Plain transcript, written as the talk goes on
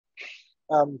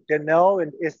DENEL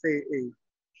and SAA.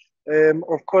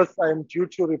 Of course, I am due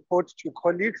to report to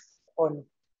colleagues on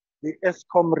the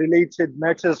ESCOM related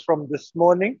matters from this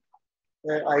morning.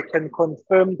 I can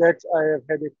confirm that I have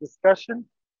had a discussion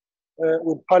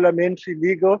with Parliamentary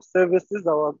Legal Services,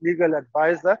 our legal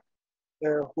advisor,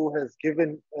 who has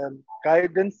given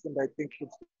guidance, and I think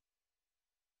it's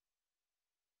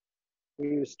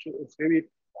very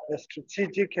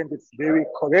strategic and it's very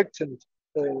correct and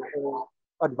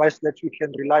advice that we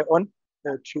can rely on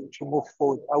to move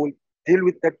forward. I will deal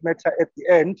with that matter at the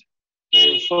end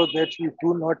so that we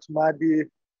do not muddy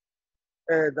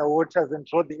the waters and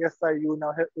draw the SIU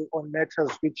now on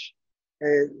matters which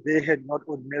they had not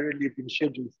ordinarily been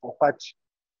scheduled for. But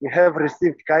we have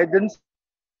received guidance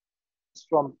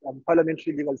from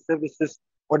Parliamentary Legal Services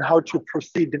on how to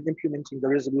proceed in implementing the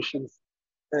resolutions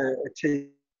taken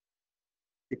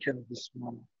this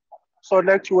morning. So I'd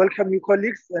like to welcome you,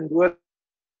 colleagues, and welcome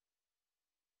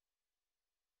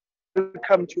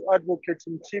to Advocate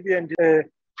Mtibi and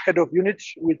Head of Unit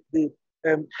with the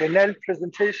DENEL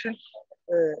presentation,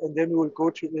 and then we will go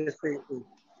to SAA.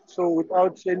 So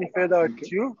without any further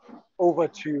ado, over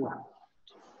to you.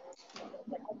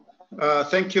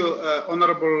 Thank you,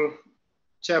 Honorable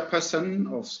Chairperson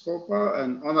of SCOPA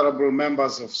and Honorable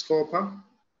members of SCOPA.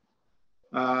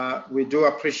 We do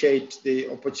appreciate the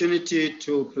opportunity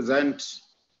to present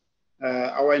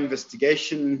our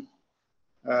investigation,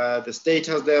 the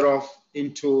status thereof,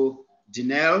 into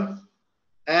DENEL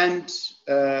and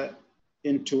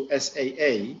into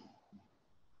SAA.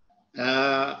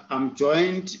 I'm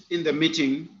joined in the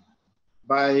meeting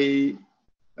by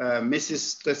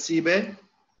Mrs. Tlesibe.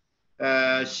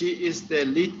 She is the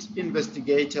lead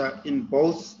investigator in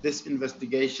both these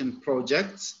investigation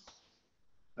projects,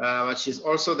 but she's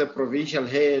also the provincial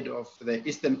head of the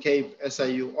Eastern Cape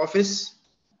SIU office.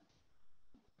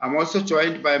 I'm also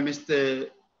joined by Mr.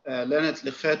 Leonard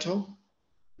Lekgetho,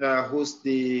 who's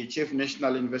the Chief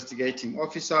National Investigating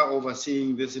Officer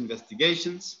overseeing these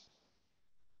investigations.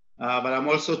 But I'm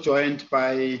also joined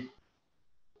by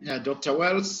Dr.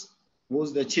 Wells,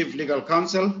 who's the Chief Legal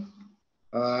Counsel.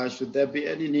 Should there be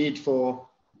any need for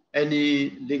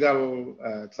any legal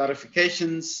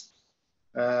clarifications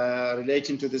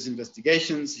relating to these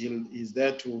investigations, he's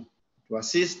there to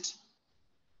assist.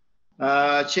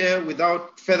 Chair,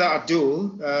 without further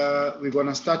ado, we're going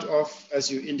to start off,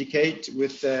 as you indicate,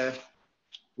 with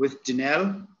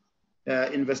DENEL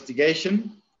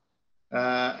investigation,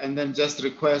 and then just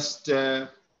request Mr.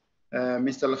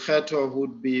 Lekgetho, who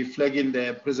would be flagging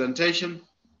the presentation,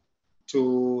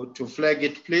 to flag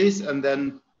it, please, and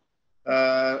then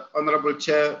Honorable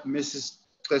Chair, Mrs.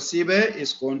 Tlesibe,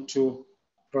 is going to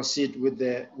proceed with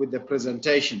the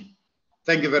presentation.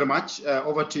 Thank you very much.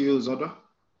 Over to you, Zodo.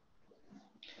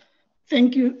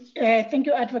 Thank you. Thank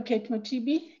you, Advocate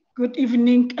Mtibi. Good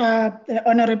evening,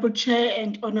 Honorable Chair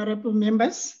and Honorable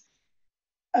members.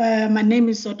 My name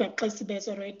is Zodo Tlesibe, has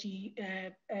already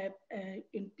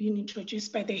been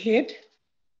introduced by the head.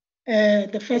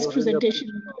 The first presentation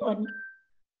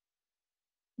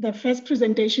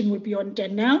will be on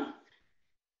DENEL.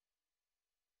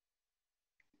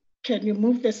 Can you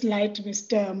move the slide,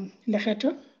 Mr.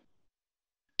 Lekgetho?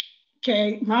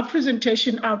 Okay, my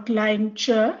presentation outline,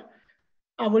 Chair.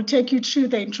 I will take you through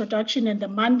the introduction and the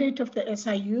mandate of the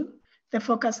SIU, the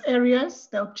focus areas,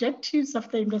 the objectives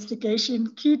of the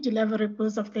investigation, key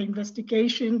deliverables of the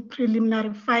investigation,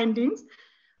 preliminary findings,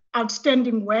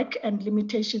 outstanding work, and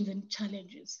limitations and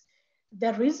challenges.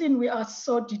 The reason we are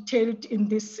so detailed in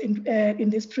this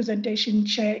presentation,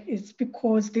 Chair, is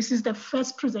because this is the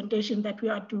first presentation that we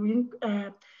are doing,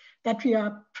 that we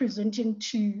are presenting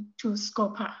to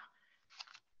SCOPA.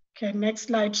 Okay, next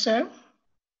slide, Chair.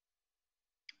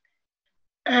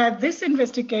 This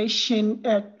investigation,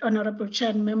 Honorable Chair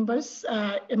and members,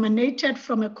 emanated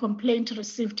from a complaint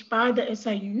received by the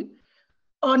SIU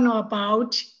on or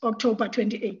about October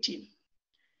 2018.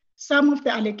 Some of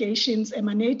the allegations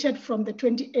emanated from the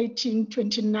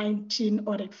 2018-2019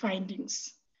 audit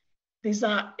findings. These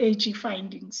are AG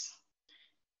findings.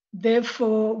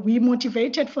 Therefore, we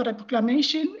motivated for a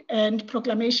proclamation, and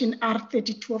Proclamation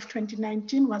R32 of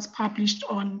 2019 was published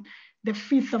on the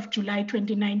 5th of July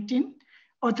 2019,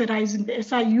 authorizing the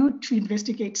SIU to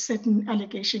investigate certain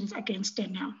allegations against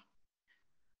DENEL.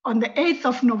 On the 8th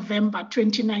of November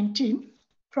 2019,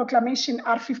 Proclamation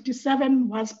R57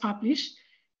 was published,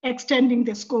 extending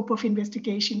the scope of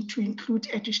investigation to include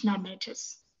additional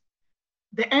matters.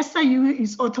 The SIU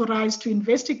is authorized to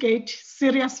investigate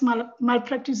serious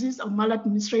malpractices or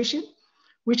maladministration,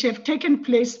 which have taken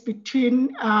place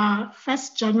between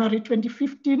 1st January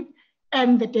 2015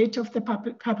 and the date of the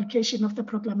publication of the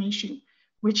proclamation,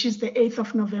 which is the 8th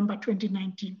of November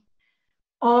 2019,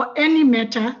 or any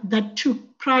matter that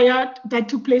took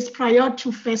place prior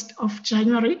to 1st of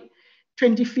January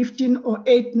 2015 or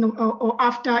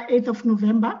after 8th of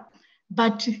November,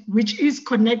 but which is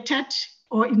connected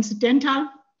or incidental,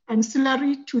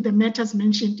 ancillary to the matters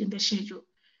mentioned in the schedule,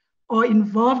 or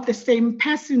involve the same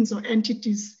persons or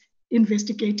entities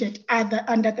investigated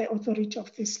under the authority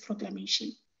of this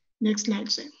proclamation. Next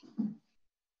slide, sir.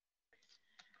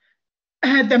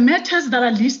 The matters that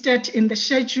are listed in the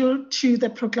schedule to the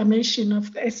proclamation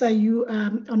of the SIU,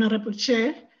 Honorable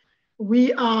Chair,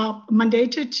 we are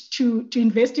mandated to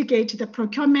investigate the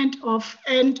procurement of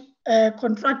and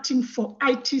contracting for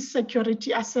IT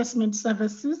security assessment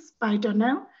services by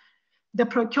DENEL, the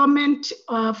procurement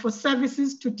for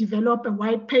services to develop a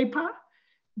white paper,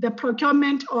 the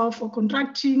procurement of or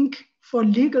contracting for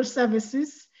legal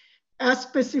services, a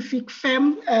specific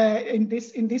firm in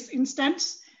this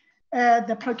instance,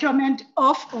 the procurement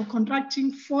of or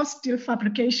contracting for steel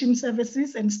fabrication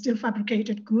services and steel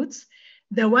fabricated goods,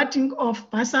 the awarding of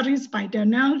bursaries by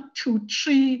DENEL to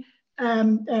 3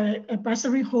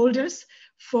 bursary holders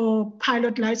for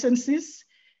pilot licenses.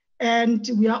 And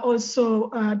we are also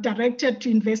directed to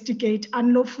investigate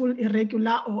unlawful,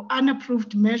 irregular, or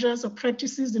unapproved measures or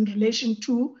practices in relation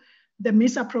to the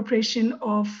misappropriation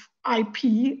of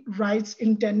IP rights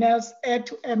in DENEL's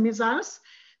air-to-air missiles,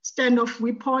 standoff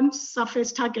weapons,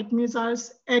 surface target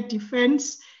missiles, air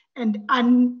defense, and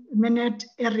unmanned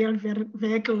aerial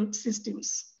vehicle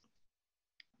systems.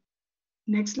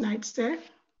 Next slide, sir.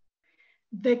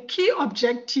 The key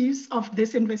objectives of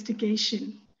this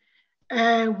investigation.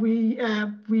 We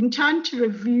intend to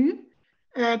review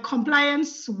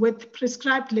compliance with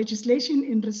prescribed legislation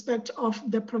in respect of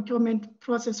the procurement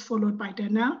process followed by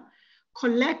DENEL,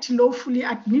 collect lawfully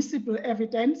admissible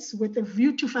evidence with a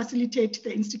view to facilitate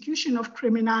the institution of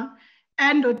criminal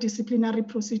and or disciplinary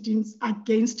proceedings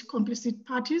against complicit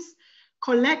parties,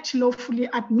 collect lawfully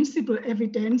admissible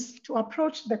evidence to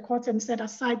approach the courts and set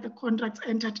aside the contracts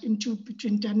entered into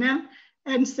between DENEL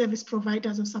and service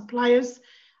providers or suppliers,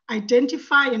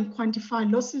 identify and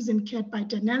quantify losses incurred by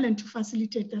DENEL and to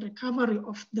facilitate the recovery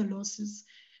of the losses,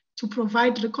 to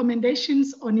provide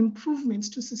recommendations on improvements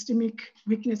to systemic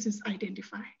weaknesses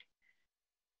identified.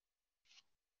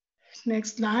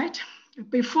 Next slide.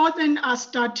 Before then I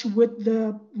start with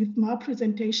my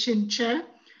presentation, Chair,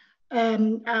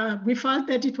 we felt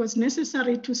that it was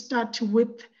necessary to start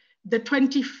with the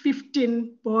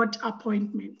 2015 board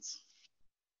appointments.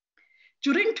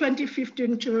 During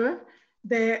 2015, Chair,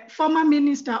 the former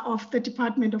Minister of the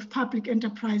Department of Public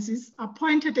Enterprises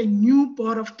appointed a new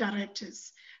board of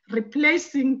directors,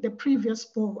 replacing the previous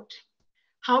board.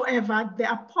 However,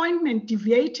 the appointment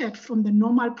deviated from the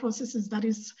normal processes that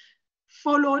is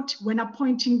followed when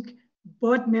appointing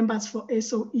board members for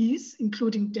SOEs,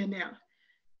 including DENEL.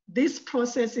 This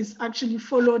process is actually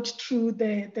followed through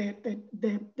the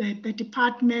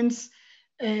department's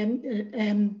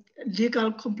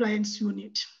legal compliance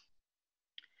unit.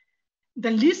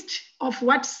 The list of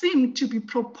what seemed to be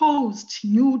proposed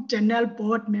new DENEL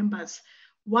board members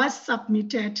was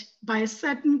submitted by a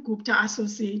certain Gupta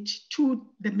associate to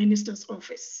the minister's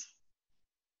office.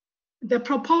 The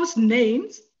proposed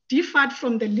names differed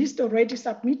from the list already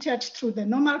submitted through the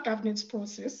normal governance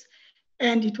process,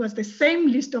 and it was the same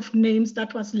list of names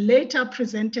that was later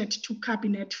presented to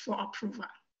Cabinet for approval.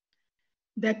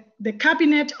 The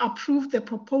Cabinet approved the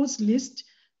proposed list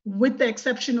with the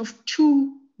exception of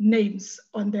 2 names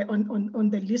on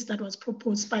the list that was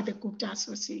proposed by the Gupta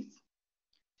associates.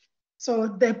 So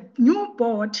the new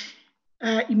board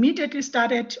immediately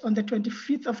started on the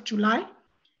 25th of July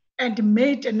and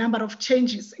made a number of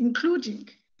changes, including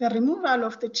the removal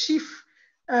of the chief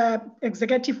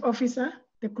executive officer,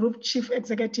 the group chief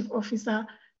executive officer,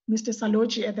 Mr.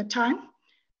 Saloji at the time,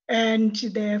 and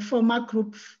the former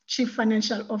group chief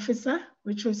financial officer,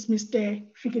 which was Mr.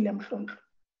 Fikile Mhlongo.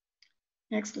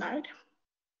 Next slide.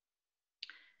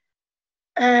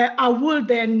 I will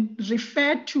then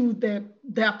refer to the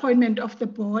appointment of the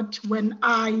board when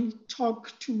I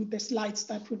talk to the slides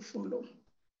that will follow.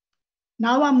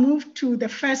 Now I move to the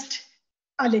first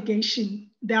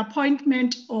allegation, the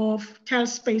appointment of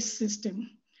Telspace system.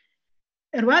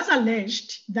 It was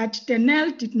alleged that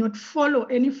DENEL did not follow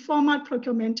any formal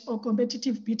procurement or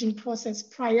competitive bidding process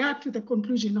prior to the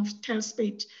conclusion of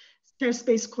Telspace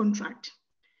contract.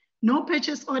 No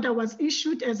purchase order was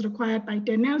issued as required by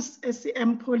DENEL's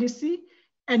SCM policy,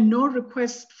 and no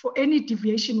request for any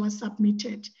deviation was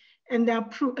submitted, and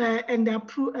approved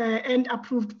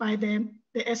by the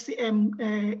SCM,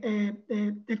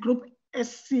 the group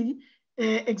SC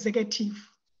executive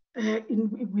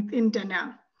within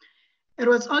DENEL. It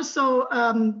was also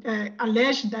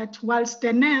alleged that whilst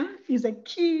DENEL is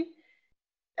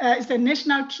a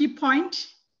national key point,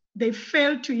 they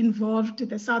failed to involve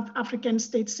the South African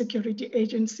State Security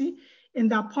Agency in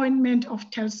the appointment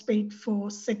of Telspate for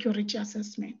security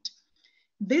assessment.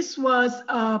 This was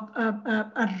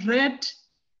a red,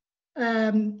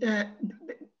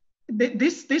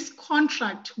 this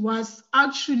contract was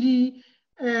actually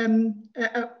a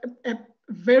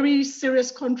very serious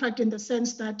contract in the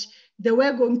sense that they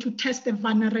were going to test the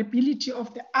vulnerability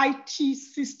of the IT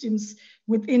systems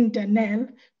within DENEL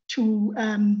to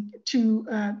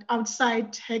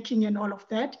outside hacking and all of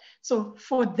that. So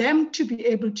for them to be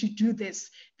able to do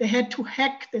this, they had to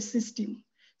hack the system.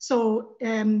 So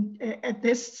at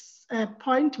this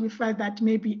point, we felt that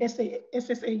maybe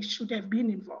SSA should have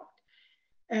been involved.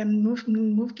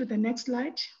 Move to the next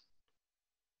slide.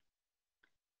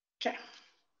 Okay.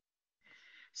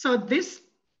 So this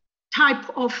type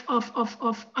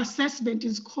of assessment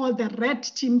is called the red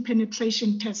team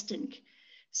penetration testing.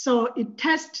 So it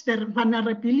tests the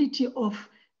vulnerability of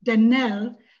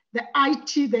DENEL, the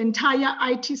entire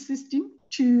IT system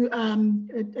to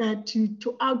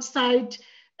outside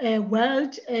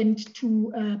world and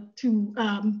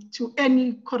to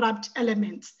any corrupt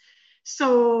elements.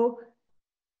 So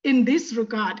in this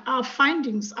regard, our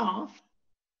findings are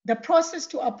the process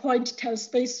to appoint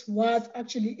Telspate was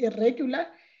actually irregular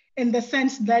in the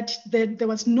sense that there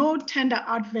was no tender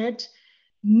advert,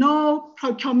 no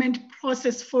procurement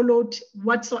process followed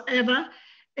whatsoever.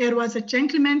 It was a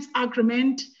gentleman's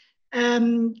agreement.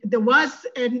 There was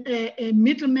a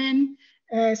middleman,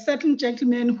 a certain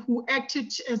gentleman who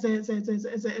acted as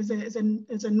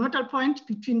a nodal point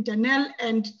between DENEL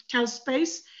and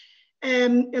Telspate.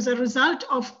 As a result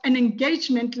of an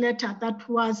engagement letter that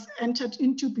was entered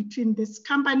into between this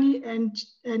company and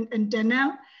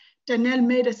DENEL, DENEL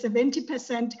made a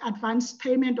 70% advance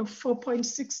payment of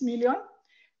 4.6 million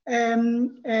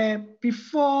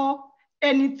before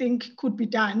anything could be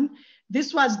done.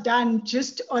 This was done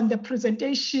just on the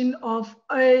presentation of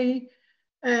a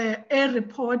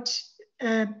report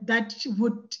that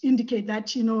would indicate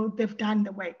that, you know, they've done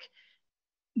the work.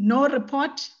 No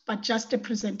report, but just a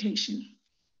presentation.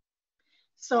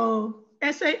 So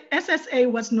SSA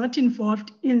was not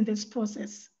involved in this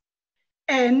process,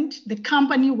 and the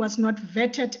company was not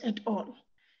vetted at all.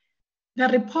 The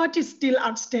report is still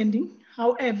outstanding.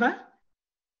 However,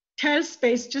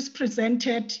 Telspate just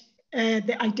presented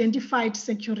the identified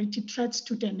security threats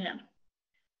to DENEL.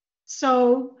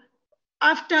 So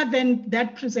after then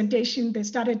that presentation, they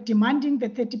started demanding the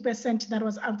 30% that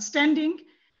was outstanding.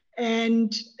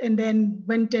 And then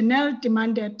when DENEL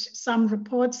demanded some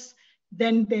reports,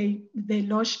 then they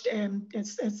lodged a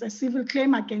civil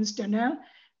claim against DENEL,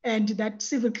 and that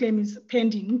civil claim is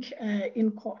pending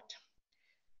in court.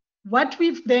 What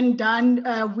we've then done,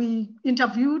 we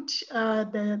interviewed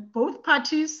both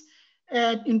parties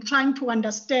in trying to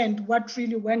understand what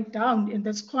really went down in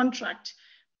this contract.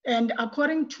 And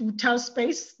according to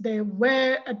Telspate, they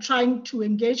were trying to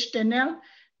engage DENEL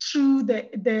through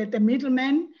the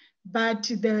middleman, but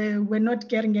they were not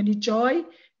getting any joy.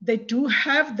 They do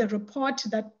have the report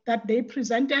that they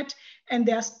presented, and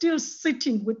they are still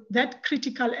sitting with that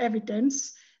critical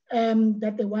evidence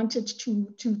that they wanted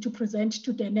to present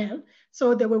to DENEL.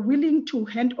 So they were willing to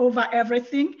hand over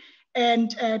everything,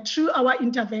 and through our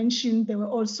intervention, they were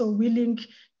also willing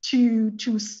to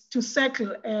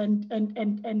settle and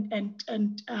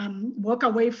walk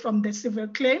away from the civil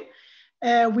claim.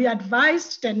 We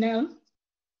advised DENEL.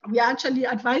 We are actually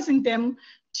advising them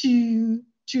to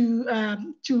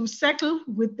settle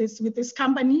with this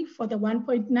company for the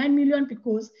 1.9 million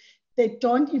because they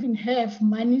don't even have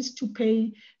monies to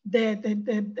pay the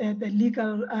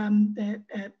legal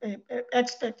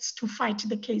experts to fight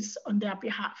the case on their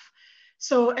behalf.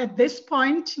 So at this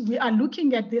point, we are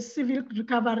looking at this civil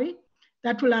recovery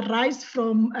that will arise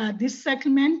from this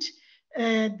settlement,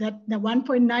 that the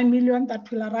 1.9 million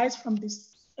that will arise from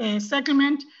this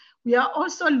settlement. We are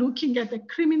also looking at the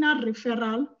criminal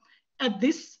referral. At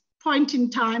this point in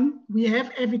time, we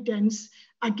have evidence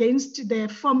against the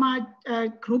former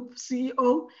group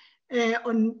CEO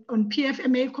on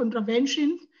PFMA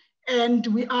contravention, and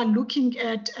we are looking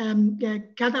at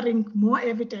gathering more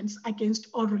evidence against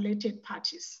all related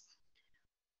parties.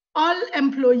 All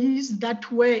employees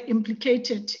that were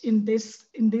implicated in this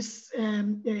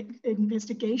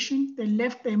investigation, they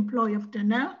left the employ of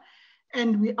DENEL,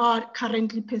 and we are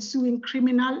currently pursuing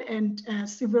criminal and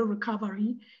civil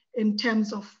recovery in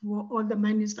terms of all the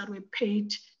monies that were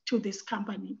paid to this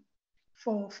company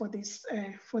for this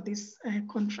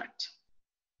contract.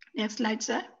 Next slide,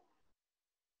 sir.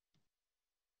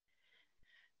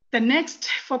 The next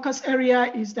focus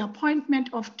area is the appointment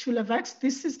of Tulevex.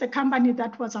 This is the company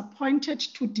that was appointed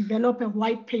to develop a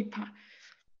white paper.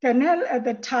 DENEL at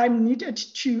the time needed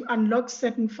to unlock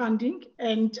certain funding,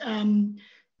 and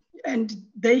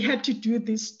they had to do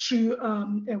this through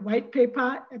a white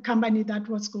paper, a company that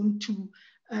was going to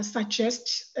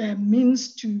suggest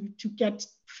means to get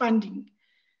funding.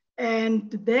 And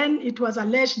then it was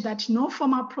alleged that no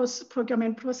formal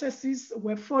procurement processes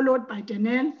were followed by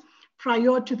DENEL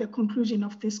prior to the conclusion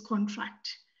of this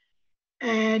contract.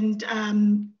 And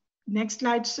next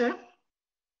slide, sir.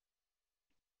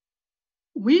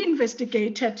 We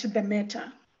investigated the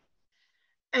matter,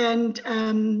 and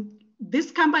this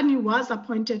company was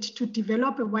appointed to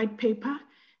develop a white paper,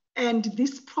 and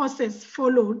this process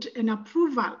followed an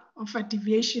approval of a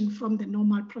deviation from the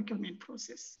normal procurement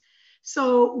process.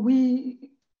 So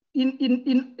we,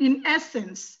 in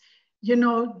essence, you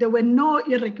know, there were no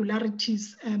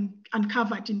irregularities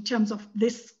uncovered in terms of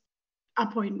this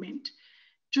appointment.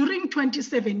 During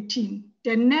 2017,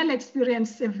 DENEL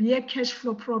experienced severe cash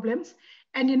flow problems,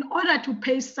 and in order to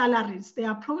pay salaries, they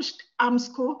approached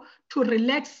AMSCO to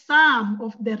relax some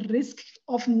of the risk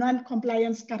of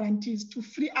non-compliance guarantees to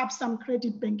free up some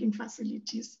credit banking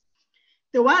facilities.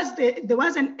 There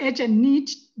was an urgent need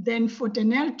then for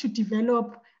DENEL to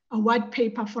develop a white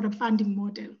paper for a funding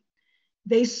model.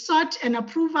 They sought an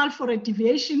approval for a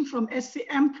deviation from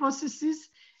SCM processes,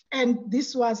 and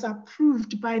this was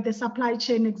approved by the supply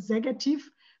chain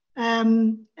executive.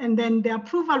 And then the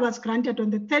approval was granted on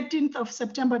the 13th of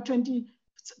September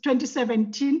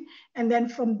 2017. And then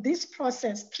from this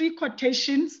process, 3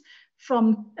 quotations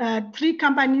from 3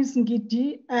 companies,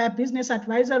 Ngidi Business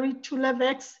Advisory,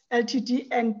 Tulevex Ltd,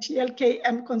 and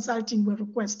TLKM Consulting were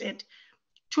requested.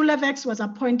 Tulevex was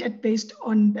appointed based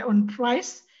on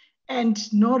price,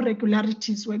 and no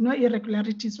irregularities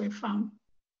were found.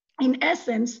 In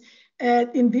essence,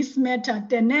 in this matter,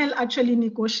 DENEL actually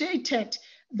negotiated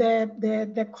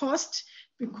the cost,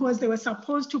 because they were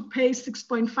supposed to pay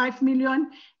 6.5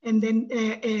 million, and then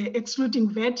excluding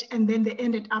VAT, and then they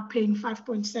ended up paying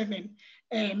 5.7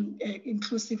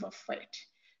 inclusive of VAT.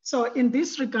 So in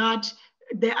this regard,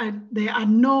 there are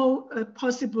no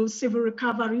possible civil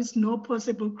recoveries, no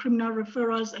possible criminal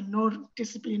referrals, and no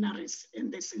disciplinaries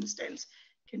in this instance.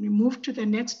 Can we move to the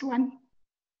next one?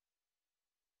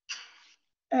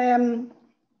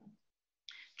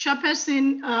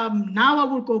 Chairperson, now I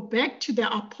will go back to the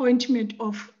appointment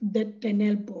of the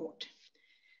DENEL board.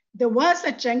 There was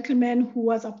a gentleman who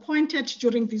was appointed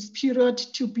during this period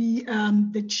to be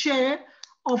the chair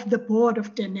of the board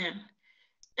of DENEL.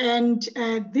 And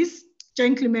this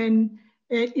gentleman,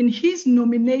 in his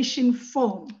nomination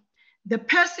form, the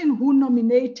person who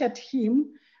nominated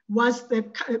him was a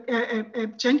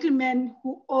gentleman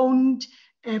who owned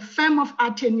a firm of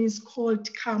attorneys called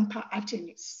Kampa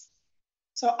Attorneys.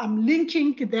 So I'm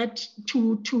linking that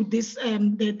to this,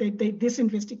 this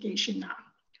investigation now.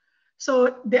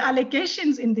 So the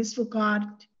allegations in this regard,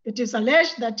 it is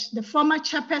alleged that the former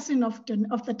chairperson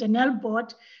of the DENEL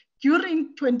board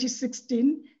during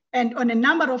 2016 and on a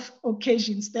number of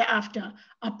occasions thereafter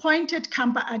appointed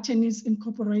Kampa Attorneys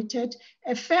Incorporated,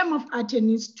 a firm of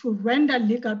attorneys, to render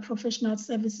legal professional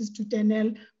services to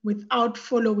DENEL without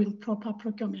following proper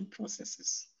procurement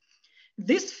processes.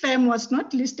 This firm was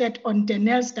not listed on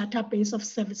DENEL's database of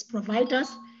service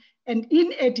providers. And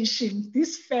in addition,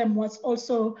 this firm was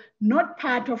also not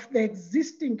part of the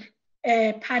existing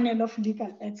panel of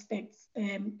legal experts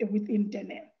within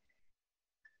DENEL.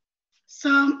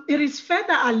 So it is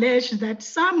further alleged that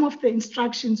some of the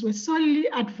instructions were solely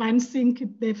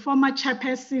advancing the former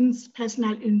chairperson's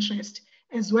personal interest,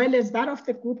 as well as that of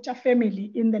the Gupta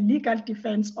family in the legal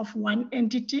defense of one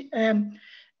entity,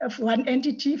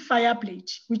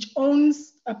 Fireblade, which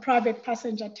owns a private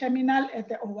passenger terminal at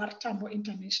the OR Tambo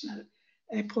International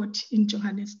Airport in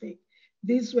Johannesburg.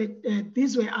 These were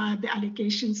the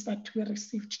allegations that we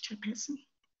received, Chairperson.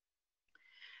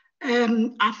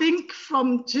 I think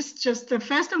from just the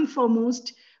first and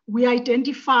foremost, we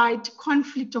identified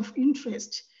conflict of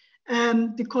interest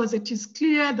because it is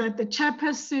clear that the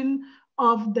chairperson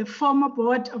of the former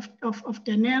board of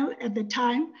DENEL at the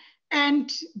time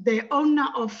and the owner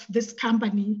of this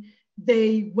company,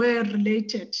 they were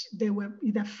related. They were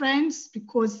either friends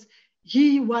because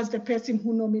he was the person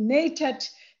who nominated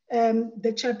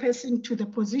the chairperson to the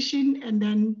position, and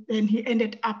then he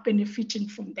ended up benefiting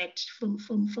from that,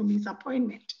 from his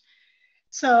appointment.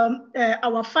 So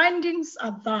our findings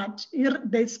are that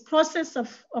this process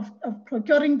of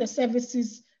procuring the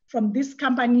services from this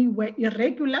company were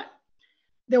irregular.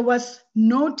 There was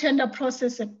no tender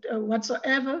process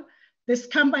whatsoever. this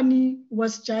company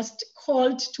was just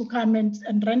called to come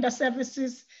and render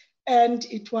services, and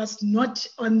it was not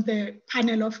on the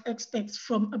panel of experts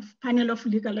from a panel of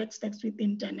legal experts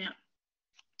within DENEL.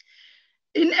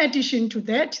 In addition to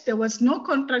that, there was no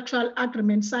contractual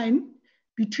agreement signed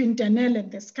between DENEL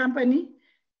and this company.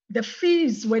 The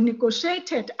fees were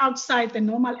negotiated outside the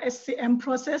normal SCM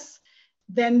process.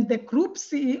 Then the group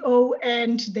CEO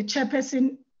and the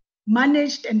chairperson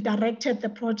managed and directed the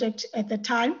project at the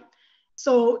time.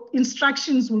 So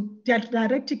instructions would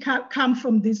directly come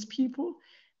from these people.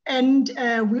 And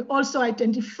we also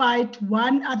identified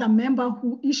one other member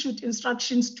who issued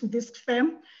instructions to this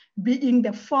firm, being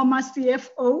the former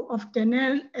CFO of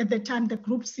DENEL at the time, the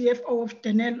group CFO of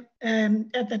DENEL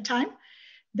at the time.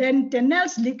 Then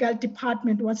DENEL's legal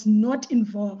department was not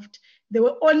involved. They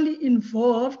were only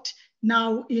involved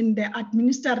now in the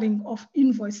administering of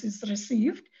invoices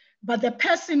received, but the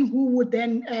person who would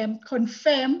then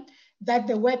confirm that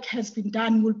the work has been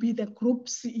done will be the group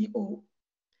CEO.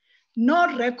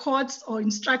 No records or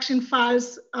instruction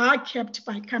files are kept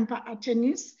by Kampa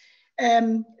attorneys.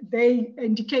 They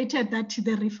indicated that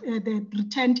they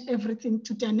returned everything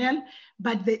to DENEL,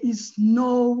 but there is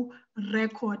no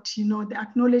record, the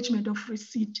acknowledgement of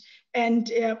receipt.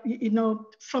 And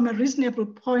from a reasonable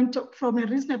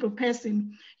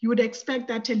person, you would expect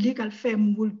that a legal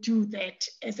firm will do that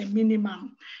as a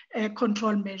minimum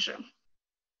control measure.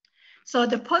 So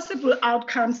the possible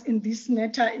outcomes in this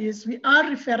matter is we are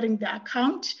referring the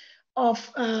account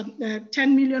of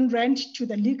 10 million rand to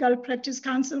the Legal Practice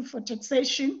Council for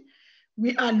taxation.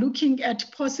 We are looking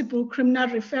at possible criminal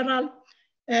referral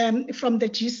from the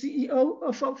GCEO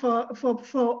of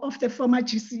the former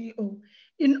GCEO.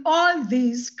 In all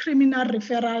these criminal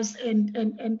referrals and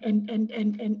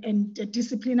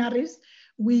disciplinaries,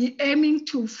 we aiming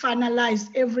to finalize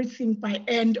everything by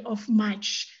end of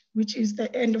March, which is the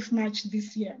end of March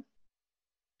this year.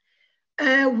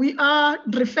 We are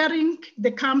referring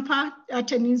the Kampa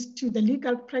attorneys to the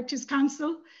Legal Practice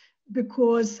Council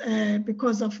because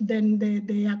of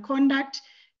their conduct,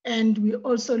 and we're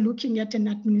also looking at an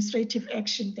administrative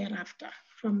action thereafter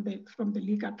from the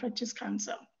Legal Practice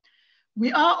Council.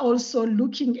 We are also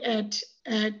looking at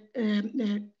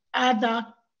other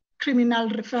criminal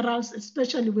referrals,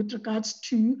 especially with regards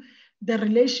to the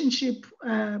relationship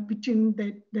between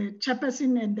the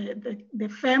chairperson and the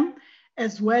firm,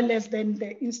 as well as then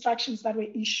the instructions that were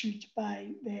issued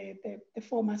by the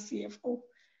former CFO.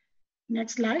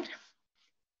 Next slide.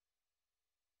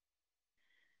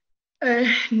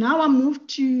 Now I move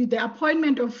to the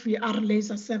appointment of VR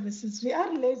Laser Services.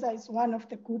 VR Laser is one of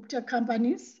the Gupta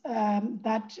companies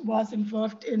that was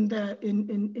involved in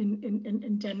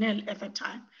DENEL at the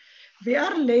time.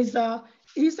 VR Laser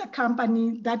is a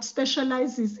company that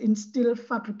specializes in steel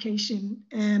fabrication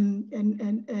and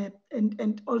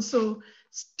also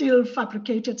steel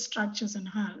fabricated structures and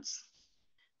hulls.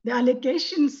 The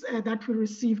allegations that we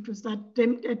received was that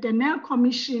DENEL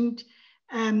commissioned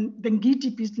the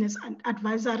Ngidi Business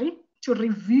Advisory to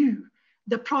review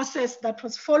the process that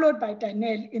was followed by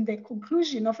DENEL in the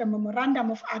conclusion of a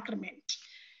memorandum of agreement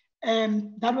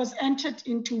that was entered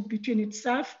into between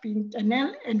itself, being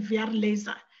DENEL and VR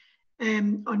Laser,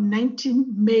 on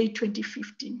 19 May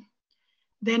 2015.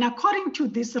 Then according to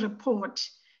this report,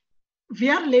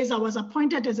 VR Laser was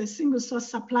appointed as a single source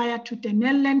supplier to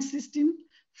DENEL Land System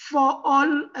for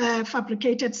all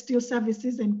fabricated steel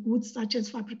services and goods such as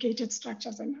fabricated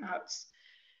structures and hulls.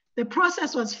 The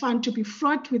process was found to be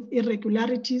fraught with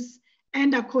irregularities,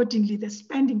 and accordingly the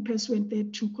spending pursuant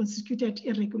thereto constituted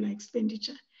irregular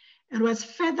expenditure. It was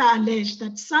further alleged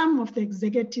that some of the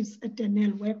executives at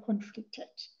DENEL were conflicted.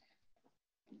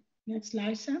 Next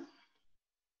slide, sir.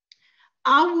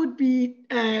 I would be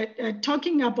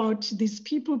talking about these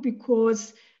people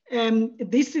because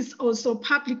this is also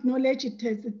public knowledge. It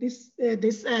has,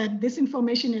 this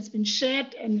information has been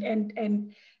shared,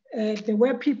 and there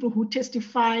were people who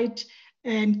testified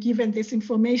and given this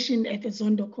information at the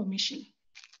Zondo Commission.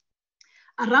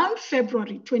 Around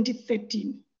February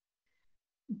 2013,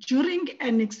 during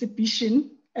an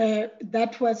exhibition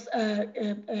that was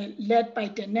led by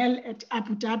DENEL at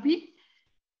Abu Dhabi,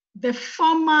 the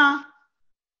former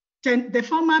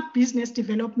business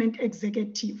development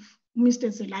executive,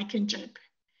 Mr. Zelakenjeb,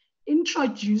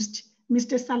 introduced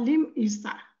Mr. Salim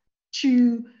Issa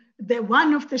to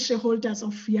one of the shareholders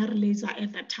of VR Laser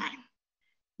at that time,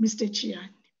 Mr. Chiani.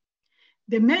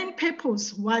 The main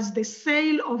purpose was the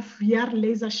sale of VR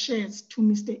Laser shares to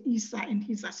Mr. Issa and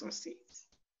his associates.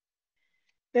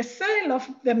 The sale of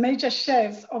the major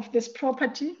shares of this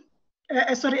property,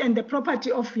 and the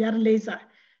property of VR Laser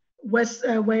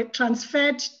were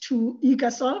transferred to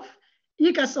Egasolve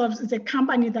Egasoft is a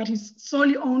company that is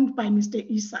solely owned by Mr.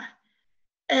 Issa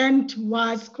and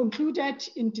was concluded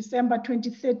in December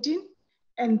 2013,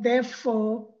 and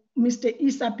therefore Mr.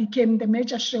 Issa became the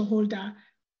major shareholder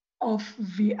of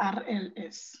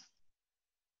VRLS.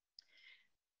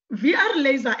 VR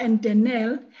Laser and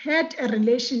DENEL had a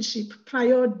relationship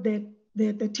prior to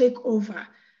the takeover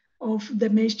of the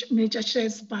major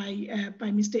shares by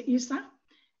Mr. Issa.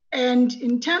 And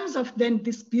in terms of then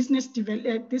this business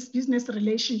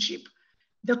relationship,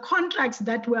 the contracts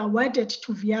that were awarded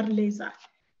to VR Laser,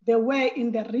 they were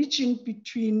in the region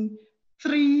between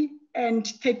 3 and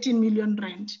 13 million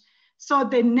rand. So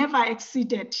they never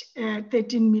exceeded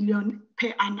 13 million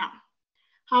per annum.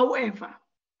 However,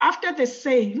 after the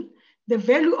sale, the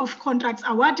value of contracts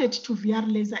awarded to VR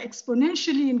Laser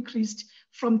exponentially increased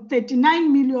from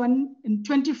 39 million in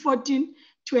 2014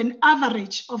 to an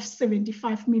average of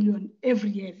 75 million every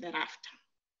year thereafter.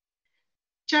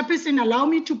 Chairperson, allow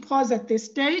me to pause at this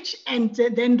stage and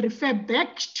then refer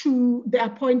back to the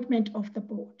appointment of the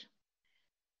board.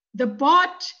 The board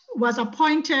was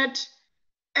appointed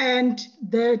and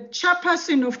the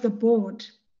chairperson of the board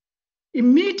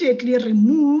immediately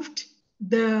removed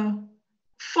the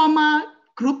former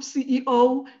group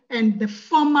CEO and the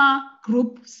former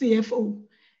group CFO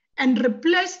and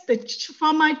replaced the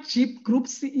former GIP group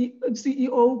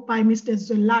CEO by Mr.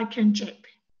 Zola Kenjepe.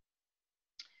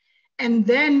 And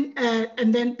then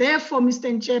therefore,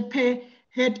 Mr. Njepe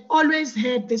had always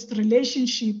had this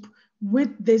relationship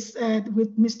with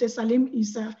Mr. Salim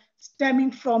Issa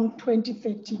stemming from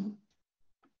 2013.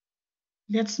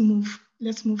 Let's move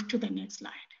to the next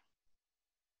slide.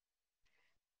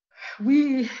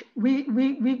 We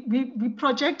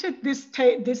projected this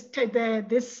table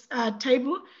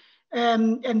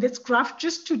and this graph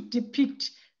just to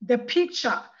depict the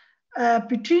picture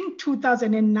between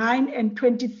 2009 and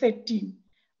 2013,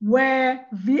 where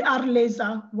VR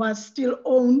Laser was still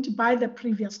owned by the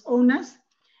previous owners.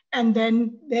 And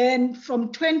then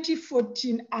from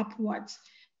 2014 upwards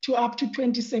to up to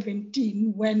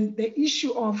 2017, when the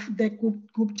issue of the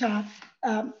Gupta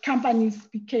companies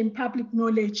became public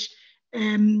knowledge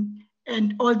and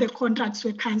all the contracts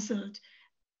were canceled,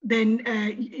 then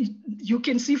you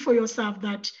can see for yourself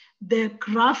that the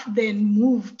graph then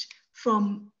moved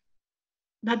from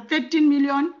that 13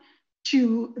 million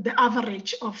to the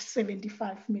average of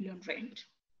 75 million rand.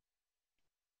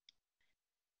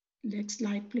 Next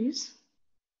slide, please.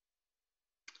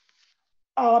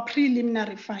 Our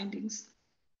preliminary findings.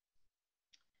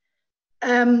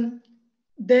 The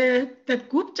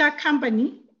Gupta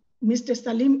company, Mr.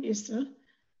 Salim Issa,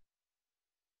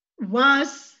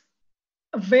 was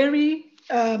very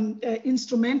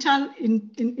instrumental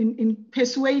in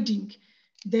persuading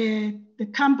the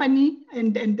company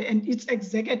and its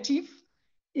executive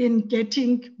in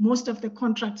getting most of the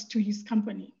contracts to his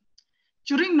company.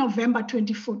 During November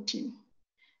 2014,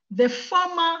 the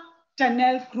former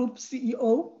DENEL Group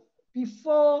CEO,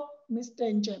 before Mr.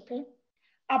 Njepe,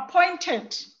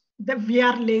 appointed the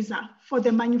VR Laser for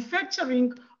the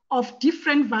manufacturing of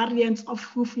different variants of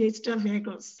Hoefyster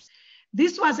vehicles.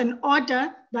 This was an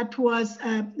order that was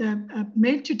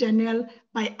made to DENEL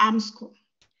by Armsco.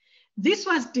 This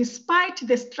was despite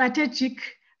the strategic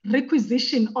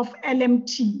requisition of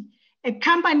LMT, a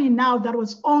company now that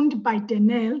was owned by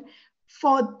DENEL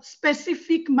for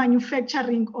specific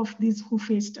manufacturing of these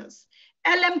Hoefysters.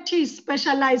 LMT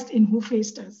specialized in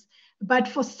Hoefysters, but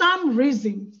for some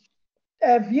reason,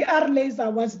 VR Laser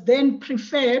was then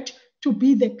preferred to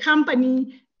be the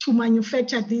company to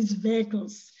manufacture these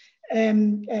vehicles,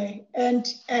 and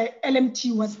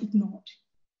LMT was ignored.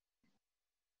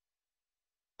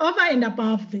 Over and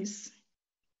above this,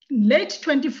 in late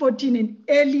 2014 and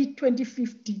early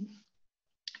 2015,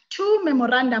 two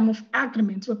memorandum of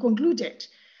agreements were concluded,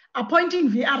 appointing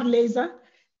VR Laser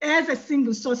as a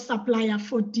single source supplier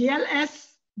for DLS,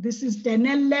 this is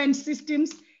DENEL Land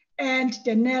Systems, and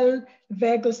DENEL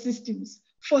Vehicle Systems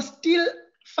for steel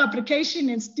fabrication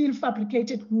and steel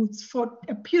fabricated goods for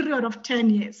a period of 10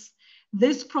 years.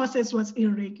 This process was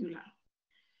irregular.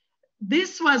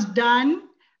 This was done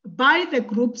by the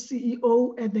group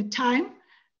CEO at the time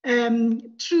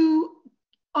through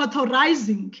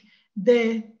authorizing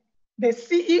the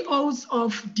CEOs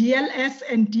of DLS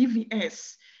and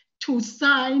DVS to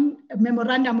sign a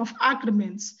memorandum of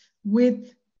agreements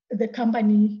with the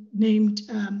company named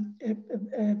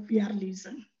VR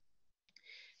Laser.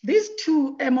 These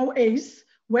two MOAs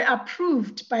were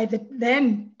approved by the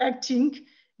then acting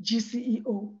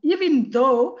GCEO, even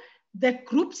though the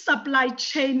group supply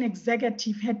chain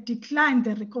executive had declined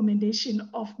the recommendation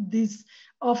of the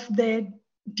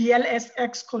DLS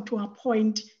Exco to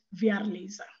appoint VR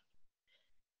Laser.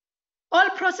 All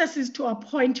processes to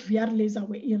appoint Vierleza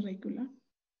were irregular.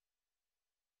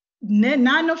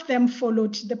 None of them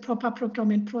followed the proper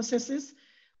procurement processes.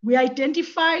 We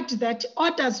identified that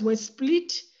orders were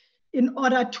split in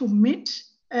order to meet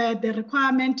the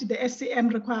requirement, the SAM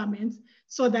requirements,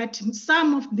 so that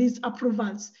some of these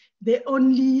approvals, they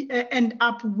only end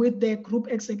up with the group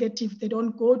executive, they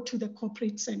don't go to the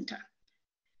corporate center.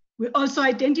 We also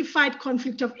identified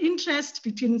conflict of interest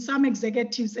between some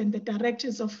executives and the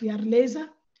directors of Vierleza.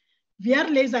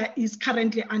 Vierleza is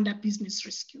currently under business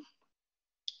rescue.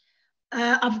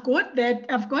 I've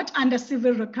got under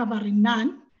civil recovery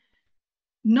none,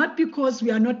 not because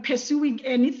we are not pursuing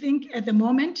anything at the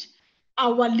moment.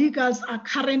 Our legals are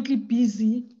currently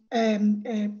busy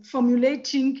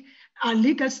formulating a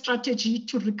legal strategy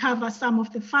to recover some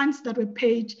of the funds that were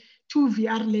paid to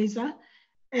Vierleza.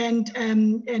 And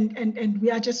we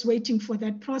are just waiting for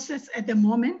that process at the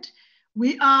moment.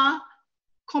 We are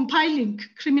compiling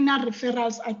criminal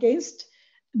referrals against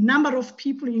a number of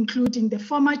people, including the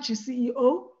former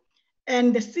GCEO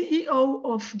and the CEO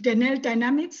of DENEL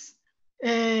Dynamics,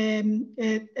 CEO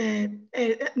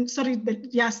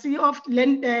of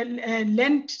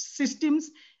Land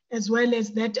Systems, as well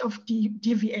as that of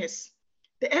DVS.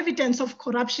 The evidence of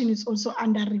corruption is also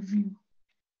under review.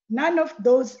 None of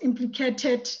those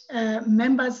implicated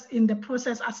members in the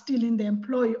process are still in the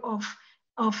employ of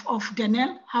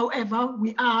DENEL. However,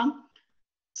 we are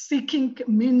seeking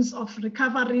means of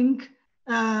recovering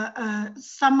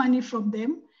some money from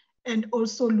them and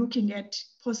also looking at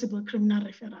possible criminal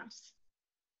referrals.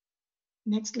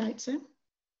 Next slide, sir.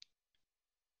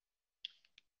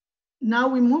 Now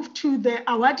we move to the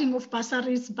awarding of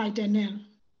bursaries by DENEL.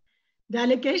 The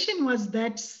allegation was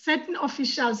that certain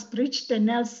officials breached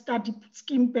DENEL's study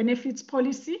scheme benefits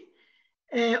policy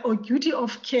or duty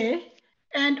of care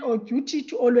and or duty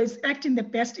to always act in the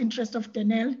best interest of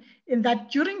DENEL, in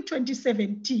that during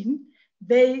 2017,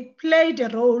 they played a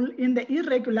role in the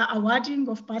irregular awarding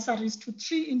of bursaries to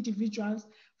 3 individuals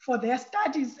for their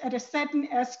studies at a certain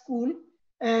school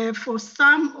for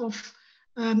sum of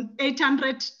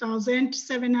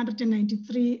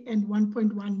 800,793 and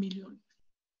 1.1 million.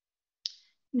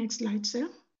 Next slide, sir.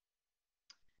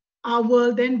 I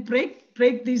will then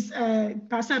break these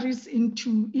bursaries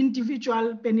into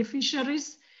individual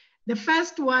beneficiaries. The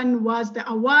first one was the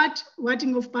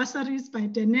awarding of bursaries by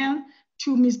DENEL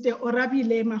to Mr.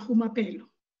 Orabile Mahumapelo.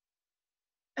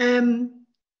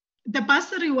 The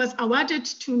bursary was awarded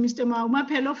to Mr.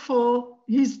 Mahumapelo for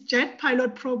his JET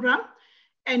pilot program,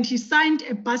 and he signed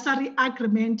a bursary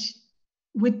agreement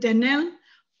with DENEL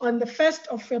on the 1st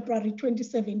of February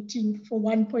 2017 for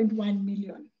 1.1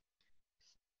 million.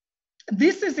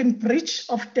 This is in breach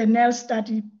of DENEL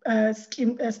study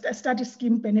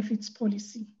scheme benefits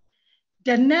policy.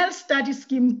 DENEL study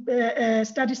scheme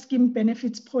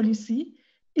benefits policy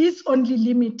is only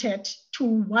limited to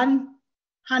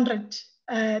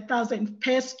 100,000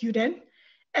 per student,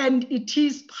 and it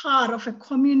is part of a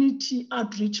community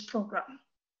outreach program.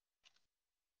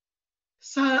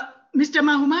 So Mr.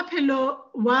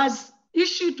 Mahumapelo was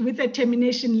issued with a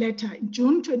termination letter in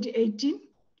June 2018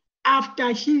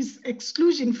 after his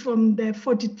exclusion from the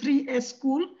 43S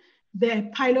school, the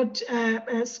pilot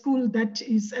school that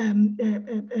is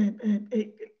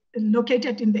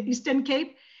located in the Eastern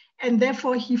Cape, and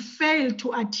therefore he failed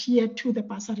to adhere to the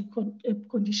bursary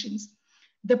conditions.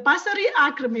 The bursary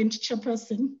agreement,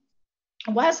 Chairperson,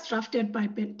 was drafted by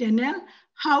DENEL.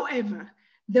 However,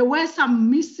 there were some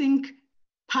missing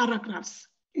paragraphs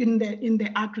in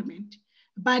the agreement,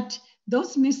 but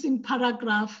those missing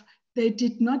paragraphs, they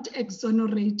did not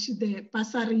exonerate the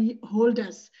bursary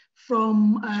holders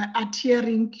from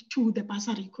adhering to the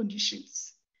bursary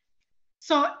conditions.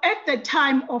 So at the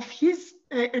time of his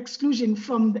exclusion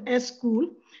from the S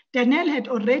school, DENEL had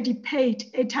already paid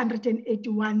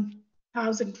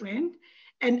 881,000 rand,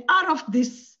 and out of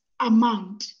this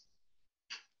amount,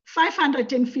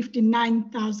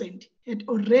 559,000 had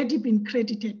already been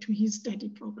credited to his study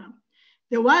program.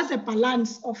 There was a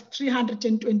balance of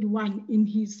 321 in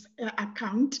his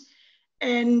account,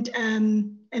 and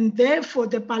therefore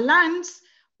the balance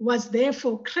was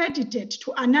therefore credited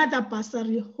to another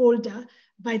bursary holder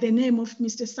by the name of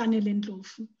Mr. Sanele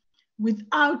Ndlovu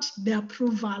without the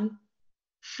approval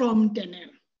from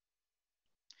DENEL.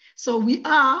 So we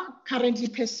are currently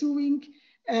pursuing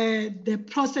the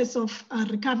process of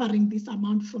recovering this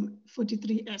amount from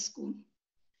 43S school.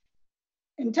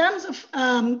 In terms of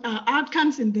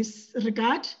outcomes in this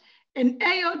regard, an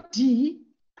AOD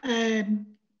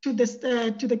to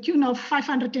the tune of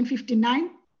 559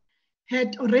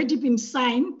 had already been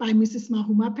signed by Mrs.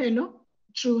 Mahumapelo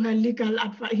through her legal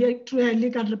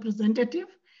representative.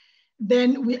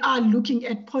 then we are looking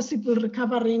at possible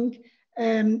recovering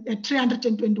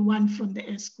 321 from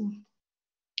the school.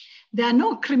 There are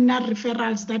no criminal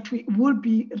referrals that we will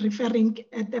be referring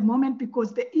at the moment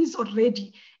because there is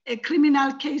already a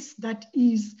criminal case that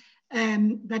is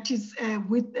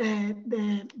with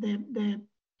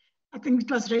I think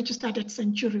it was registered at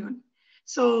Centurion.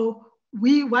 So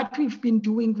what we've been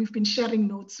doing, we've been sharing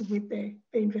notes with the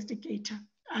investigator,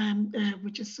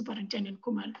 which is Superintendent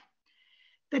Kumalo.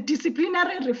 The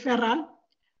disciplinary referral,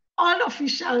 all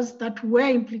officials that were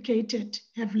implicated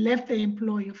have left the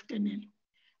employ of DENEL.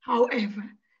 However,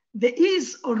 there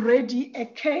is already a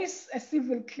case, a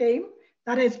civil claim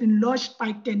that has been lodged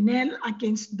by DENEL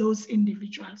against those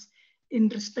individuals in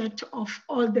respect of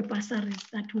all the bursaries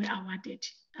that were awarded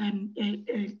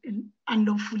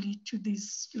unlawfully to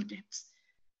these students.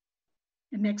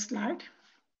 The next slide.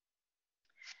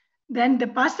 Then the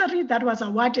bursary that was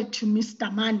awarded to Ms.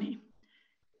 Tamane.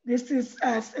 This is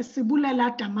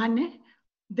Sibulela Tamane.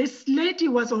 This lady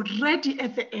was already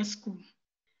at the school.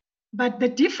 But the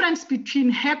difference between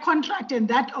her contract and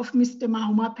that of Mr.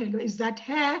 Mahumapelo is that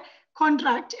her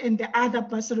contract and the other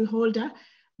bursary holder,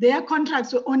 their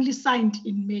contracts were only signed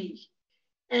in May.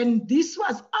 And this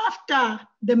was after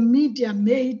the media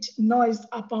made noise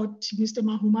about Mr.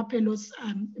 Mahumapelo's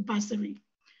bursary.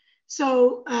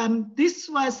 So this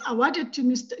was awarded to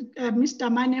Mr.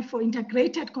 Mane for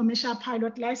integrated commercial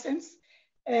pilot license.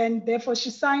 And therefore she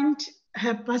signed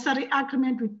her bursary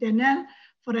agreement with DENEL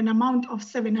for an amount of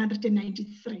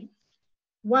 793,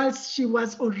 whilst she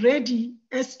was already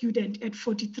a student at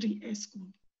 43 school.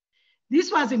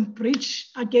 This was in breach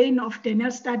again of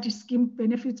DENEL study scheme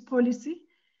benefits policy.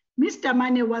 Mr.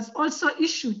 Mane was also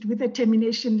issued with a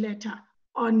termination letter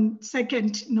on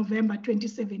 2nd November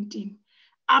 2017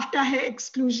 after her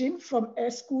exclusion from a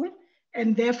school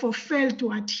and therefore failed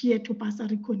to adhere to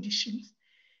bursary conditions.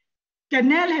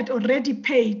 DENEL had already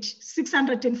paid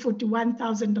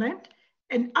 641,000 rand,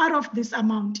 and out of this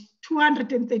amount,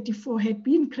 234 had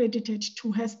been credited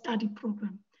to her study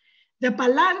program. The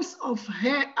balance of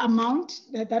her amount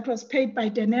that was paid by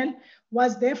DENEL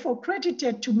was therefore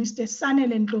credited to Mr.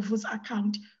 Sanel Ndlovu's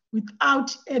account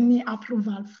without any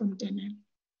approval from DENEL.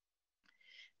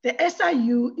 The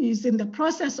SIU is in the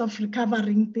process of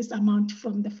recovering this amount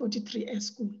from the 43A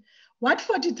school. What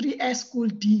 43A school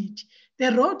did, they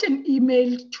wrote an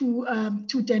email to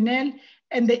DENEL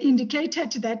and they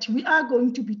indicated that we are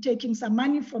going to be taking some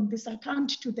money from this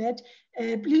account to that.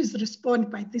 Please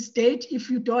respond by this date. If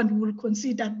you don't, we will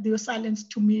consider your silence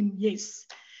to mean yes.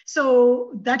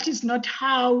 So that is not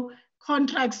how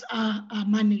contracts are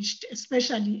managed,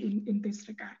 especially in this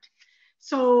regard.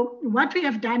 So what we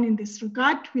have done in this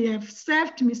regard, we have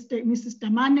served Mrs.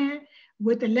 Tamane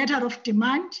with a letter of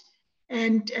demand,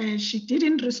 and she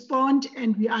didn't respond,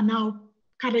 and we are now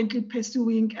currently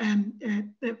pursuing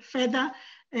further.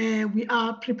 We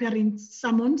are preparing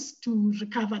summons to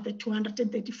recover the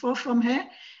 234 from her,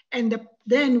 and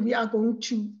then we are going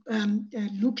to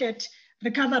look at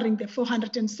recovering the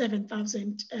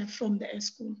 407,000 from the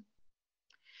school.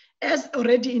 As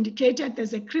already indicated,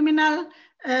 there's a criminal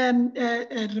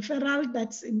referral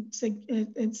that's in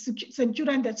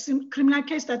Centurion, that's a criminal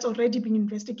case that's already been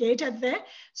investigated there.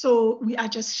 So we are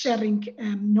just sharing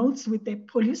notes with the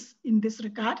police in this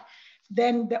regard.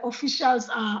 Then the officials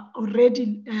are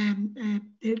already,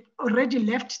 already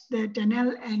left the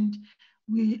DENEL, and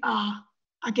we are,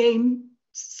 again,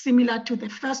 similar to the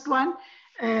first one,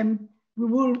 we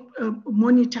will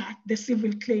monitor the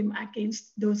civil claim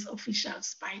against those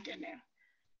officials by DENEL.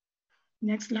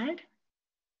 Next slide.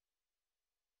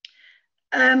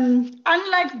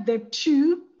 Unlike the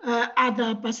two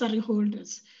other bursary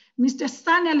holders, Mr.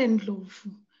 Sanel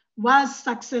Ndlovu was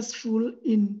successful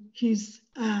in his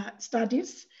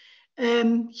studies.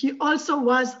 He also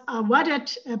was awarded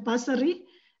a bursary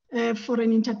for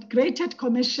an integrated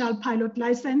commercial pilot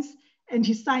license, and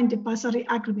he signed a bursary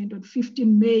agreement on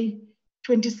 15 May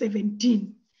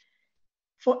 2017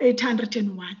 for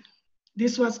 801.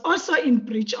 This was also in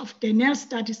breach of DENEL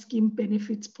study scheme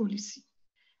benefits policy.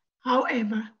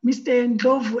 However, Mr.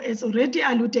 Ndlovu, as already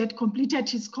alluded, completed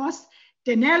his course.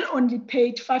 DENEL only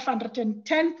paid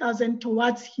 510,000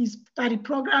 towards his study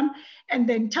program, and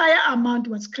the entire amount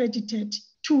was credited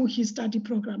to his study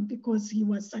program because he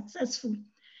was successful.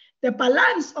 The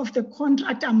balance of the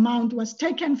contract amount was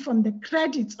taken from the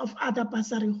credits of other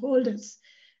bursary holders.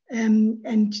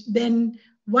 And then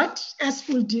what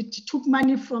school did, took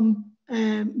money from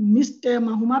Mr.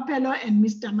 Mahumapelo and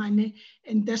Mr. Mane,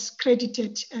 and thus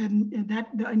credited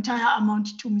the entire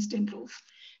amount to Mr. Ndlovu.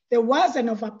 There was an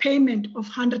overpayment of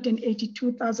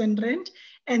 182,000 rand,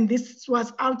 And this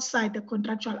was outside the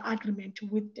contractual agreement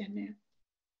with DENEL.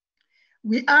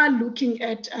 We are looking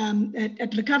at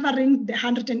recovering the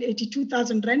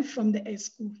 182,000 rand from the A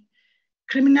school.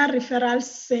 Criminal referrals,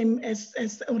 same as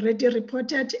already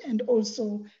reported, and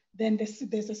also then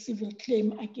there's a civil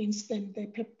claim against them,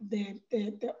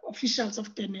 the officials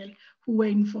of DENEL who were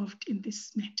involved in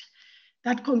this matter.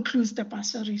 That concludes the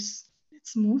bursaries.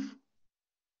 Let's move.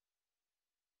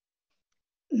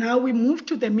 Now we move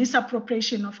to the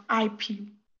misappropriation of IP.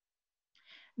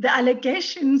 The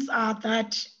allegations are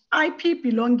that IP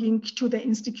belonging to the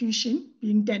institution,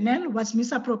 being DENEL, was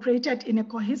misappropriated in a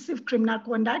cohesive criminal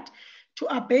conduct to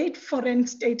abate foreign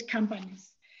state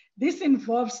companies. This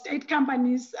involves state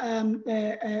companies like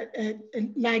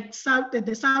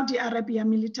the Saudi Arabia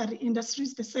Military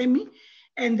Industries, the SEMI,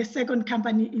 and the second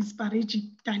company is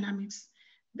Barigi Dynamics,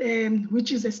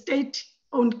 which is a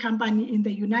state-owned company in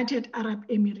the United Arab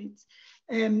Emirates.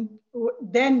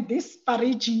 Then this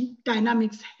Barigi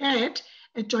Dynamics had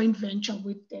a joint venture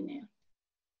with DENEL.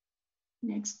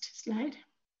 Next slide.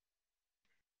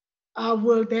 I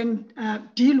will then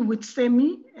deal with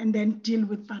SEMI and then deal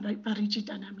with Barigi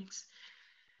Dynamics.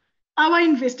 Our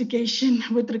investigation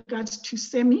with regards to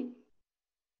SEMI,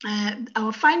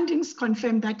 our findings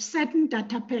confirm that certain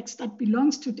data packs that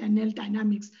belongs to DENEL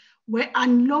Dynamics were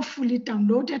unlawfully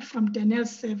downloaded from DENEL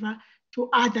server to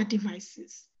other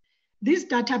devices. These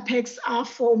data packs are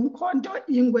for Umkhonto,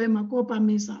 Ingwe, Makopa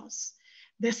missiles.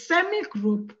 The SEMI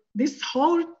group, this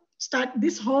whole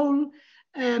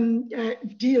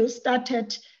deal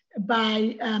started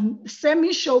by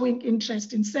SEMI showing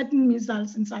interest in certain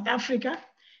missiles in South Africa,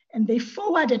 and they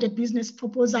forwarded a business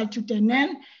proposal to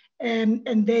DENEL,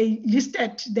 and they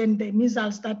listed then the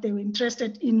missiles that they were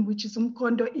interested in, which is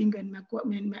Umkhonto, Ingwe, and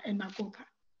Makopa.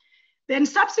 Then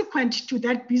subsequent to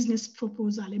that business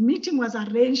proposal, a meeting was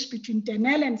arranged between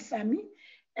DENEL and SEMI,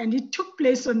 and it took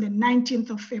place on the 19th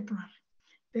of February.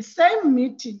 The same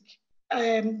meeting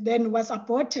then was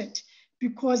aborted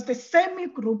because the SEMI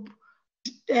group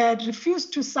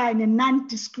refused to sign a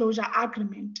non-disclosure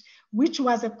agreement, which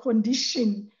was a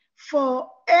condition for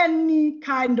any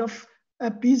kind of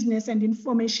business and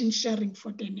information sharing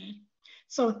for DENEL.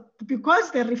 So because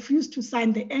they refused to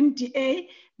sign the NDA,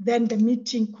 then the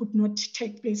meeting could not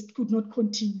take place, could not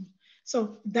continue.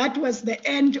 So that was the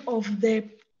end of the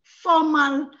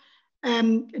formal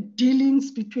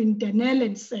dealings between DENEL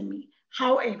and SEMI.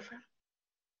 However,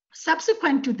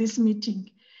 subsequent to this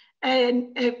meeting,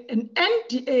 an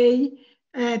NDA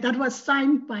that was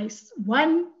signed by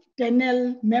one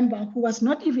DENEL member who was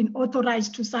not even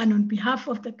authorized to sign on behalf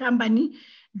of the company,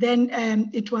 then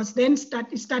it was then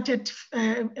started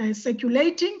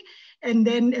circulating, and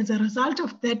then as a result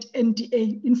of that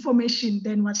NDA, information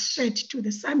then was shared to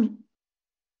the SEMI.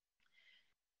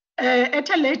 At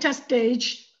a later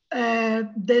stage,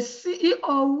 the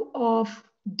CEO of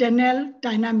DENEL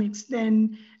Dynamics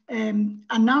then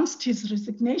announced his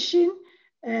resignation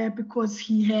because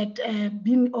he had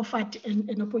been offered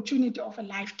an opportunity of a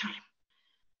lifetime.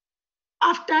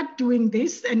 After doing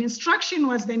this, an instruction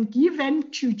was then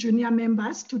given to junior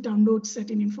members to download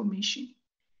certain information.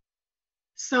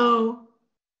 So,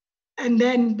 and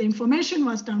then the information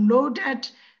was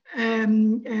downloaded.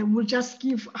 We'll just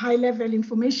give high-level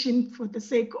information for the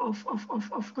sake of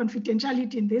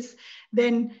confidentiality in this.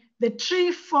 Then the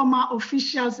three former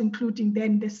officials, including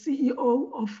then the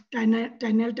CEO of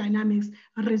DENEL Dynamics,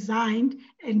 resigned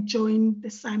and joined the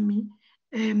SEMI.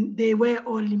 They were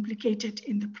all implicated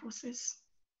in the process.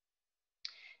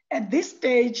 At this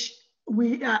stage,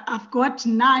 I've got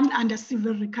none under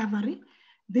civil recovery.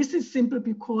 This is simply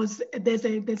because there's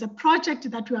a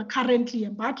project that we are currently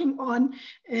embarking on.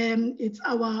 It's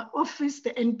our office, the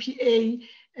NPA,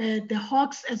 the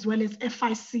Hawks, as well as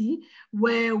FIC,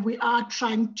 where we are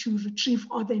trying to retrieve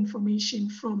all the information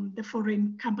from the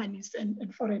foreign companies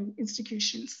and foreign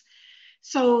institutions.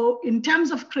 So in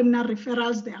terms of criminal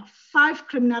referrals, there are 5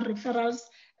 criminal referrals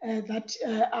that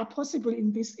are possible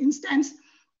in this instance.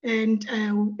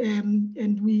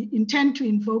 And we intend to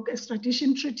invoke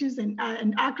extradition treaties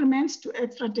and agreements to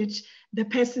extradite the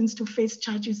persons to face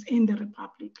charges in the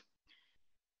Republic.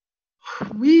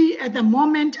 We, at the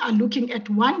moment, are looking at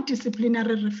 1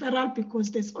 disciplinary referral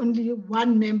because there's only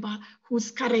 1 member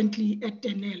who's currently at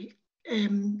DENEL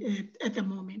at the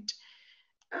moment.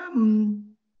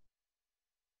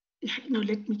 No,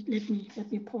 let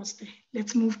me pause there.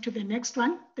 Let's move to the next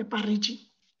one, the Barigi.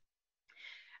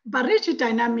 Barigi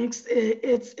Dynamics,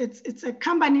 it's a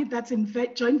company that's in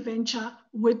joint venture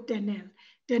with DENEL.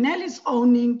 DENEL is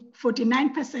owning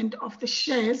 49% of the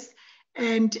shares,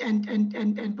 and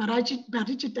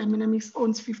Barigi Dynamics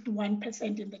owns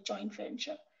 51% in the joint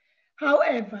venture.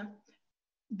 However,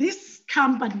 this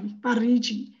company,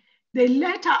 Parigi, they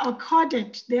later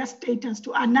accorded their status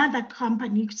to another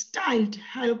company styled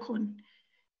Halcon.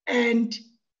 And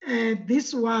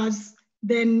this was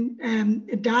then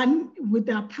done with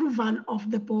the approval of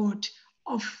the board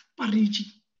of Parigi.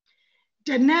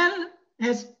 DENEL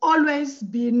has always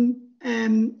been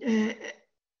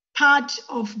part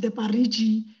of the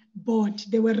Parigi board.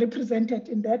 They were represented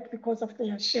in that because of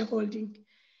their shareholding.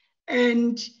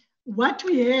 And what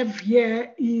we have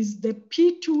here is the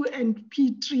P2 and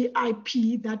P3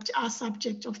 IP that are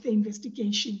subject of the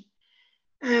investigation.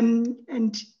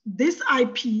 And this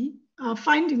IP,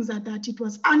 findings are that it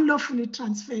was unlawfully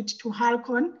transferred to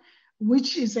Halcon,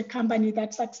 which is a company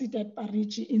that succeeded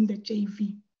Parigi in the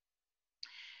JV.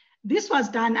 This was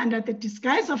done under the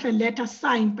disguise of a letter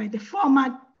signed by the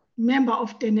former member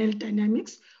of DENEL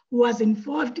Dynamics, who was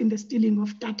involved in the stealing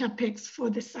of data packs for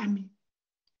the SAMI.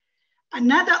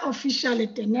 Another official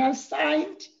at DENEL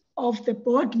signed of the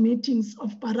board meetings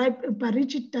of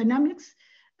Parigi Dynamics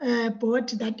board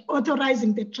that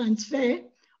authorizing the transfer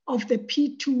of the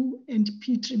P2 and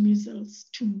P3 missiles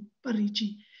to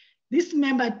Parigi. This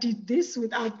member did this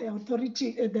without the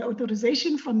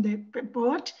authorization from the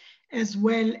board, as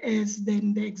well as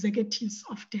then the executives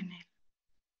of DENEL.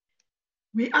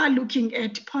 We are looking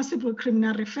at possible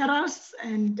criminal referrals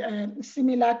and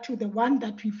similar to the one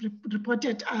that we've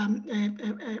reported,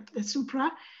 the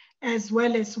Supra, as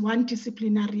well as one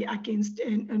disciplinary against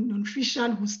an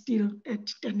official who's still at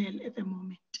DENEL at the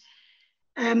moment.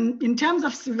 In terms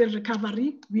of civil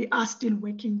recovery, we are still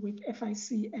working with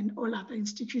FIC and all other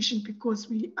institutions because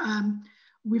we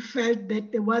felt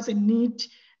that there was a need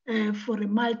for a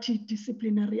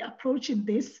multidisciplinary approach in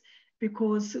this,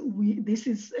 because this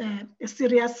is a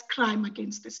serious crime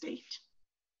against the state.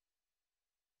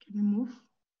 Can we move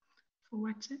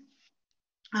forward?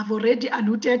 I've already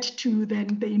alluded to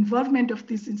then the involvement of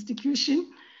this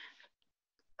institution.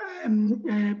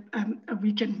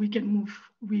 We can move.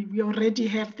 We already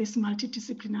have this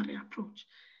multidisciplinary approach.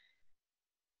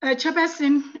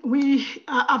 Chairperson,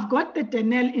 I've got the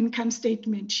DENEL income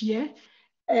statement here,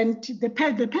 and the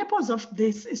purpose of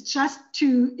this is just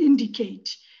to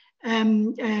indicate the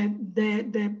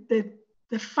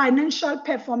financial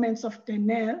performance of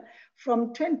DENEL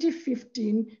from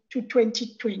 2015 to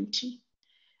 2020.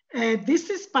 This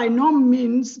is by no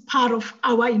means part of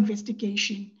our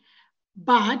investigation,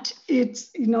 but it's,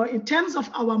 in terms of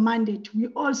our mandate, we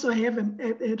also have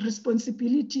a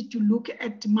responsibility to look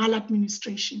at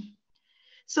maladministration.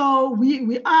 So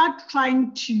we are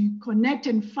trying to connect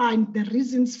and find the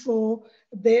reasons for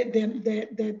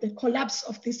the collapse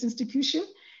of this institution.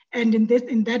 And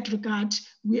in that regard,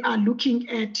 we are looking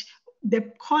at the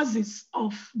causes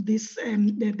of this,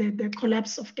 the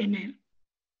collapse of DENEL.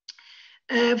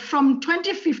 From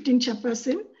 2015,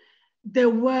 Chairperson, there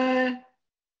were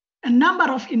a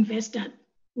number of investors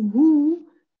who,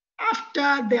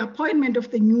 after the appointment of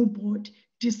the new board,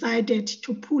 decided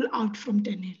to pull out from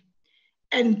DENEL.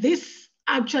 And this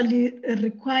actually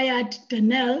required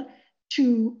DENEL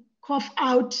to cough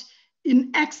out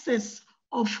in excess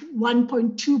of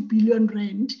 1.2 billion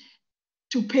rand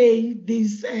to pay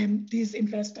these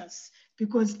investors,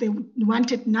 because they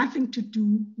wanted nothing to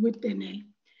do with DENEL.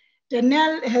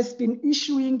 DENEL has been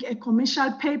issuing a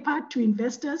commercial paper to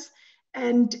investors,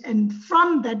 and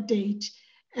from that date,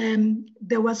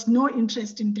 there was no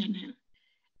interest in DENEL.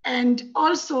 And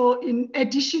also, in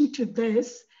addition to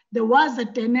this, there was a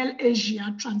DENEL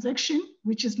Asia transaction,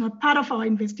 which is not part of our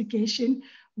investigation,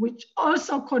 which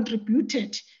also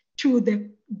contributed to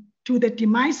the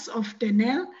demise of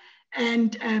DENEL.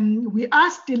 And we are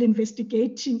still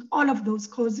investigating all of those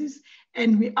causes,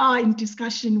 and we are in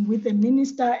discussion with the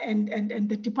minister and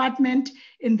the department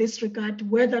in this regard,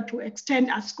 whether to extend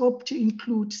our scope to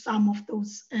include some of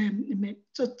those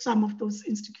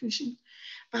institutions.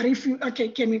 But if you, okay,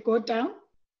 can we go down?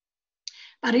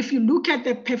 But if you look at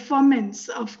the performance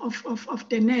of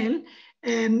DENEL,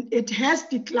 it has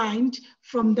declined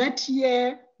from that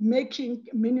year making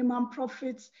minimum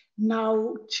profits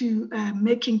now to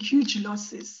making huge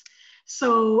losses.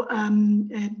 So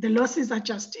the losses are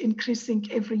just increasing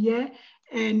every year,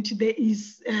 and there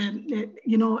is,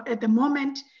 at the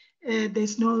moment,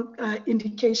 there's no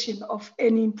indication of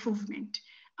any improvement,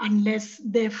 unless,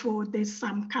 therefore, there's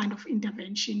some kind of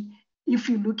intervention if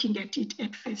you're looking at it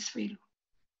at face value.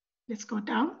 Let's go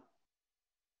down.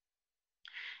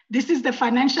 This is the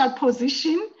financial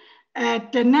position.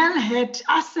 DENEL had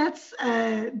assets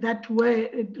that were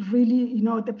really,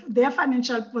 their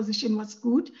financial position was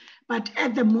good, but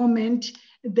at the moment,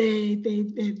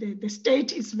 the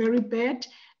state is very bad,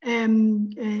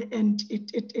 and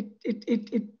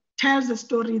it tells a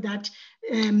story that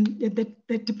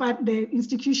the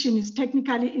institution is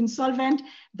technically insolvent,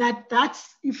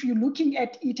 that's, if you're looking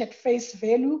at it at face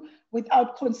value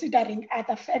without considering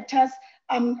other factors.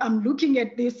 I'm looking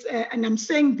at this and I'm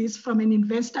saying this from an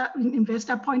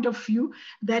investor point of view,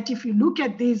 that if you look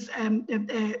at this,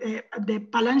 the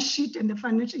balance sheet and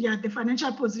the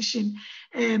financial position,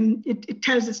 it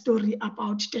tells a story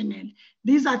about DENEL.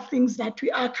 These are things that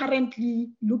we are currently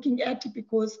looking at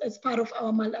because as part of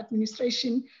our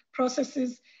maladministration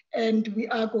processes, and we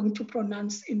are going to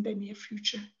pronounce in the near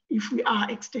future if we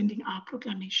are extending our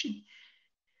proclamation.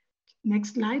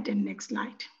 Next slide and next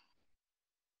slide.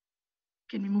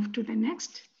 Can we move to the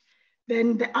next?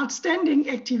 Then the outstanding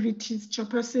activities,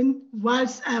 Chairperson,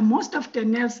 whilst most of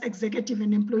DENEL's executive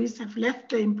and employees have left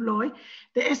the employ,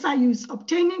 the SIU is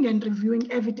obtaining and reviewing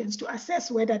evidence to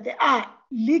assess whether there are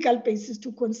legal basis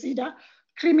to consider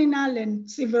criminal and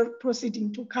civil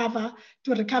proceeding to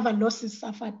recover losses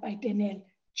suffered by DENEL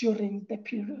during the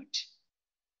period.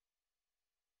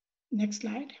 Next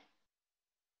slide.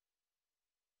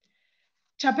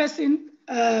 Chairperson,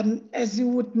 as you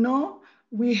would know,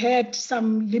 we had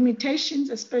some limitations,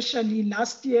 especially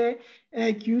last year,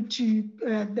 due to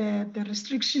the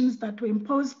restrictions that were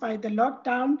imposed by the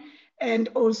lockdown and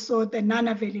also the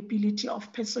non-availability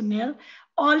of personnel.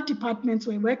 All departments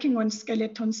were working on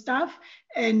skeleton staff,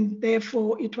 and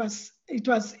therefore it was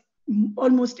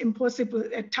almost impossible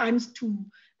at times to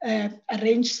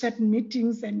arrange certain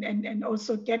meetings and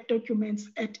also get documents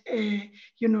at with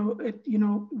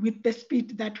the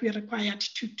speed that we required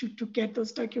to get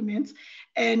those documents.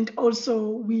 And also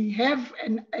we have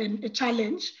a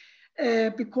challenge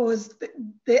because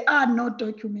there are no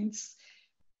documents.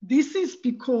 This is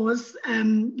because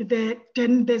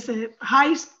there's a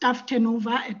high staff turnover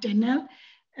at DENEL.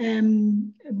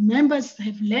 Members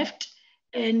have left,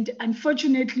 and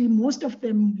unfortunately most of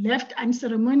them left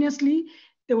unceremoniously.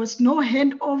 There was no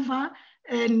handover,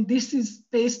 and this is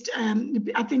based,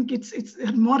 I think it's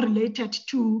more related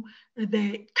to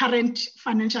the current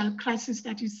financial crisis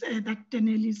that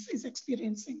DENEL is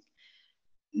experiencing.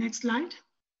 Next slide.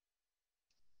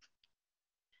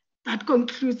 That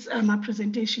concludes my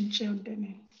presentation, Chair, on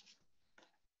DENEL.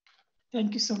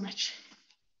 Thank you so much.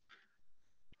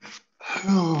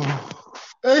 Oh,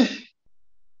 hey.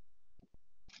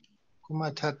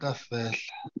 Kumatata fell.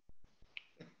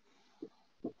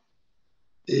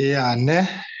 Yeah, ne.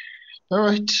 All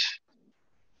right.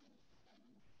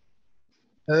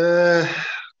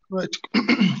 Right,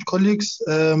 colleagues.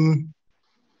 Are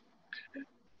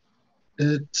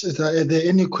there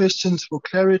any questions for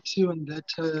clarity on that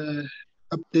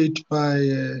update by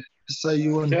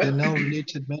SIU on DENEL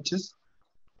related matters?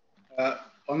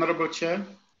 Honorable Chair.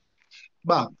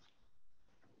 Bob.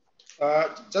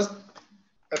 Just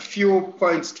a few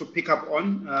points to pick up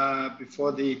on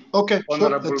before the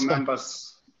honorable members.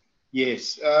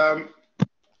 Yes. Chair,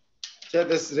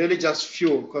 there's really just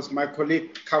few because my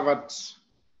colleague covered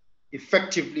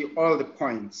effectively all the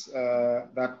points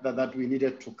that we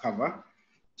needed to cover.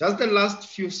 Just the last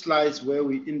few slides where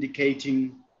we're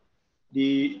indicating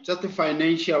just the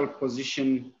financial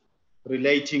position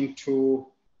relating to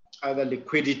either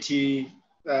liquidity,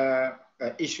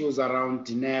 issues around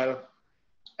DENEL,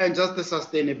 and just the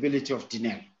sustainability of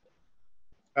DENEL.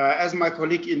 As my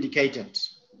colleague indicated,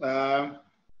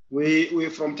 we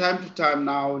from time to time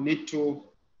now need to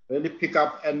really pick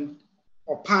up and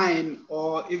opine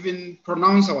or even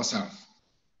pronounce ourselves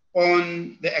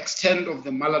on the extent of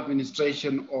the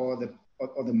maladministration or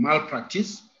the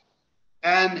malpractice.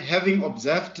 And having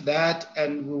observed that,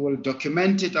 and we will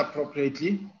document it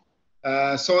appropriately,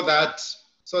 so that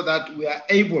we are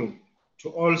able to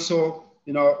also,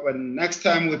 when next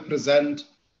time we present,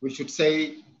 we should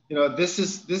say, this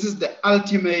is the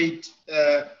ultimate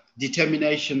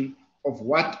determination of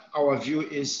what our view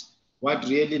is, what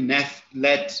really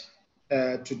led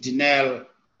to DENEL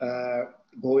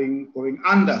going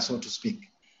under, so to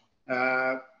speak.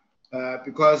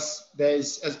 Because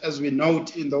there's, as we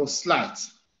note in those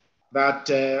slides, that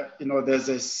there's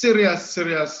a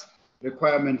serious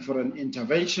requirement for an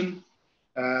intervention.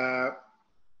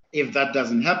 If that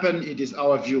doesn't happen, it is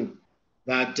our view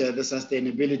that the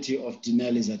sustainability of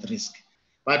DENEL is at risk.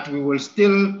 But we will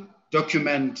still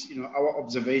document our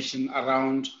observation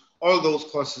around all those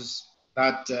causes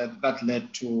that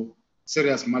led to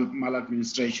serious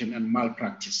maladministration and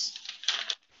malpractice.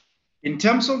 In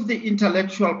terms of the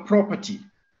intellectual property,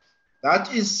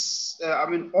 that is,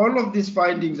 all of these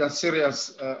findings are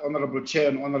serious, Honorable Chair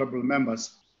and Honorable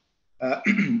Members.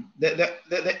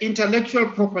 The intellectual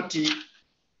property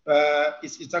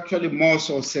is actually more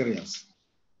so serious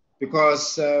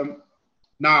because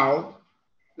now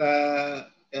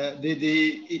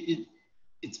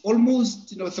it's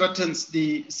almost threatens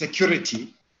the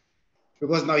security,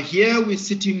 because now here we're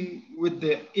sitting with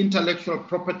the intellectual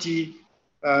property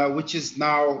which is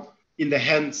now in the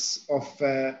hands of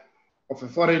a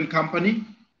foreign company,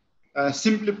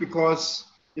 simply because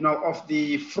of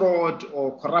the fraud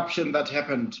or corruption that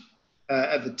happened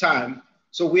at the time.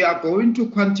 So we are going to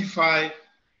quantify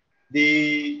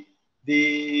the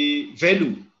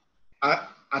value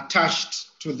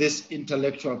attached to this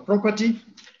intellectual property,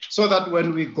 so that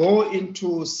when we go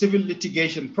into civil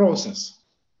litigation process,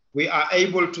 we are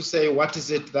able to say what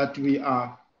is it that we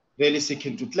are really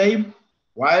seeking to claim,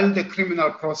 while the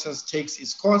criminal process takes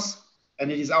its course.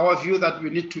 And it is our view that we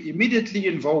need to immediately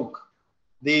invoke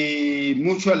the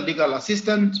mutual legal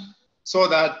assistant, so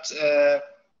that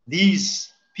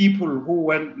these people who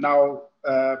went now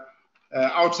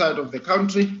outside of the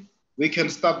country, we can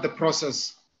start the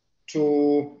process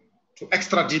to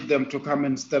extradite them to come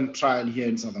and stand trial here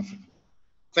in South Africa.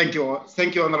 Thank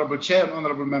you, Honorable Chair and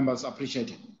Honorable Members.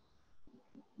 Appreciate it.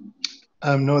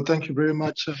 No, thank you very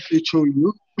much,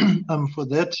 HOU, for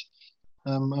that.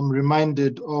 I'm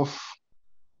reminded of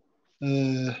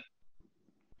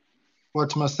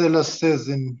what Marcellus says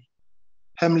in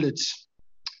Hamlet: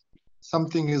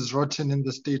 something is rotten in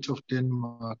the state of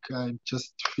Denmark. I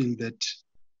just feel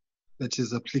that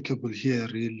is applicable here,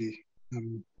 really.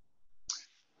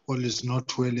 All is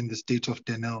not well in the state of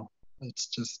DENEL. It's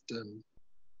just,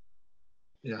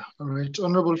 yeah. All right,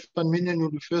 Honorable Van Minion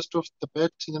will be first off the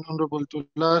bat, and then Honorable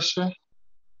Tulashe,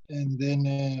 and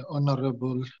then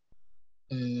Honorable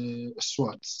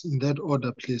Swartz. In that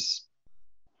order, please.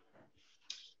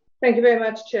 Thank you very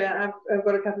much, Chair. I've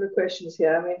got a couple of questions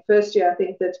here. I mean, firstly, I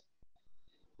think that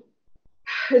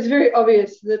it's very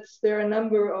obvious that there are a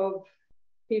number of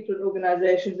people and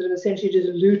organizations that have essentially just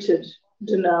looted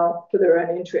DENEL for their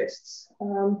own interests.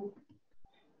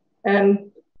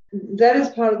 And that is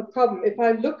part of the problem. If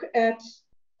I look at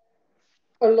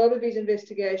a lot of these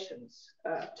investigations,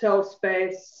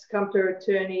 Telspace, Compler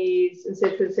attorneys,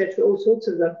 etc., all sorts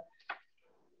of them,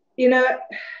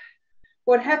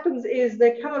 what happens is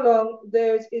they come along,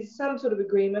 there is some sort of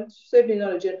agreement, certainly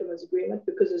not a gentleman's agreement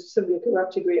because it's simply a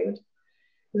corrupt agreement.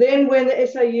 Then when the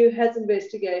SAU has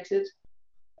investigated,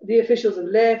 the officials have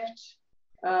left,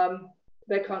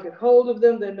 they can't get hold of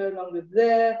them, they're no longer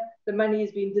there, the money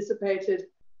has been dissipated,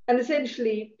 and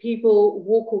essentially people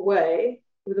walk away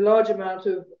with a large amount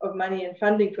of money and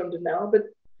funding from DENEL, but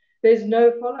there's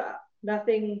no follow-up,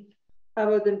 nothing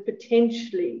other than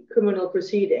potentially criminal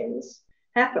proceedings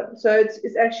happen. So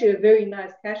it's actually a very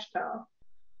nice cash cow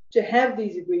to have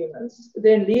these agreements,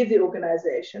 then leave the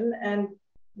organization and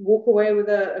walk away with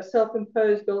a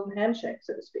self-imposed golden handshake,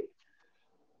 so to speak.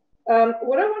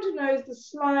 What I want to know is the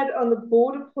slide on the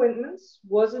board appointments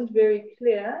wasn't very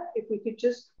clear. If we could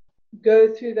just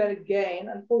go through that again.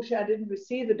 Unfortunately, I didn't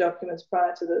receive the documents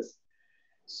prior to this,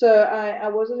 so I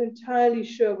wasn't entirely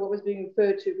sure what was being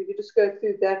referred to. If we could just go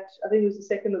through that, I think it was the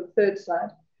second or the third slide,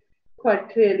 quite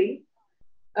clearly.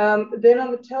 Then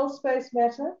on the Telspace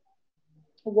matter,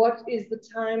 what is the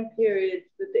time period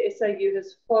that the SAU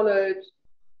has followed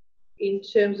in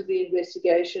terms of the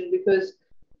investigation? Because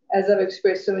as I've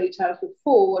expressed so many times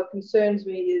before, what concerns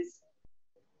me is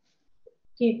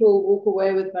people walk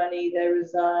away with money, they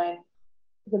resign,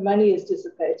 the money is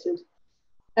dissipated,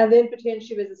 and then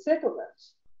potentially there's a settlement.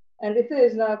 And if there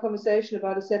is now a conversation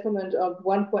about a settlement of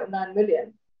 1.9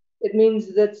 million, it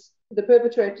means that the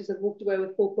perpetrators have walked away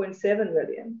with 4.7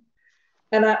 million.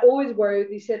 And I always worry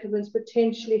these settlements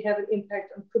potentially have an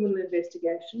impact on criminal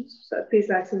investigations. So please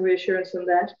like some reassurance on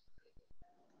that.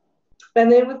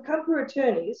 And then with Compler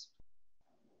attorneys,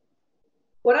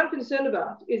 what I'm concerned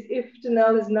about is if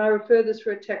DENEL has now referred this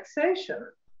for a taxation,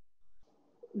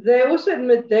 they also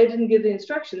admit they didn't give the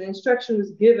instruction. The instruction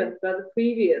was given by the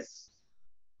previous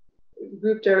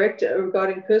group director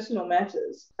regarding personal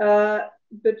matters.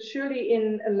 But surely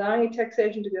in allowing a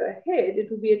taxation to go ahead, it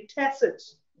would be a tacit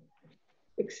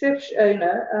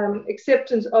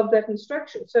acceptance of that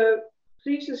instruction. So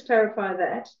please just clarify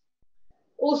that.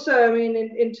 Also, I mean,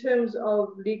 in terms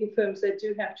of legal firms, they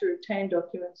do have to retain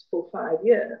documents for 5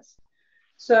 years.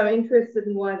 So I'm interested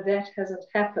in why that hasn't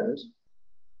happened.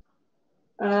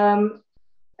 And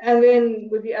then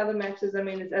with the other matters, I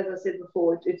mean, as I said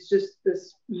before, it's just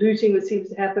this looting that seems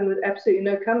to happen with absolutely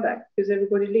no comeback because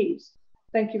everybody leaves.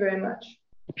 Thank you very much.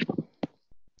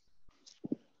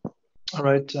 All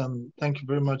right, thank you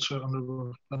very much,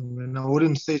 Honorable. I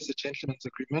wouldn't say it's a gentleman's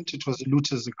agreement, it was a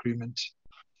looter's agreement.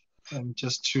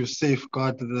 Just to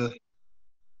safeguard the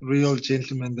real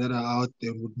gentlemen that are out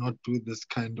there would not do this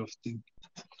kind of thing.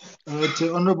 All right,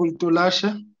 Honorable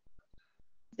Tulashe.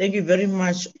 Thank you very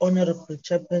much, Honorable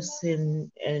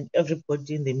Chairperson and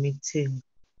everybody in the meeting.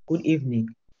 Good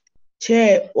evening.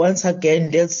 Chair, once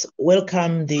again, let's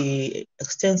welcome the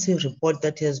extensive report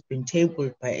that has been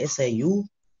tabled by SIU.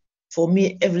 For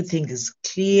me, everything is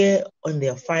clear on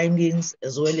their findings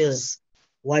as well as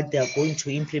what they are going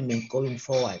to implement going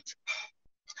forward.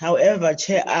 However,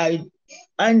 Chair,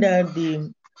 under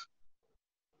the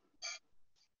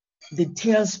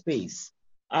tail space,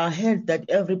 I heard that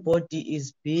everybody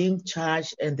is being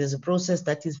charged and there's a process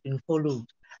that is being followed.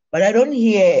 But I don't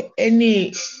hear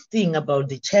anything about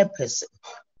the chairperson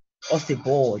of the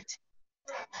board.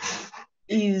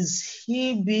 Is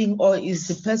he being, or is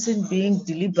the person being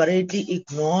deliberately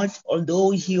ignored,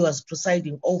 although he was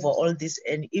presiding over all this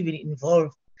and even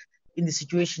involved in the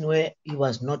situation where he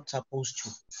was not supposed to?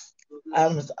 I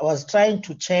was trying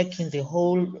to check in the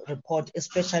whole report,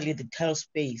 especially the tail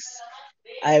space.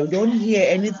 I don't hear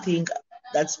anything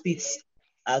that speaks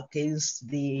against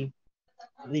the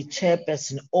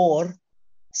chairperson or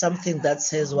something that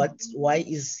says why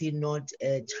is he not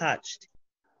charged?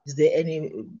 Is there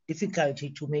any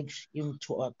difficulty to make him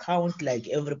to account like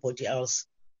everybody else,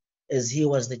 as he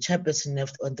was the chairperson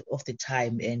of the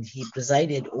time and he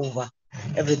presided over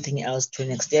everything else to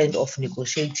an extent of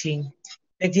negotiating?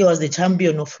 In fact, he was the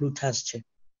champion of looters, Chair.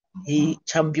 He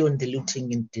championed the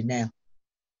looting in DENEL.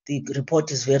 The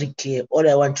report is very clear. All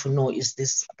I want to know is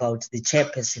this about the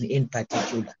chairperson in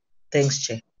particular. Thanks,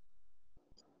 Chair.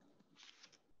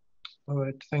 All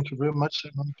right, thank you very much,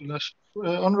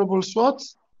 Honorable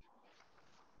Swartz.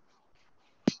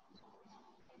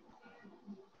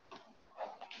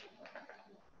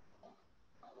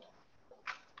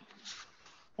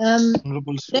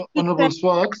 Honorable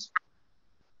Swartz.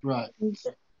 Right.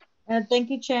 Thank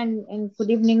you, Chair, and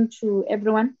good evening to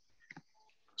everyone.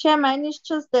 Chair, mine is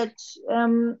just that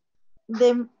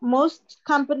the most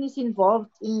companies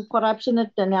involved in corruption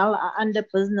at DENEL are under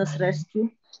business rescue.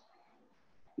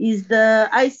 Is the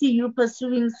ICU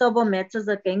pursuing civil matters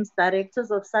against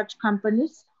directors of such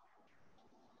companies?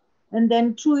 And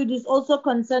then two, it is also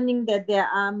concerning that there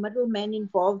are middlemen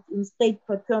involved in state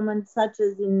procurement, such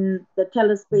as in the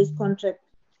telespace contract.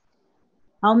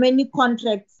 How many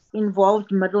contracts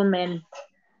involved middlemen?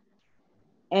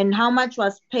 And how much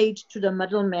was paid to the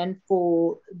middleman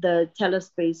for the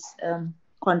telespace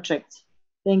contract?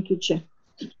 Thank you, Chair.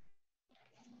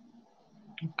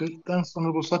 Okay, thanks,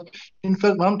 Honorable Swartz. In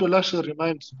fact, Ma'am Dolashe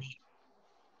reminds me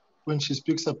when she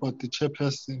speaks about the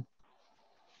chairperson.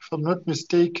 If I'm not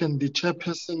mistaken, the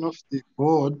chairperson of the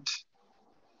board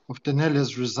of DENEL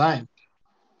has resigned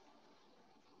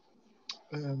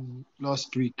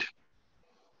last week.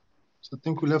 So I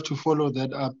think we'll have to follow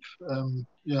that up.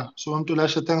 Yeah, so Ma'am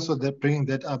Dolashe, thanks for that, bringing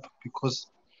that up, because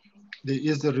there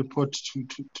is a report to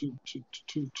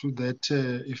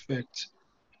that effect.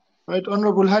 Right,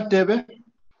 Honorable Hadebe.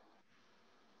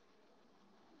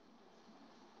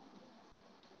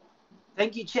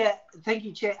 Thank you, Chair. Thank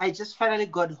you, Chair. I just finally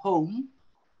got home.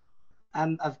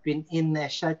 I've been in a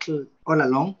shuttle all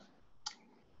along,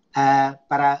 but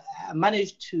I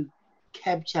managed to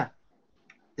capture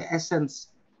the essence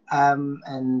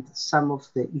and some of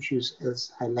the issues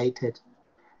as highlighted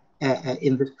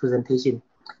in this presentation.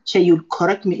 Chair, you'd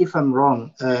correct me if I'm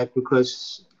wrong,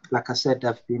 because, like I said,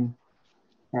 I've been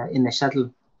in a shuttle.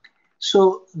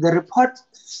 So the report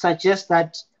suggests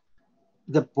that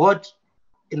the board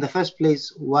in the first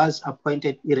place was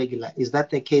appointed irregular. Is that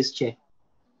the case, Chair?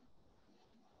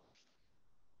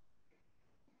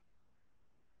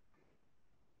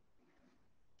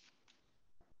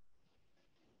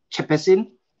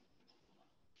 Chairperson?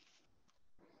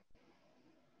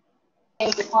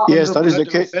 Yes, that is the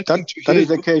case. That is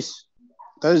the case.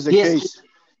 That is the case.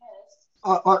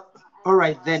 All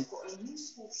right, then.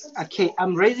 Okay,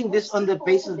 I'm raising this on the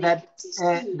basis that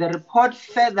the report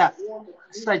further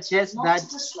suggests that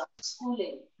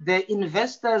the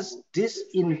investors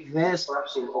disinvest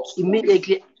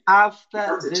immediately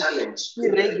after this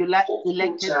irregular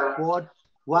elected board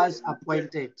was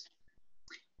appointed.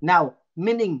 Now,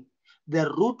 meaning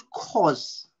the root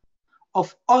cause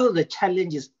of all the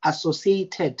challenges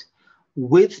associated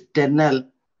with DENEL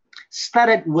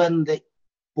started when the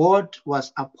board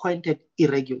was appointed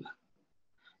irregular.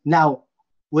 Now,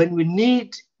 when we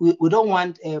don't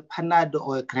want a Panado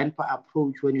or a grandpa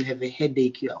approach. When you have a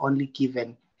headache, you're only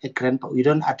given a grandpa. You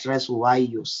don't address why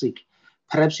you're sick.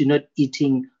 Perhaps you're not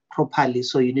eating properly,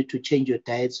 so you need to change your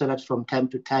diet so that from time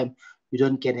to time you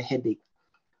don't get a headache.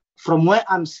 From where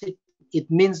I'm sitting,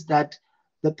 it means that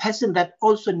the person that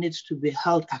also needs to be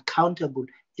held accountable,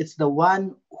 it's the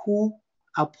one who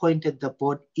appointed the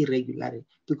board irregularly.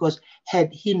 Because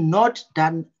had he not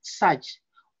done such,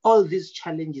 all these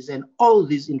challenges and all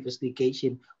this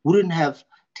investigation wouldn't have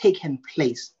taken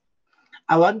place.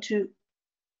 I want to,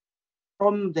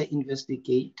 from the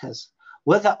investigators,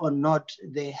 whether or not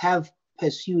they have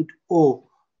pursued or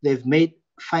they've made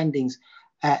findings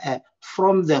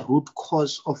from the root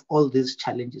cause of all these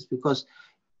challenges, because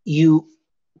you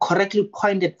correctly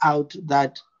pointed out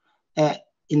that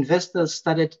investors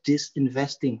started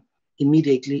disinvesting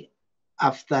immediately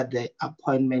after the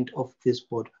appointment of this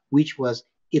board, which was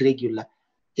irregular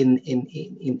in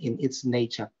its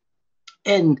nature.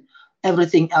 And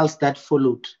everything else that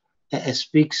followed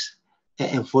speaks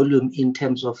a volume in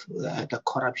terms of the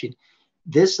corruption.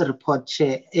 This report,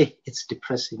 Chair, it's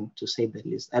depressing to say the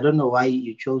least. I don't know why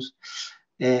you chose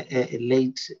a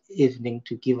late evening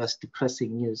to give us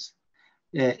depressing news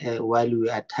while we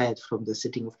are tired from the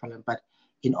sitting of Parliament. But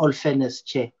in all fairness,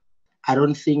 Chair, I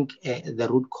don't think the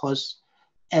root cause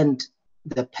and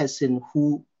the person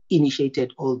who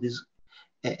initiated all this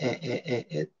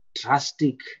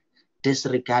drastic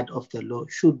disregard of the law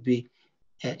should be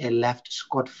left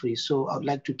scot-free. So I would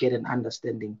like to get an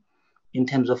understanding in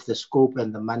terms of the scope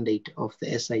and the mandate of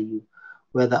the SIU,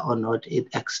 whether or not it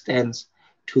extends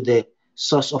to the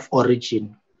source of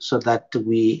origin, so that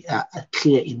we are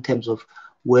clear in terms of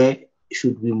where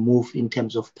should we move in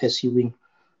terms of pursuing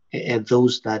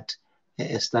those that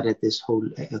started this whole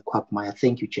quagmire.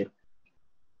 Thank you, Chair.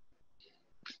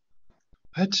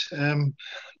 Right.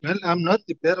 Well, I'm not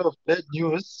the bearer of bad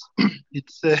news.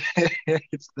 It's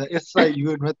it's the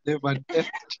SIU and what they've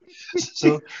unearthed.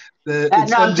 So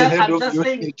it's on the head of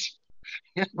unit.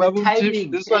 Babu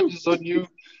Chief, this one is on you.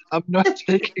 I'm not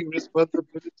taking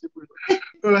responsibility.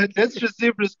 All right, let's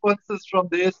receive responses from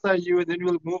the SIU and then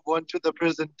we'll move on to the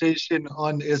presentation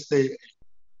on SAA.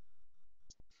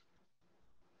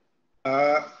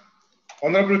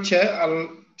 Honorable Chair, I'll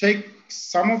take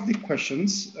some of the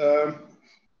questions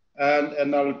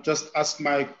and I'll just ask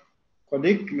my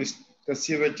colleague, Mr.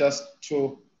 Siwe, just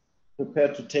to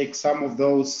prepare to take some of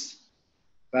those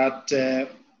that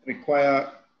require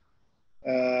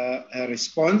a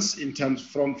response in terms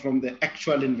from the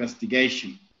actual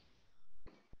investigation.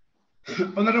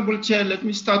 Honorable Chair, let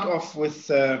me start off with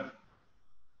the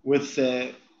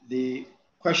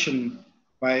question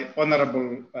by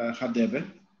Honorable Hadebe.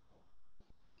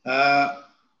 I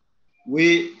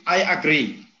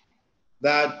agree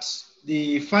that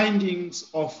the findings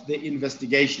of the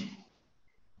investigation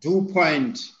do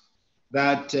point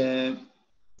that,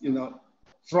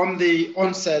 from the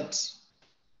onset,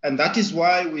 and that is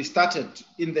why we started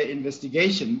in the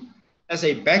investigation as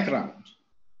a background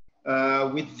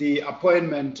with the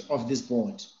appointment of this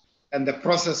board and the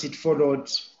process it followed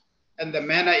and the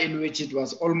manner in which it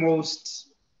was almost,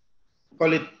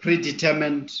 call it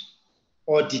predetermined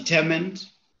or determined,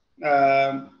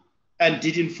 and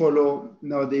didn't follow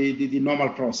the normal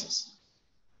process.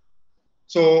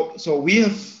 So we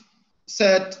have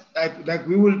said, like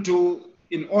we will do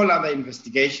in all other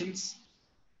investigations,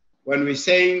 when we're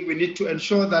saying we need to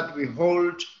ensure that we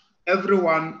hold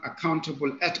everyone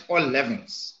accountable at all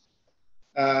levels,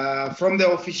 from the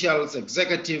officials,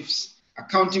 executives,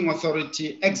 accounting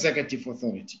authority, executive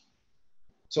authority.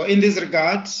 So in this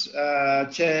regard,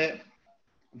 Chair,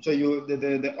 I'm sure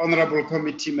the Honorable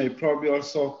Committee may probably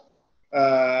also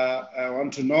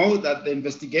want to know that the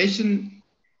investigation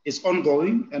is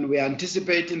ongoing and we are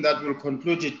anticipating that we'll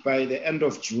conclude it by the end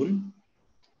of June.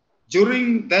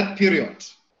 During that period,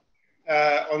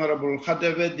 Honorable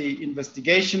Hadebe, the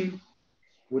investigation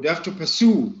would have to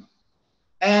pursue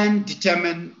and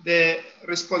determine the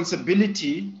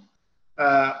responsibility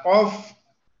of,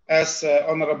 as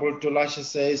Honorable Tolashe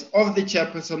says, of the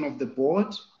chairperson of the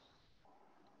board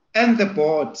and the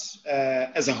board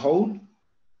as a whole,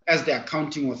 as the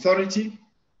accounting authority,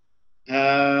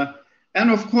 and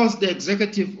of course the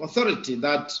executive authority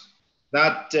that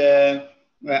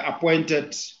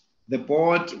appointed the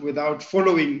board without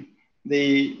following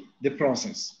the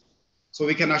process. So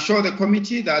we can assure the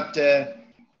committee that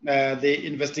the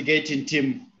investigating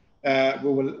team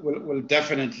will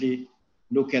definitely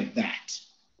look at that.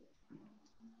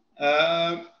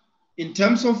 In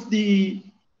terms of the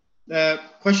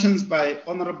questions by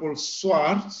Honorable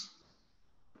Swartz,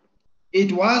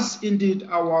 it was indeed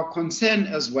our concern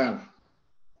as well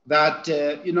that,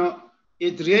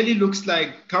 it really looks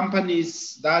like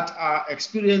companies that are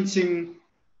experiencing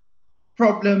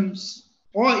problems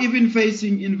or even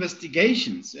facing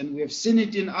investigations, and we have seen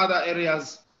it in other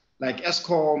areas like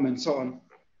ESCOM and so on,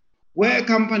 where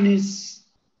companies,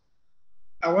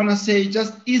 I want to say,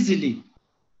 just easily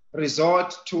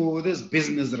resort to this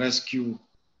business rescue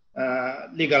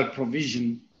legal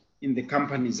provision in the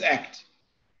Companies Act.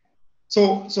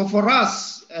 So for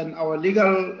us, and our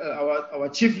our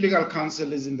chief legal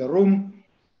counsel is in the room.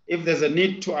 If there's a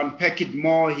need to unpack it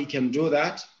more, he can do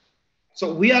that.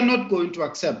 So we are not going to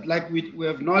accept, like we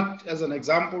have not, as an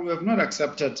example, we have not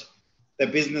accepted the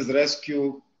business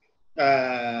rescue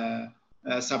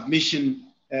submission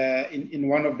in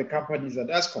one of the companies at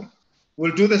ESCOM.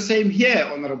 We'll do the same here,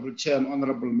 Honorable Chair and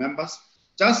Honorable Members,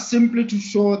 just simply to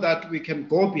show that we can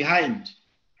go behind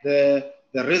the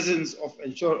reasons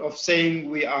of saying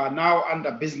we are now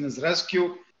under business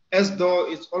rescue, as though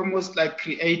it's almost like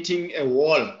creating a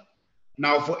wall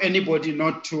now for anybody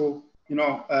not to,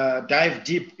 dive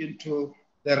deep into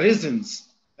the reasons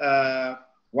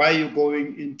why you're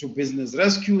going into business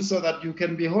rescue, so that you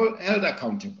can be held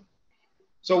accountable.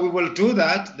 So we will do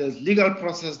that. There's legal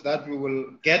process that we will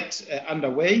get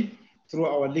underway through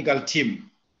our legal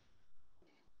team.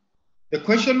 The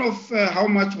question of how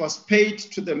much was paid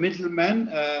to the middleman,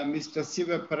 Mr.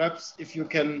 Siva, perhaps if you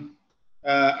can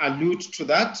allude to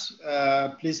that,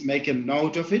 please make a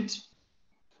note of it.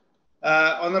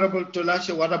 Honorable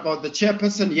Tolashe, what about the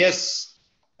chairperson? Yes,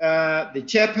 the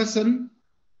chairperson,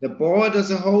 the board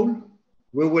as a whole,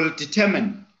 we will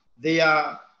determine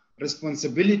their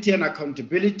responsibility and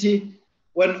accountability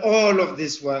when all of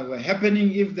this were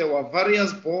happening. If there were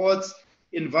various boards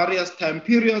in various time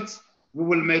periods, we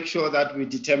will make sure that we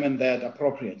determine that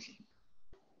appropriately.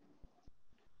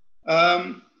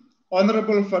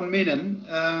 Honorable van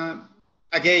Minen,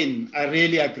 again, I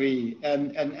really agree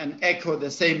and echo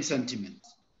the same sentiment.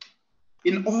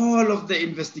 In all of the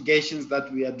investigations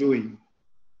that we are doing,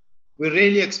 we're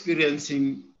really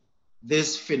experiencing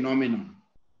this phenomenon.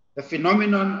 The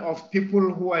phenomenon of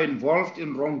people who are involved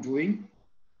in wrongdoing.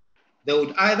 They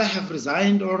would either have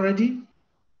resigned already,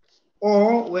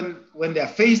 or when they are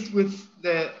faced with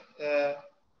the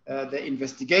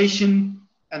investigation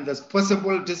and there's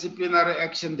possible disciplinary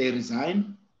action, they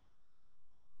resign.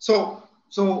 So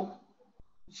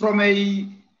from a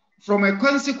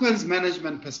consequence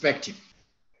management perspective,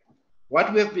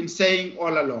 what we have been saying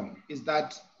all along is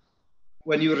that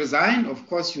when you resign, of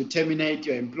course, you terminate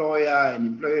your employer and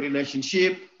employee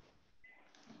relationship,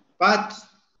 but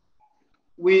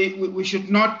we should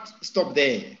not stop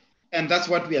there. And that's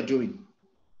what we are doing.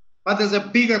 But there's a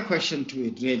bigger question to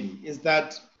it, really, is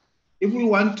that if we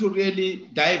want to really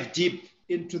dive deep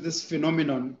into this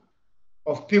phenomenon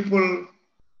of people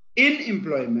in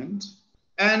employment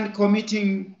and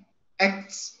committing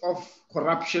acts of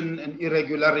corruption and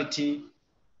irregularity,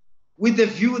 with the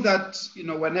view that,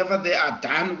 whenever they are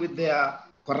done with their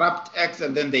corrupt acts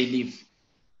and then they leave.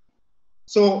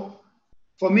 So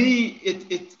for me,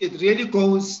 it really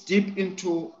goes deep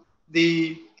into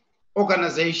the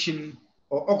organization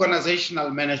or organizational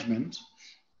management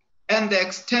and the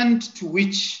extent to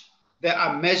which there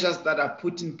are measures that are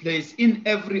put in place in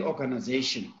every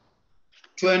organization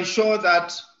to ensure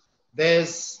that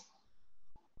there's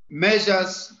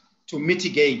measures to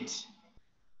mitigate.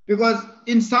 Because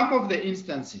in some of the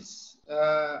instances,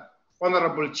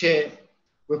 Honorable Chair,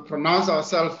 we've pronounced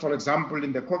ourselves, for example,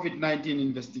 in the COVID-19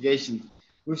 investigation,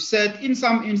 we've said in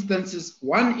some instances,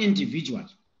 one individual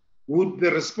would be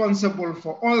responsible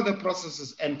for all the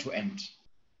processes end to end.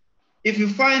 If you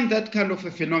find that kind of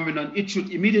a phenomenon, it should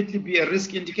immediately be a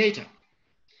risk indicator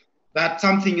that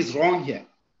something is wrong here.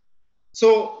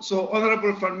 So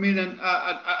Honorable van Minen,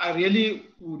 I really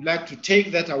would like to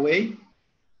take that away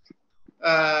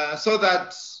so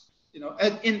that,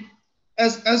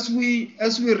 as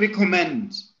we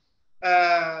recommend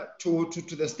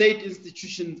to the state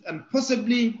institutions, and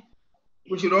possibly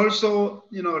we should also,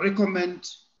 recommend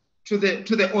to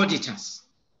the auditors.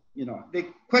 The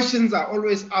questions are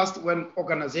always asked when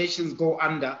organizations go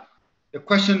under. The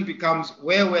question becomes,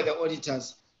 where were the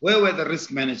auditors? Where were the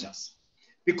risk managers?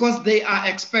 Because they are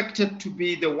expected to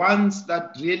be the ones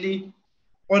that really,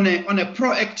 on a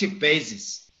proactive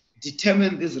basis,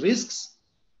 determine these risks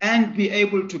and be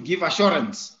able to give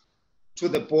assurance to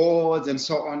the boards and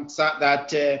so on, so that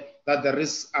the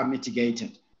risks are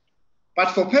mitigated.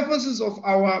 But for purposes of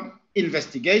our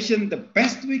investigation, the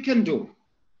best we can do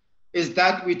is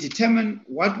that we determine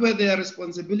what were their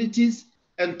responsibilities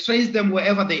and trace them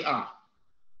wherever they are,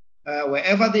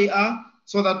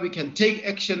 so that we can take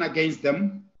action against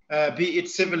them, be it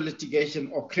civil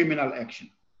litigation or criminal action.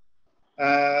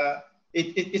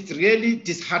 It's really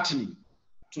disheartening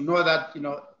to know that,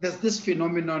 there's this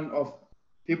phenomenon of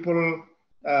people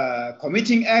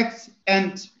committing acts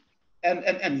and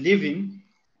leaving,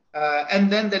 and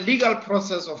then the legal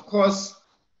process, of course,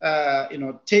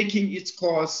 taking its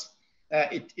course.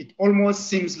 It almost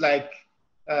seems like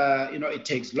it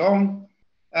takes long,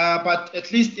 but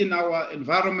at least in our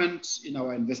environment, in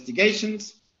our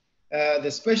investigations,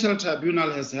 the special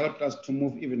tribunal has helped us to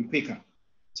move even quicker.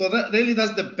 So that really,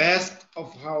 that's the best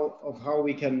of how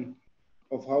we can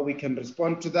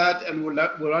respond to that, and we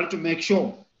want to make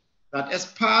sure that as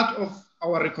part of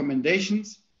our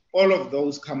recommendations, all of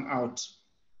those come out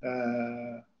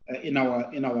in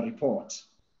our report.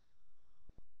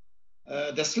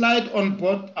 The slide on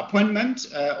board appointment,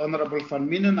 Honorable Van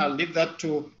Minen, I'll leave that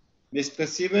to Mr.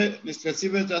 Sibe. Mr.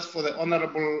 Sibe, just for the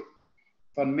Honorable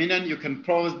Van Minen, you can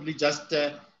probably just,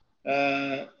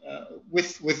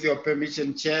 with your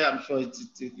permission, Chair, I'm sure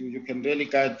you can really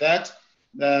guide that.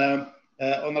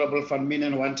 Honorable Van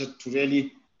Minen wanted to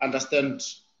really understand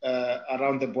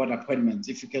around the board appointments.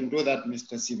 If you can do that,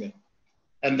 Mr. Sibe.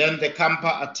 And then the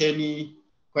Kampa attorney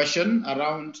question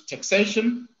around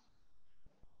taxation.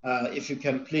 If you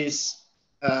can please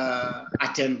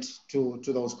attend to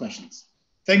those questions.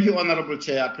 Thank you, Honorable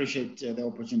Chair. I appreciate the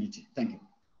opportunity. Thank you.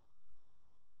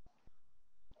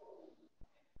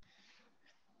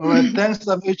 All right, thanks,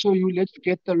 HOU. Let's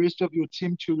get the rest of your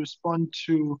team to respond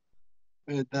to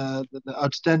the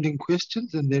outstanding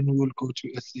questions, and then we will go to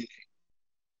SAA.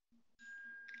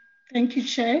 Thank you,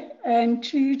 Chair. And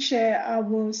to you, Chair, I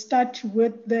will start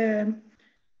with the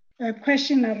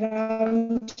question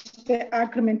around the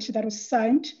agreement that was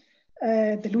signed,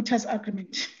 the Lutas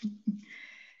agreement.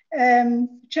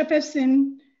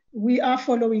 Chairperson, we are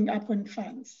following up on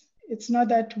funds. It's not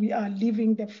that we are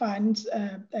leaving the funds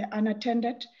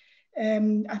unattended.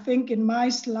 I think in my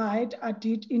slide, I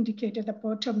did indicate at the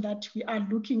bottom that we are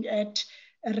looking at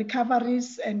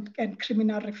recoveries and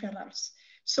criminal referrals.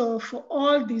 So for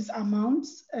all these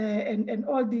amounts and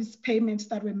all these payments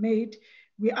that were made,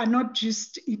 we are not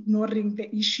just ignoring the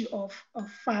issue of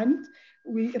funds.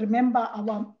 We remember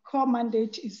our core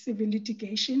mandate is civil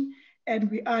litigation, and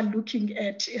we are looking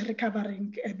at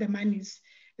recovering the monies.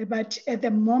 But at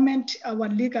the moment, our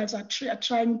legals are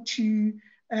trying to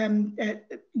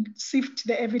sift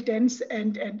the evidence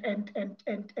and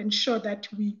ensure that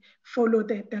we follow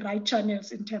the right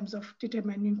channels in terms of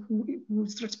determining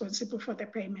who's responsible for the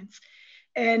payments.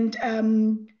 And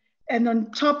on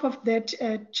top of that,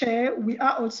 Chair, we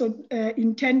are also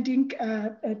intending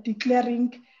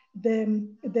declaring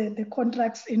the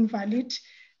contracts invalid.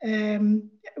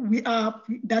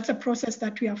 That's a process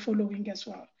that we are following as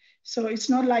well. So it's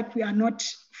not like we are not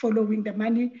following the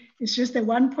money. It's just the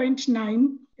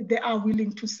 1.9, they are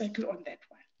willing to settle on that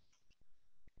one.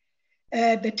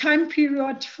 The time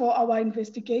period for our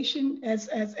investigation, as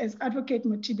Advocate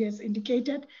Motibi has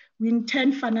indicated, we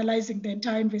intend finalizing the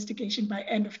entire investigation by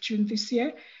end of June this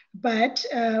year, but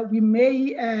we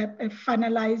may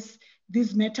finalize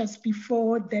these matters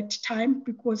before that time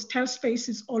because TelSpace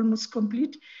is almost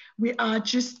complete. We are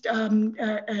just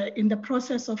in the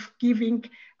process of giving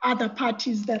other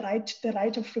parties the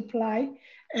right of reply,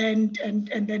 and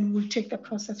then we'll take the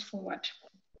process forward.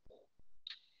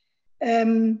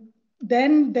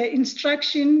 Then the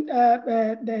instruction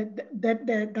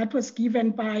that was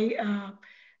given by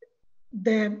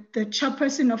the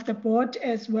chairperson of the board,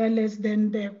 as well as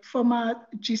then the former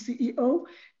GCEO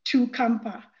to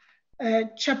Kampa.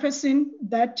 Chairperson,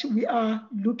 that we are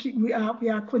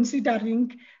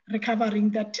considering recovering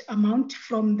that amount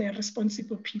from the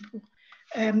responsible people.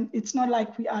 It's not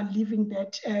like we are leaving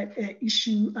that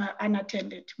issue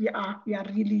unattended. We are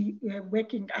really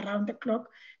working around the clock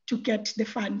to get the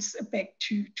funds back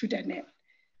to DENEL.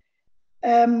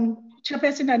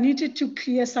 Chairperson, I needed to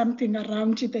clear something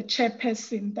around the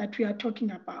chairperson that we are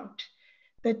talking about.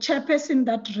 The chairperson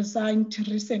that resigned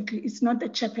recently is not the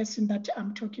chairperson that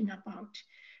I'm talking about.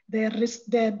 The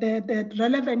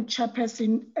relevant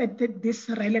chairperson at this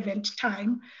relevant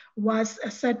time was a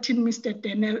certain Mr.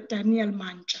 Daniel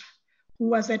Manja, who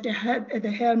was at the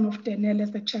helm of DENEL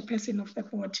as the chairperson of the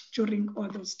board during all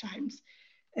those times.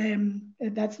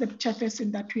 That's the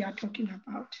chairperson that we are talking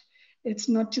about. It's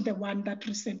not the one that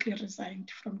recently resigned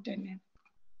from DENEL.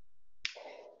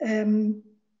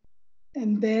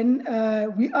 And then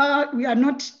we are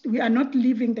not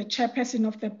leaving the chairperson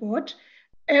of the board.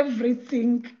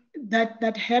 Everything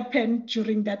that happened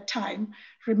during that time.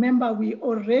 Remember, we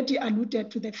already alluded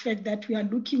to the fact that we are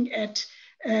looking at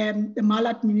the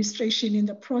maladministration in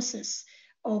the process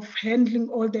of handling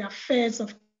all the affairs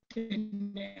of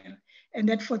DENEL. And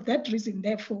that for that reason,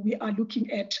 therefore, we are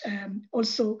looking at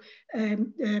also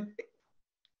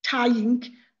tying,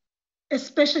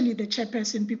 especially the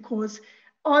chairperson, because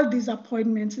all these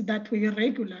appointments that were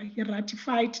irregular, he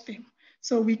ratified them.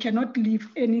 So we cannot leave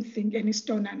any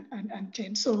stone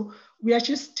unturned. So we are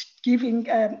just giving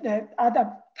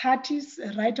other parties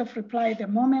a right of reply at the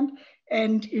moment,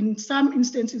 And in some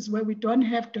instances where we don't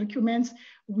have documents,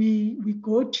 we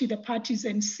go to the parties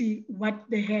and see what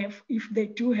they have. If they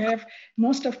do have,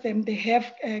 most of them, they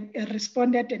have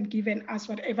responded and given us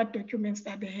whatever documents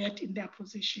that they had in their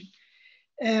possession.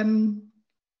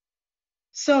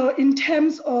 So in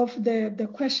terms of the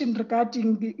question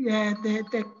regarding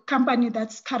the company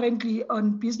that's currently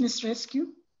on business rescue,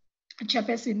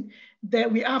 Chairperson,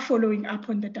 we are following up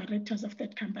on the directors of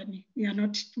that company. We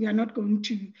are not going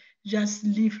to just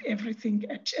leave everything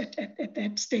at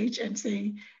that stage and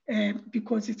say,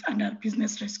 because it's under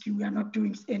business rescue, we are not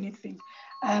doing anything.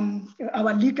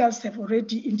 Our legals have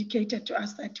already indicated to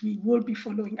us that we will be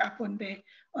following up on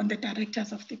the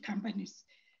directors of the companies.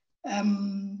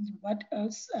 What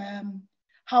else?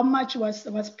 How much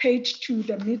was paid to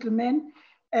the middlemen?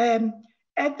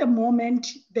 At the moment,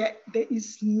 there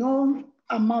is no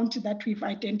amount that we've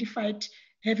identified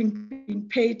having been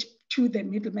paid to the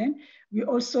middlemen. We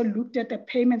also looked at the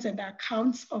payments and the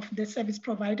accounts of the service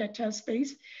provider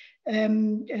Telspace,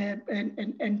 and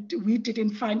we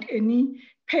didn't find any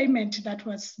payment that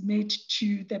was made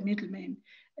to the middlemen.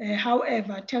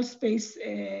 However, Telspace,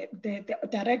 the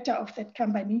director of that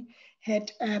company,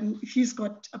 he's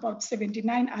got about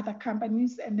 79 other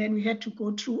companies, and then we had to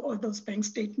go through all those bank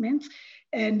statements,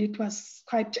 and it was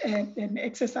quite an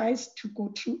exercise to go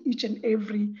through each and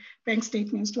every bank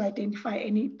statements to identify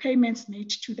any payments made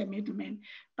to the middlemen.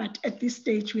 But at this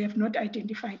stage, we have not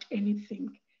identified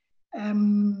anything.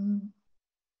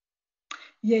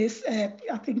 Yes,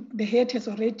 I think the head has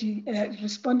already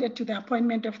responded to the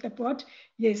appointment of the board.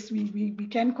 Yes, we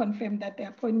can confirm that the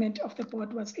appointment of the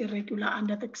board was irregular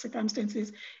under the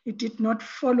circumstances. It did not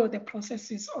follow the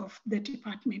processes of the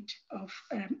Department of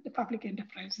the Public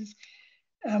Enterprises.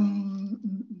 Then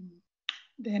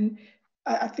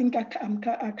I think I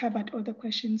covered all the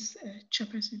questions,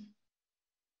 Chairperson.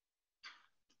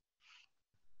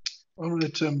 All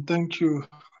right, thank you,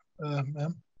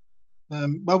 ma'am.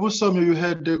 Babu Somi, you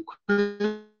had a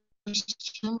question.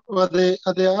 Are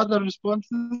there other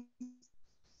responses?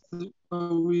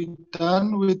 Are we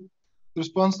done with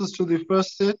responses to the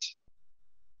first set?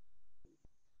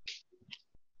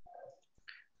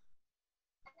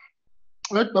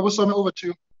 All right, Babu Somi, over to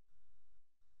you.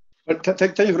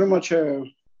 Thank you very much,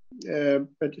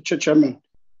 Chairman,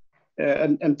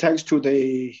 and thanks to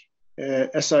the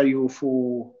SIU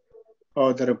for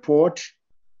the report.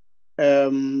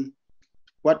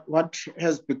 What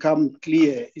has become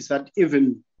clear is that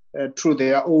even through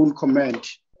their own comment,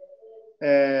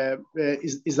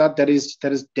 is that there is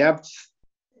depth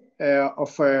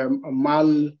of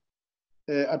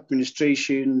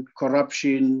mal-administration,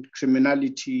 corruption,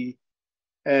 criminality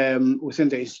within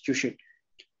the institution,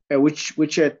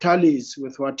 which tallies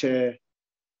with what the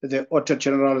Auditor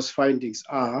General's findings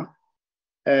are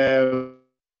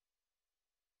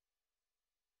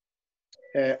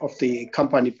of the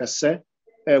company per se,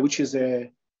 which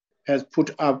has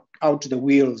put out the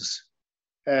wheels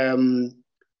of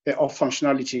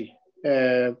functionality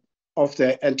of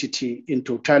the entity in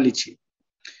totality.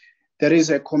 There is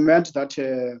a comment that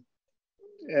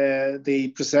the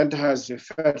presenter has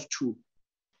referred to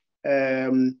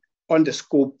on the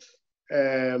scope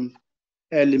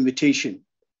limitation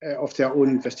of their own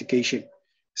investigation,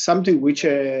 something which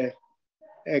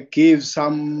gives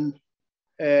some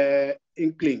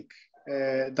inkling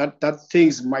that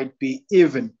things might be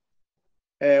even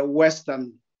worse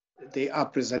than they are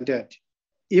presented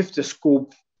if the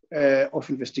scope of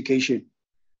investigation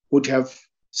would have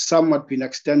somewhat been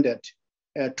extended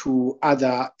to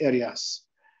other areas.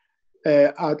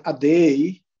 Are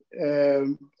they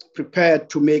prepared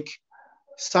to make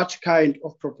such kind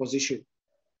of proposition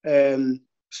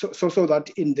so that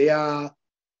in their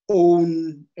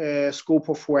own scope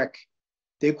of work,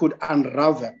 they could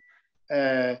unravel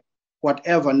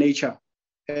whatever nature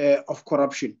of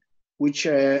corruption, which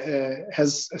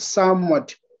has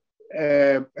somewhat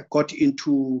got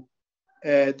into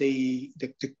the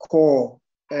core,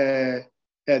 the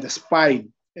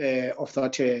spine of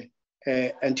that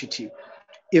entity.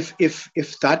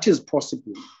 If that is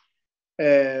possible,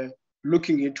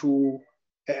 looking into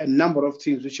a number of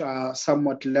things which are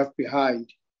somewhat left behind,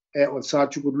 on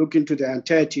such, you could look into the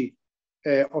entirety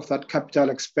of that capital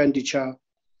expenditure,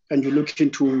 and you look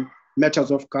into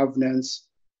matters of governance,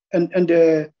 and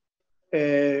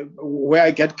where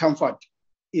I get comfort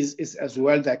is as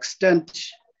well the extent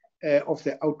of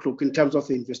the outlook in terms of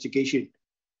the investigation,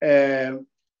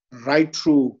 right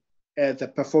through the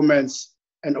performance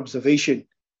and observation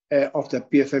of the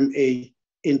PFMA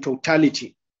in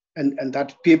totality, and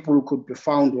that people could be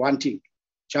found wanting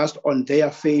just on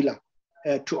their failure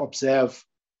to observe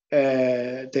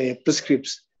the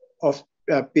prescripts of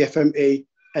PFMA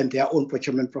and their own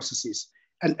procurement processes.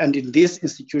 And in this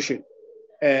institution,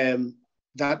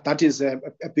 that is a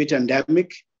bit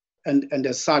endemic, and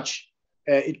as such,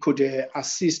 it could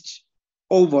assist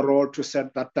overall to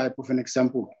set that type of an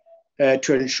example,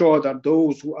 to ensure that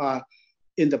those who are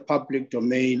in the public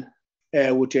domain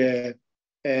would be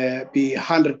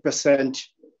 100%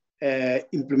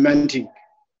 implementing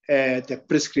the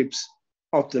prescripts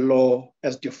of the law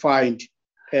as defined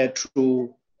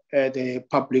through the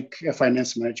Public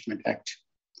Finance Management Act.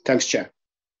 Thanks, Chair.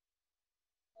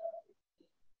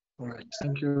 All right,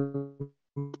 thank you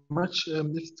much.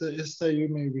 Mr. Esther, you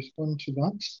may respond to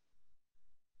that.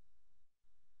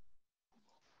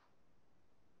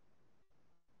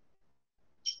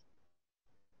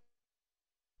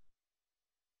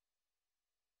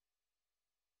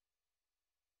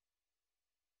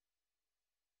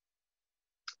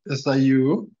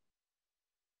 SIU.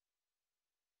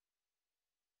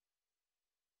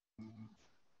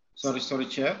 Sorry,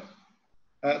 Chair.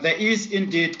 There is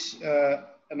indeed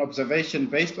an observation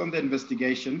based on the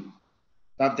investigation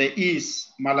that there is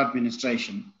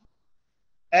maladministration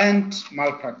and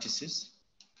malpractices.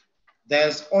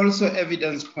 There's also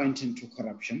evidence pointing to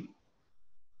corruption,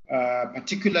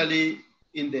 particularly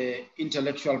in the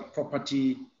intellectual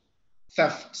property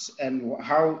thefts and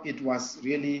how it was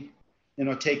really,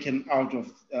 taken out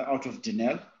of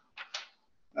DENEL.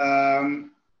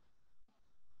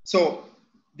 So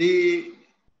the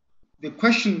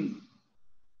question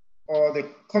or the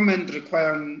comment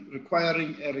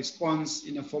requiring a response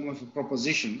in a form of a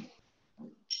proposition,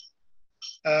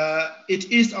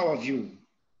 it is our view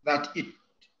that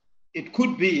it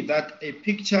could be that a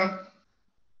picture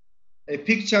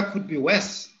could be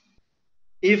worse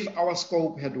if our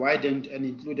scope had widened and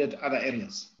included other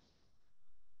areas.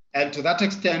 And to that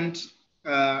extent,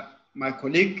 my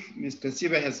colleague, Mr.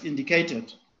 Sibe, has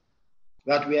indicated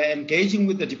that we are engaging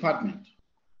with the department,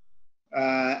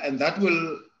 and that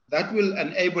will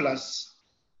enable us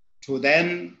to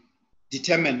then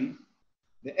determine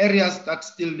the areas that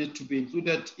still need to be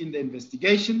included in the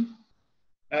investigation,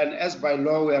 and as by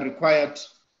law we are required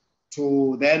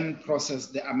to then process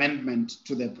the amendment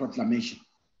to the proclamation.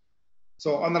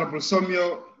 So, Honorable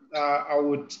Somyo, I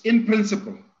would in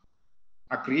principle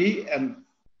agree and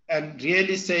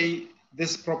really say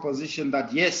this proposition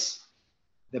that yes,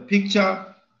 the picture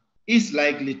is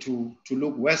likely to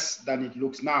look worse than it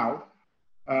looks now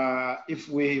if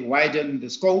we widen the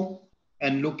scope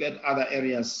and look at other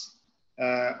areas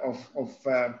of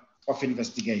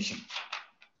investigation.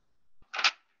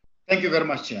 Thank you very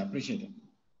much, Chair. Appreciate it.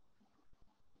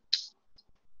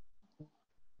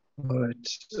 All right.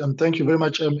 Thank you very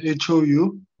much,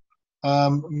 HOU.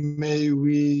 May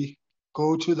we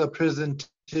go to the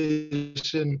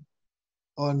presentation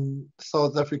on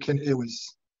South African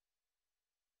Airways.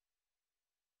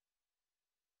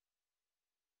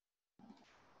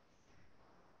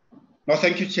 No,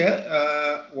 thank you,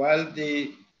 Chair. While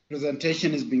the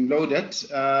presentation is being loaded,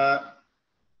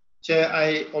 Chair,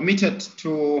 I omitted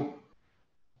to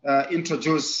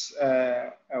introduce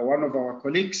one of our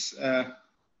colleagues,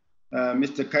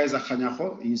 Mr. Kaiser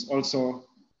Khanyago. He's also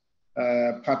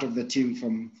part of the team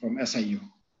from SIU.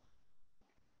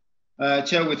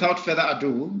 Chair, without further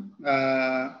ado,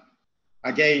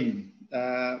 again,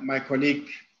 my colleague,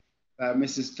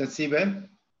 Mrs. Tlhasibe,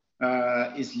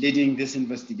 is leading this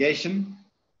investigation.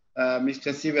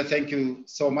 Mr. Tlhasibe, thank you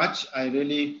so much. I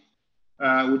really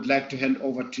would like to hand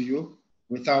over to you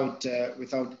without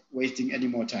wasting any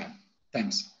more time.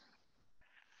 Thanks.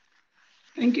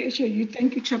 Thank you, HOU.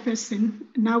 Thank you, Chairperson.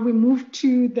 Now we move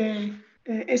to the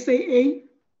SAA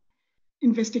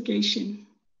investigation.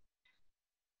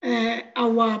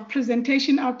 Our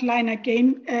presentation outline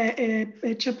again,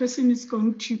 Chairperson, is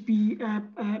going to be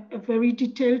a very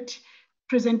detailed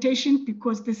presentation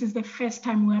because this is the first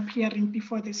time we're appearing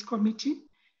before this committee.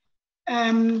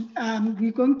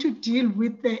 We're going to deal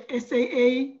with the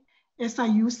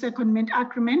SAA-SIU secondment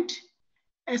agreement,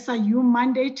 SIU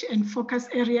mandate and focus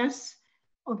areas,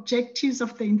 objectives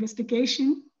of the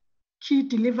investigation, key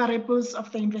deliverables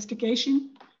of the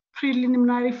investigation,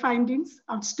 preliminary findings,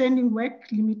 outstanding work,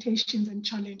 limitations and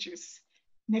challenges.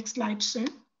 Next slide, sir.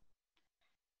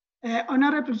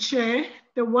 Honorable Chair,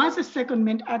 there was a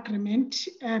secondment agreement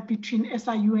between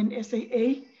SIU and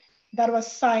SAA that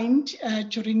was signed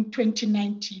during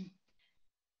 2019.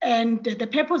 And the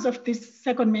purpose of this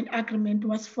secondment agreement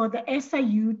was for the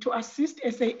SIU to assist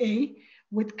SAA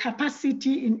with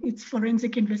capacity in its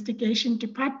forensic investigation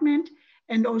department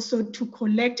and also to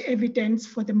collect evidence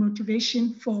for the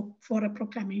motivation for a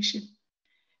proclamation.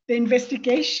 The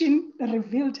investigation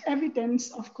revealed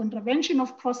evidence of contravention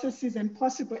of processes and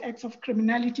possible acts of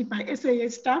criminality by SAA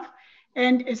staff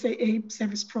and SAA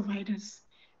service providers.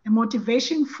 A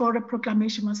motivation for a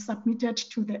proclamation was submitted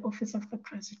to the Office of the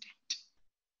President.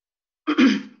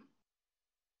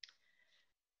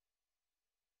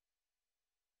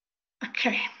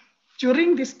 Okay,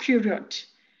 during this period,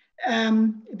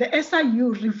 the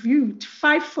SIU reviewed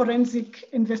 5 forensic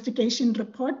investigation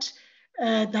reports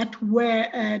that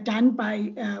were done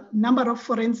by a number of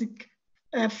forensic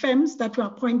firms that were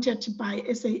appointed by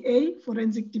SAA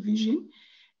Forensic Division.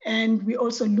 And we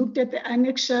also looked at the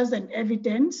annexures and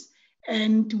evidence,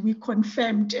 and we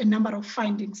confirmed a number of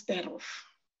findings thereof.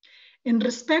 In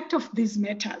respect of these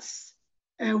matters,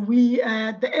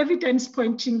 the evidence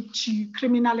pointing to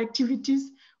criminal activities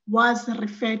was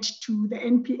referred to the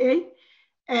NPA.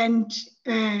 And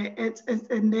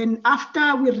then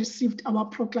after we received our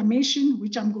proclamation,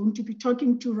 which I'm going to be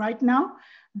talking to right now,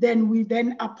 then we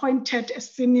then appointed a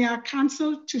senior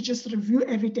counsel to just review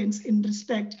evidence in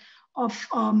respect of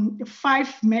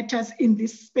 5 matters in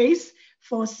this space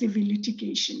for civil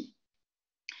litigation.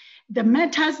 The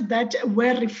matters that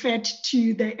were referred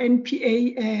to the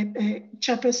NPA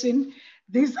chairperson,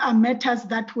 these are matters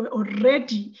that were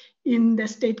already in the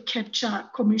State Capture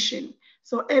Commission.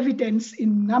 So evidence in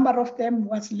a number of them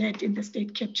was led in the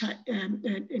State Capture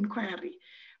inquiry.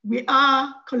 We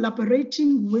are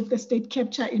collaborating with the State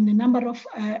Capture in a number of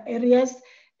areas,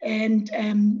 and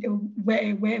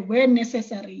where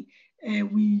necessary,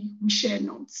 we share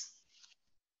notes.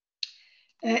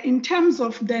 In terms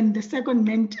of then the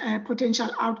second potential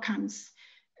outcomes,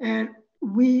 there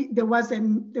was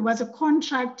a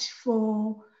contract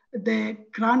for the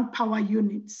ground power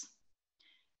units.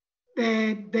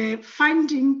 The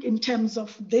finding in terms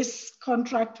of this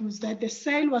contract was that the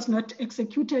sale was not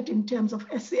executed in terms of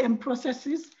SCM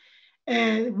processes,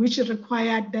 which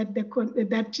required that the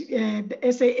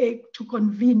SAA to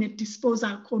convene a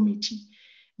disposal committee.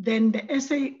 Then the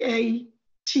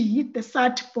SAAT, the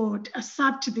SAT board,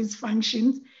 accepted these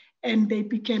functions, and they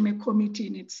became a committee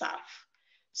in itself.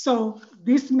 So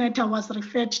this matter was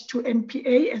referred to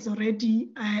NPA, as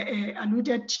already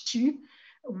alluded to.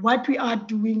 What we are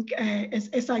doing as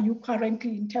SIU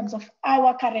currently in terms of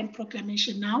our current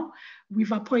proclamation now,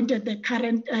 we've appointed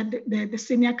the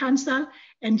senior counsel,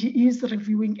 and he is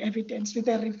reviewing evidence with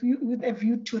a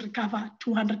view to recover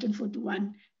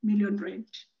 241 million rand.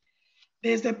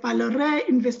 There's a Palore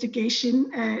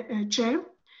investigation, Chair.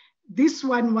 This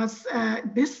one was,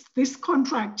 this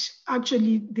contract,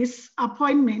 actually this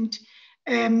appointment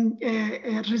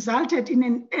resulted in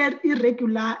an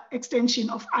irregular extension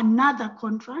of another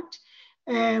contract.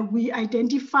 We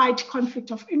identified conflict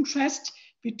of interest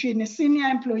between a senior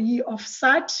employee of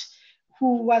SAT,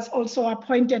 who was also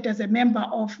appointed as a member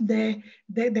of the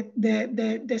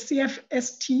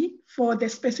CFST for the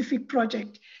specific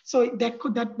project. So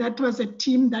that was a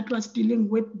team that was dealing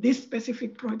with this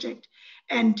specific project.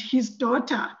 And his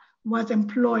daughter was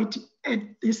employed at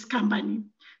this company.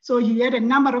 So he had a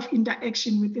number of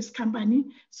interaction with this company.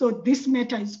 So this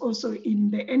matter is also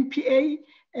in the NPA,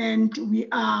 and we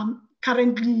are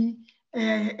currently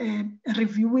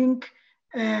reviewing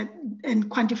and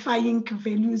quantifying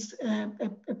values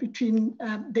between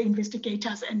the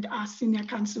investigators and our senior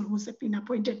counsel who's been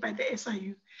appointed by the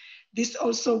SIU. This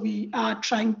also, we are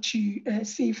trying to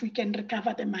see if we can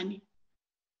recover the money.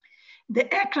 The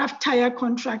aircraft tire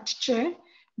contract, Chair,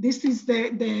 this is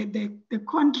the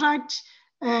contract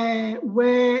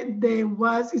where there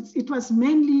was, it was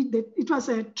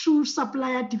a true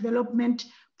supplier development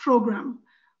program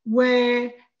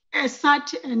where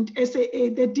SAT and SAA,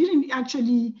 they didn't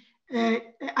actually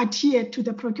adhere to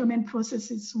the procurement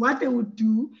processes. What they would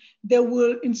do, they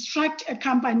will instruct a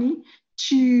company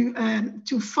to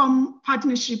form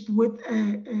partnership with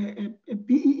a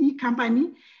BEE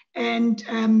company, and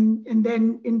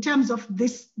then in terms of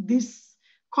this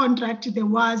contract, there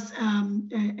was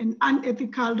an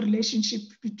unethical relationship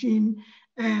between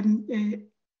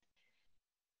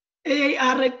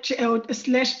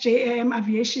AAR/JAM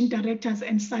aviation directors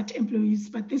and SAT employees.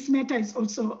 But this matter is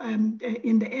also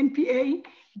in the NPA.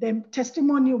 The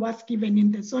testimony was given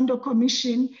in the Zondo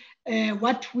Commission.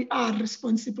 What we are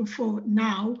responsible for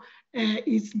now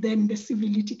is then the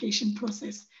civil litigation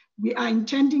process. We are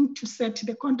intending to set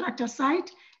the contract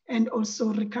aside and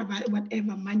also recover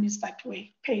whatever monies that were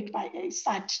paid by a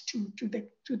SAT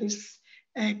to this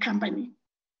company.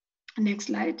 Next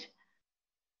slide.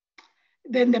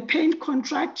 Then the paint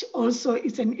contract also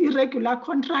is an irregular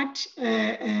contract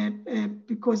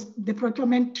because the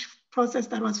procurement process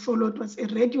that was followed was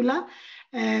irregular.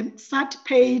 SAT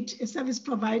paid a service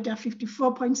provider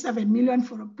 54.7 million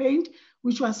for a paint,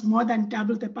 which was more than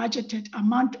double the budgeted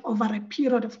amount over a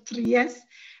period of 3 years.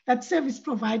 That service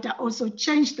provider also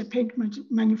changed the paint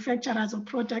manufacturers or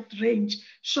product range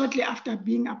shortly after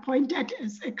being appointed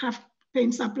as a craft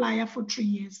paint supplier for 3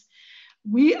 years.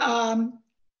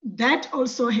 That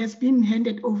also has been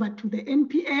handed over to the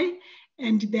NPA,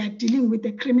 and they are dealing with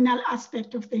the criminal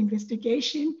aspect of the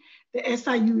investigation. The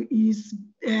SIU is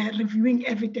reviewing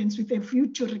evidence with a view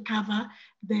to recover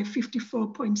the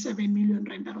 54.7 million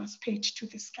rand that was paid to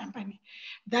this company.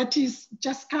 That is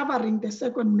just covering the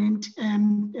secondment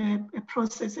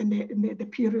process and the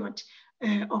period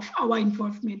of our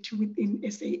involvement within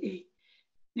SAA.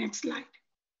 Next slide.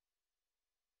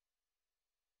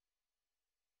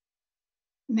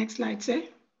 Next slide, sir.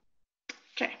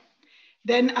 Okay.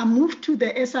 Then I move to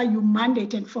the SIU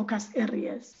mandate and focus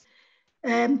areas.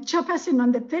 Chairperson,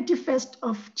 on the 31st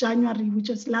of January, which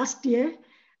was last year,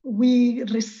 we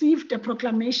received a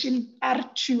proclamation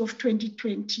R2 of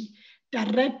 2020,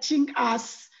 directing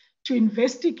us to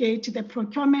investigate the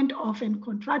procurement of and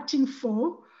contracting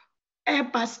for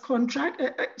Airbus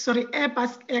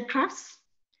aircrafts,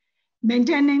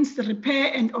 maintenance,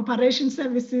 repair, and operation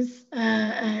services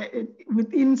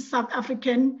within South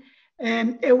African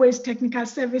Airways Technical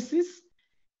Services,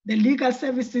 the legal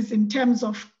services in terms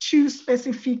of 2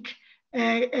 specific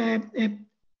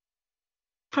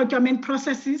procurement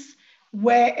processes,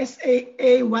 where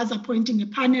SAA was appointing a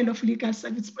panel of legal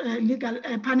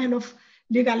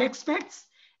experts,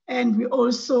 and we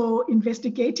also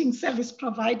investigating service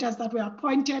providers that were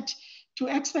appointed to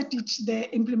expedite the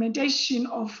implementation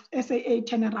of SAA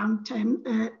turnaround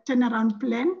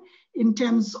plan in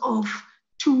terms of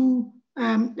 2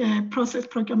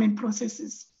 procurement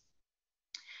processes.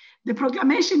 The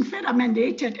proclamation further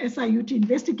mandated SIU to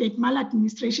investigate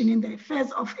maladministration in the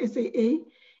affairs of SAA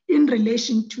in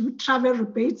relation to travel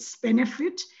rebates,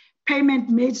 benefit, payment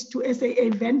made to SAA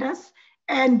vendors,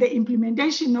 and the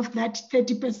implementation of that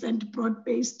 30%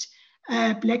 broad-based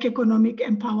Black economic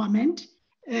empowerment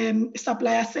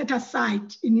supplier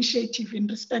set-aside initiative in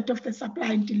respect of the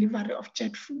supply and delivery of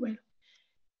jet fuel.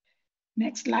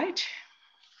 Next slide.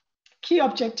 Key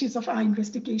objectives of our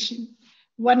investigation.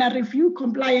 We want to review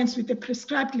compliance with the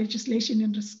prescribed legislation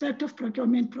in respect of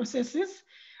procurement processes.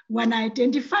 We want to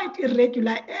identify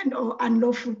irregular and or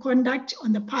unlawful conduct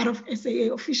on the part of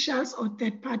SAA officials or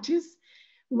third parties.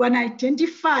 We want to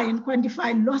identify and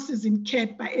quantify losses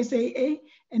incurred by SAA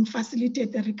and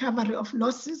facilitate the recovery of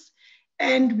losses.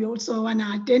 And we also want to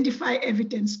identify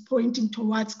evidence pointing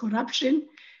towards corruption.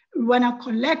 We want to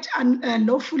collect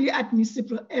lawfully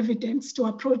admissible evidence to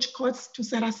approach courts to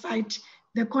set aside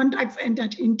the contracts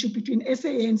entered into between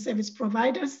SAA and service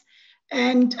providers.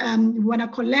 And we want to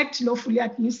collect lawfully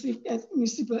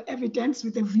admissible evidence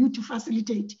with a view to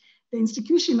facilitate the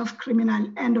institution of criminal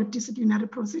and or disciplinary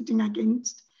proceeding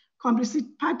against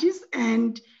complicit parties.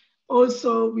 And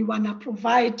also we want to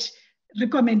provide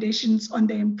recommendations on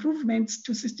the improvements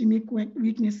to systemic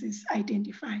weaknesses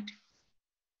identified.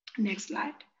 Next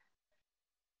slide.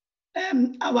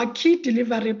 Our key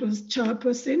deliverables,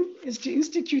 Chairperson, is to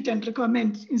institute and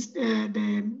recommend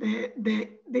the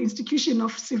institution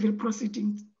of civil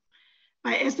proceedings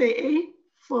by SAA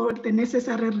for the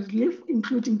necessary relief,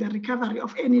 including the recovery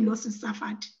of any losses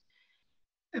suffered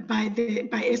by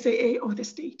SAA or the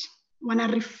state. We want to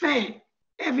refer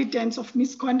evidence of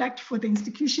misconduct for the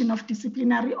institution of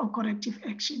disciplinary or corrective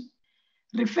action.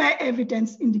 Refer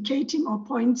evidence indicating or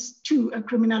points to a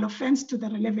criminal offense to the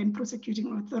relevant prosecuting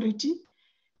authority.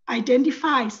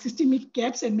 Identify systemic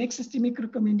gaps and make systemic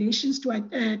recommendations to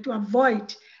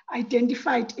avoid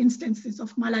identified instances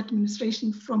of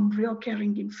maladministration from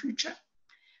reoccurring in future.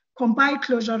 Compile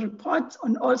closure reports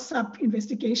on all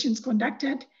sub-investigations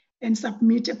conducted and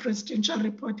submit a presidential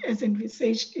report as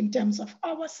envisaged in terms of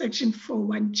our section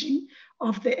 41G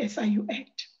of the SIU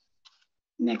Act.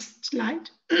 Next slide.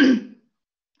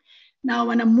 Now I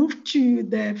want to move to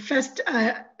the first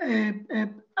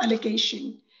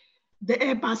allegation, the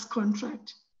Airbus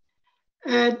contract.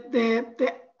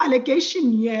 The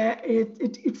allegation here,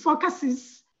 it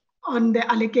focuses on the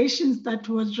allegations that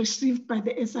was received by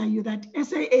the SIU that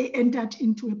SAA entered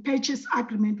into a purchase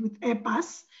agreement with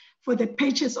Airbus for the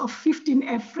purchase of 15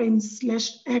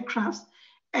 airframes/aircrafts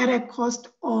at a cost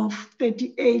of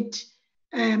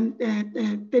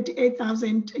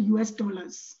 $38,000 US,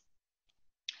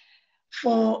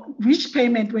 for which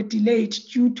payment were delayed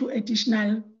due to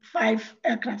additional 5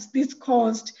 aircrafts.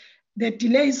 The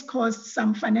delays caused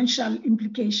some financial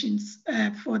implications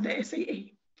for the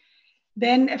SAA.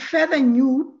 Then a further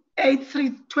new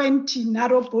A320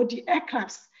 narrow body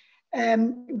aircrafts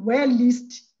were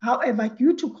leased. However,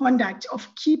 due to conduct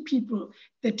of key people,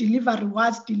 the delivery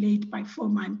was delayed by 4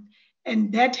 months,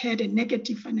 and that had a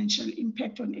negative financial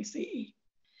impact on SAA.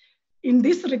 In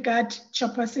this regard,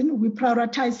 Chairperson, we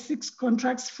prioritize 6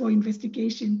 contracts for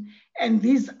investigation, and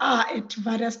these are at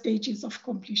various stages of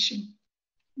completion.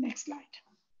 Next slide.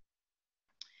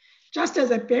 Just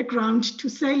as a background to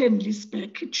sale and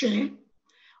leaseback, Chair,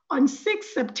 on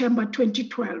 6 September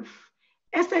 2012,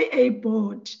 SAA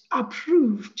board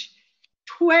approved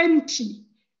 20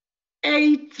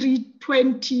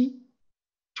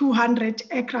 A320-200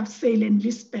 aircraft sale and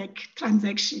leaseback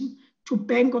transaction to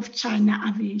Bank of China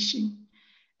Aviation,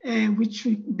 which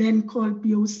we then call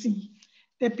BOC.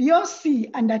 The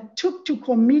BOC undertook to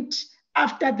commit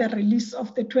after the release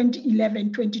of the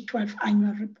 2011-2012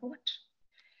 annual report.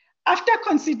 After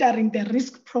considering the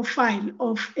risk profile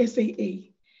of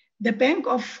SAA, the Bank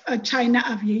of China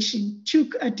Aviation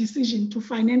took a decision to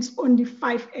finance only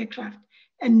 5 aircraft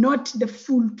and not the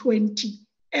full 20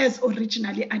 as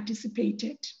originally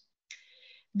anticipated.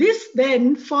 This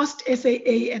then forced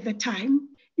SAA at the time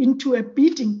into a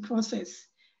bidding process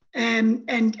and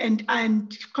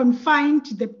confined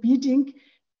the bidding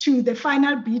to the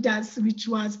final bidders, which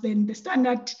was then the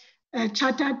Standard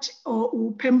Chartered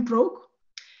or Pembroke,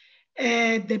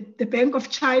 the Bank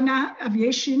of China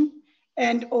Aviation,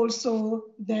 and also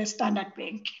the Standard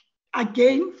Bank,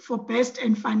 again for best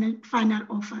and final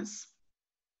offers.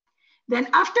 Then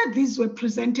after these were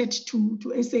presented to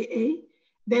SAA,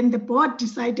 then the board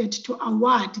decided to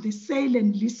award the sale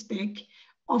and leaseback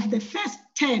of the first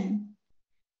 10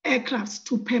 aircrafts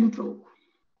to Pembroke.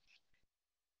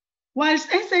 Whilst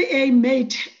SAA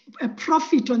made a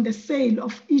profit on the sale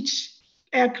of each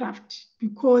aircraft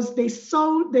because they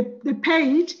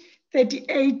paid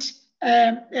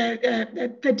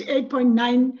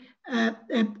 38.9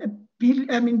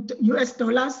 US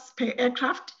dollars per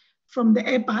aircraft from the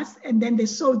Airbus, and then they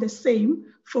sold the same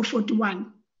for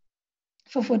 41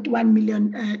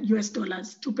 million US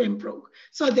dollars to Pembroke.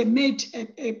 So they made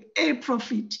a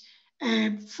profit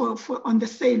on the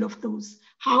sale of those.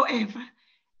 However,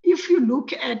 if you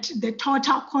look at the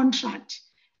total contract,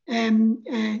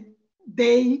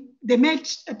 they made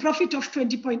a profit of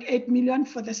 20.8 million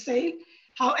for the sale.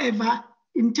 However,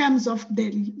 in terms of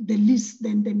the lease,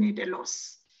 then they made a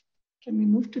loss. Can we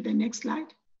move to the next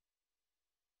slide?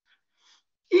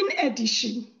 In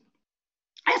addition,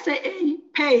 SAA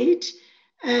paid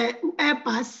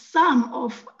Airbus sum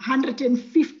of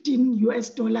 115 US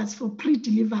dollars for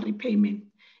pre-delivery payment,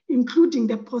 including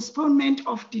the postponement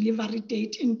of delivery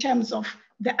date in terms of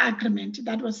the agreement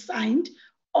that was signed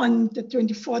on the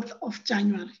 24th of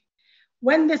January.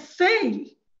 When the sale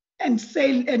and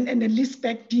the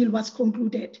leaseback deal was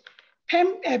concluded,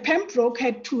 Pembroke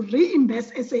had to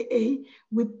reimburse SAA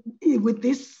with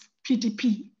this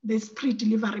PDP, this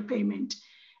pre-delivery payment.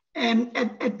 And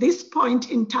at this point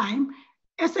in time,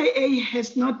 SAA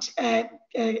has not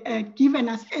given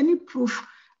us any proof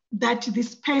that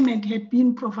this payment had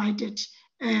been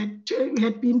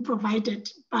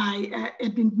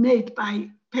made by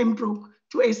Pembroke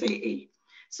to SAA.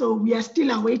 So we are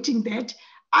still awaiting that.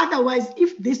 Otherwise,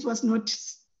 if this was not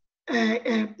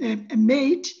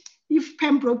made, if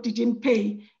Pembroke didn't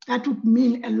pay, that would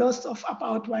mean a loss of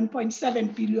about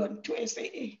 1.7 billion to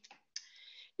SAA.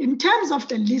 In terms of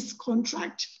the lease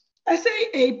contract,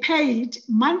 SAA paid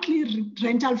monthly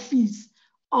rental fees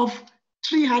of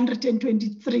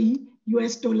 323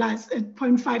 US dollars,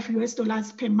 0.5 US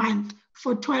dollars per month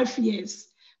for 12 years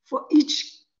for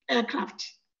each aircraft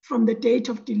from the date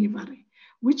of delivery,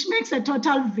 which makes a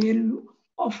total value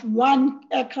of 1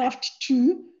 aircraft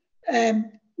to,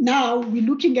 now we're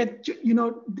looking at,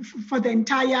 for the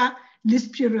entire lease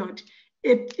period,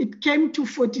 it came to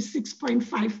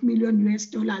 46.5 million US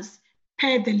dollars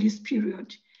per the lease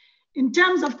period. In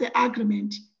terms of the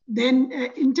agreement, then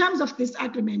in terms of this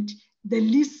agreement, the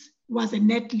lease was a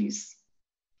net lease.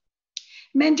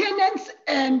 Maintenance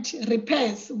and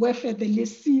repairs were for the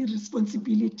lessee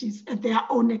responsibilities at their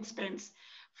own expense.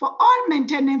 For all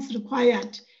maintenance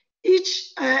required,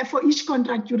 for each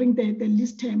contract during the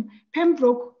lease term,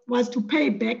 Pembroke was to pay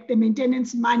back the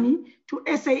maintenance money to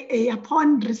SAA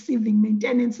upon receiving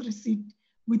maintenance receipt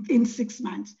within 6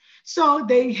 months. So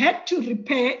they had to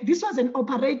repair. This was an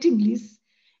operating lease.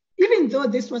 Even though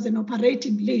this was an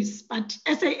operating lease, but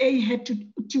SAA had to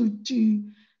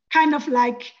kind of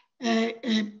like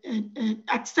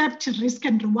accept risk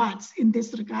and rewards in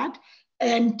this regard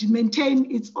and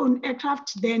maintain its own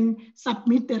aircraft, then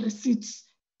submit the receipts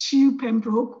to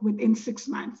Pembroke within 6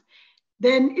 months.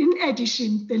 Then in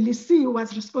addition, the lessee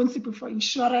was responsible for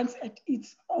insurance at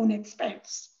its own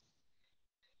expense.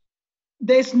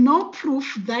 there's no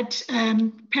proof that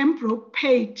Pembroke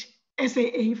paid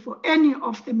SAA for any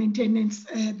of the maintenance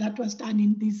that was done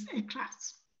in these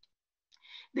aircrafts.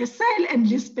 The sale and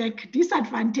leaseback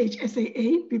disadvantage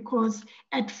SAA because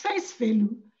at face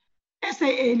value,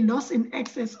 SAA lost in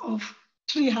excess of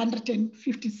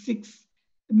 356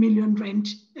 million rand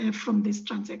from this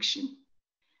transaction.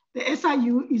 The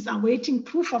SIU is awaiting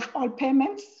proof of all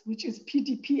payments, which is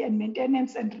PDP and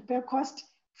maintenance and repair cost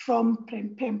from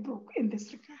Pembroke in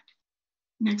this regard.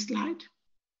 Next slide.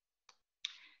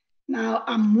 Now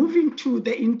I'm moving to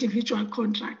the individual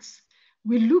contracts.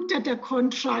 We looked at a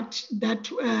contract that,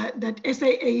 that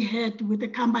SAA had with a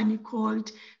company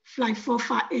called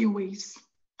Flyfofa Airways.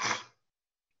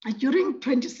 During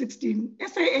 2016,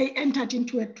 SAA entered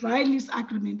into a dry lease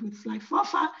agreement with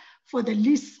Flyfofa for the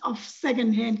lease of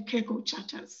second-hand cargo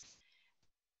charters.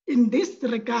 In this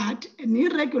regard, an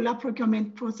irregular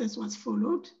procurement process was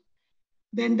followed.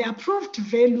 Then the approved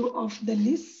value of the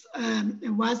lease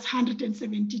was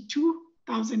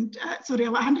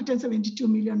 172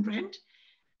 million rand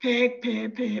per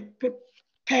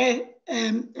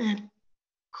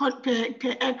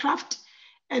aircraft.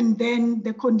 And then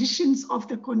the conditions of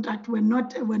the contract were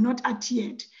not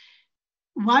adhered.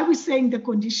 Why are we saying the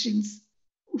conditions?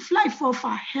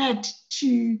 Flyfofa had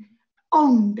to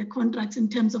own the contracts in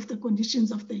terms of the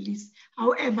conditions of the lease.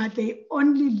 However, they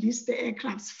only lease the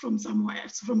aircrafts from someone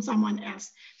else.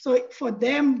 So for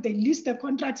them, they lease the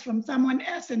contracts from someone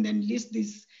else and then lease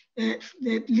the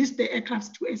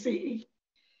aircrafts to SAA.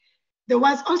 There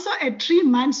was also a 3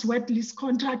 months wet lease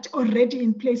contract already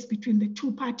in place between the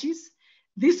two parties.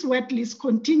 This wet lease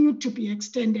continued to be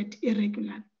extended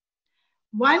irregularly.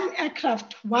 One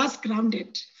aircraft was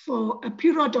grounded for a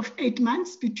period of 8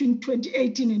 months between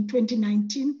 2018 and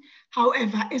 2019.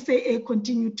 However, SAA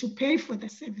continued to pay for the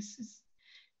services.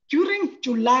 During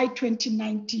July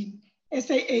 2019,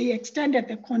 SAA extended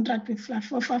the contract with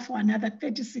Flyfofa for another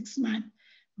 36 months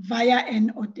via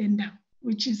an addenda,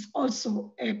 which is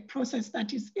also a process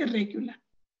that is irregular.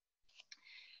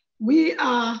 We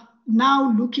are now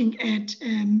looking at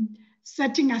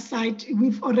setting aside,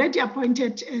 we've already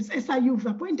appointed, as SIU, we've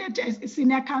appointed as a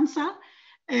senior counsel,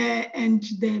 and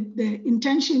the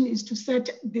intention is to set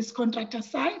this contract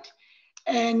aside.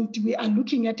 And we are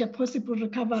looking at a possible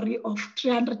recovery of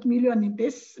 300 million in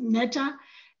this matter.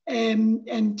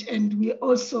 And we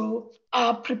also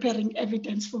are preparing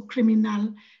evidence for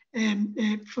criminal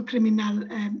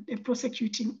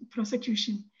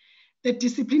prosecution. The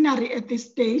disciplinary at this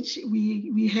stage,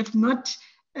 we have not,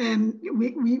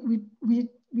 we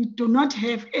do not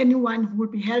have anyone who will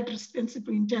be held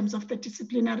responsible in terms of the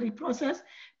disciplinary process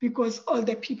because all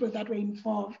the people that were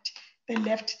involved, they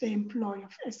left the employ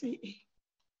of SAA.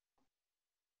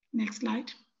 Next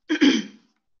slide.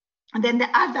 And then the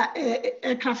other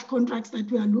aircraft contracts that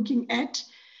we are looking at,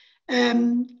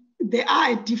 they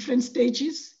are at different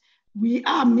stages. We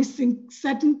are missing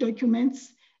certain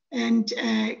documents. And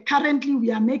currently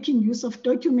we are making use of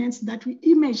documents that we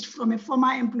imaged from a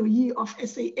former employee of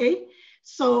SAA.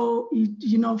 So,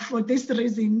 you know, for this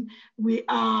reason, we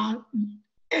are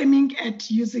aiming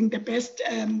at using the best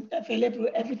available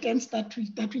evidence that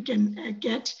we can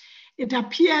get. It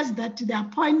appears that the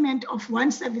appointment of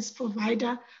one service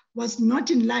provider was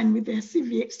not in line with the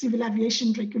civil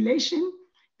aviation regulation.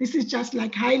 This is just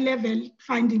like high level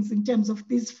findings in terms of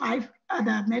these 5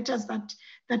 other matters that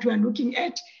we are looking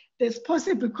at. There's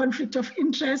possible conflict of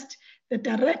interest. The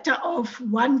director of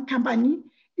one company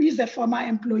is a former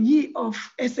employee of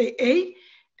SAA,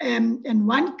 and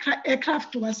one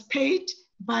aircraft was paid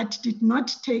but did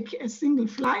not take a single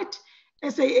flight.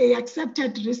 SAA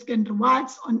accepted risk and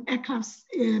rewards on aircrafts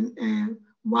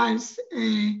whilst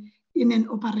in an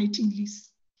operating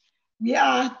lease. We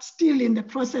are still in the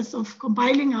process of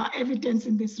compiling our evidence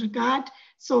in this regard.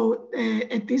 So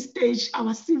at this stage,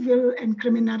 our civil and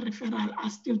criminal referral are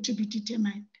still to be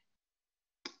determined.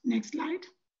 Next slide.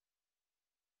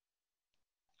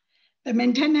 The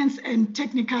maintenance and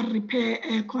technical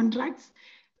repair contracts.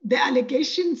 The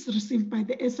allegations received by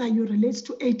the SIU relates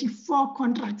to 84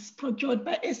 contracts procured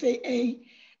by SAA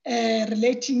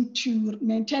relating to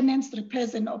maintenance,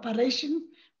 repairs, and operation,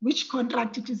 which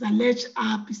contract it is alleged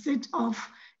are beset of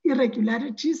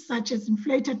irregularities such as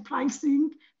inflated pricing,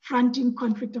 fronting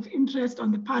conflict of interest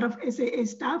on the part of SAA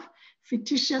staff,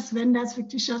 fictitious vendors,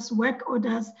 fictitious work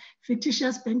orders,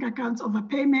 fictitious bank accounts,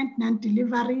 overpayment,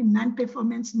 non-delivery,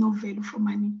 non-performance, no value for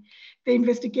money. The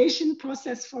investigation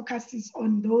process focuses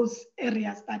on those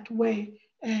areas that were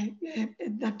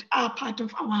that are part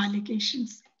of our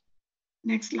allegations.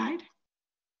 Next slide.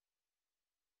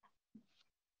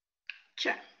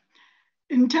 Okay.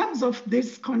 in terms of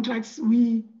these contracts,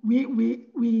 we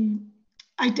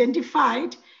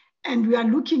identified, and we are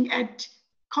looking at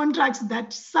contracts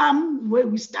that some where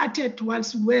we started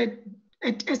whilst we were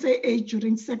at SAA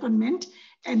during secondment,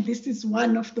 and this is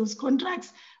one of those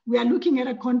contracts. We are looking at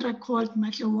a contract called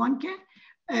Mahlewonke,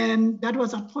 that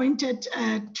was appointed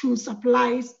to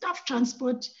supply staff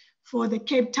transport for the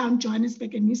Cape Town,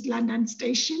 Johannesburg, and East London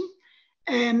station.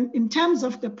 In terms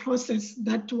of the process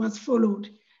that was followed,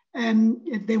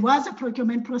 there was a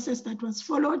procurement process that was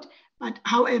followed, but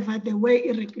however, there were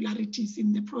irregularities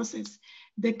in the process.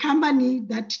 The company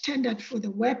that tendered for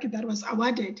the work that was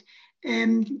awarded,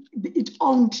 it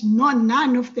owned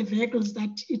none of the vehicles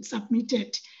that it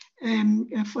submitted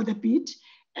for the bid.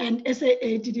 And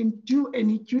SAA didn't do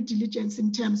any due diligence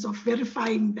in terms of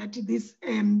verifying that these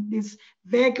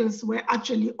vehicles were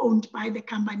actually owned by the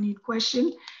company in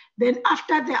question. Then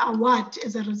after the award,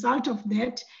 as a result of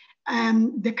that,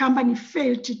 the company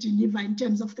failed to deliver in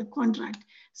terms of the contract.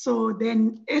 So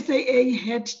then SAA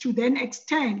had to then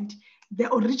extend the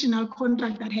original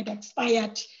contract that had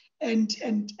expired, and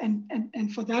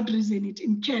for that reason, it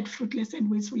incurred fruitless and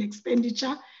wasteful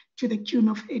expenditure to the tune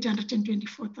of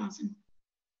 824,000.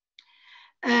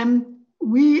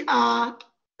 We are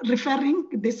referring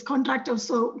this contract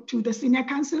also to the Senior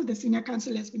Council. The Senior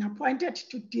Council has been appointed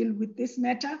to deal with this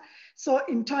matter. So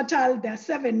in total, there are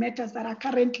 7 matters that are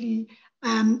currently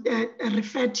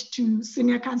referred to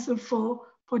Senior Council for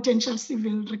potential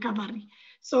civil recovery.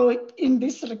 So in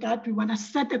this regard, we want to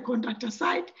set the contract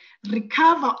aside,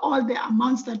 recover all the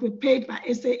amounts that were paid by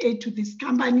SAA to this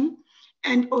company,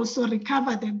 and also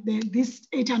recover this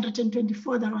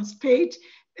 824 that was paid,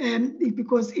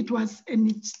 because it was an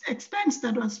expense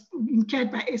that was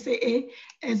incurred by SAA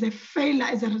as a failure,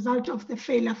 as a result of the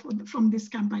failure from this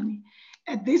company.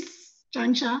 At this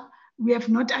juncture, we have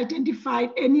not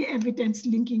identified any evidence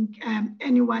linking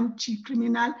anyone to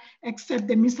criminal except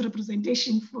the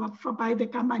misrepresentation by the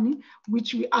company,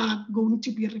 which we are going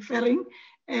to be referring.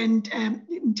 And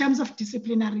in terms of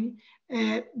disciplinary,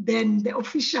 then the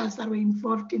officials that were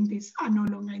involved in this are no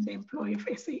longer in the employ of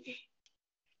SAA.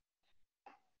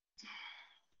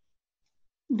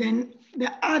 Then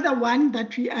the other one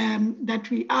that we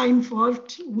are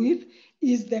involved with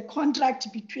is the contract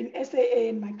between SAA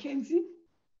and Mackenzie.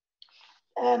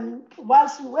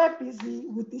 Whilst we were busy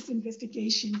with this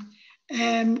investigation,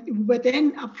 we were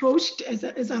then approached, as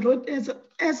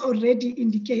already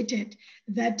indicated,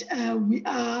 that we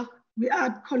are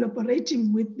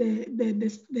collaborating with the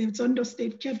Zondo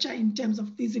State Capture in terms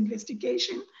of this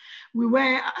investigation. We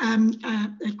were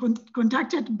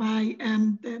contacted by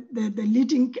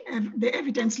the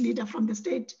evidence leader from the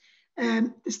state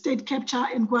capture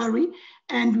inquiry,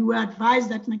 and we were advised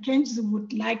that Mackenzie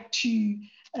would like to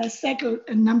settle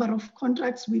a number of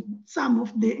contracts with some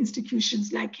of the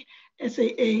institutions like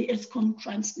SAA, Eskom,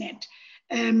 Transnet.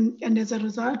 And as a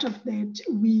result of that,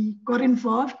 we got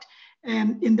involved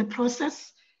in the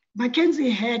process.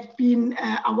 Mackenzie had been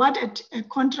awarded a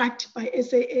contract by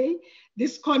SAA.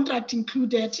 This contract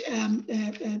included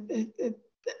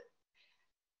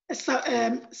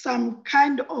some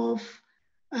kind of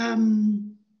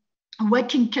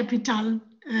working capital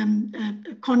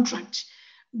contract,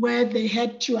 where they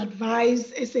had to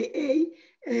advise SAA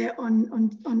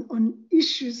on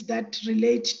issues that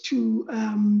relate to,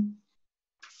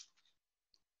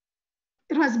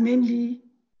 it was mainly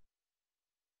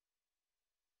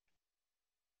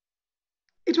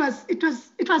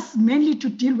to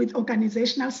deal with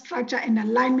organizational structure and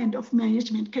alignment of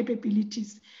management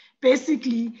capabilities.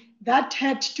 Basically, that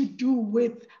had to do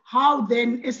with how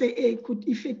then SAA could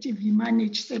effectively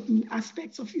manage certain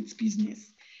aspects of its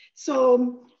business.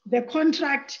 So the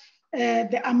contract,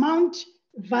 the amount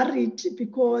varied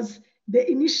because the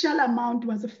initial amount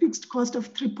was a fixed cost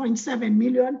of 3.7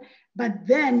 million, but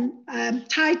then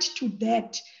tied to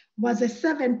that was a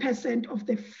 7% of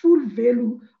the full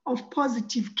value of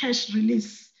positive cash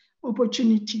release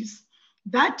opportunities.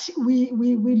 That we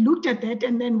looked at that,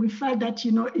 and then we felt that,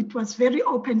 you know, it was very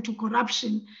open to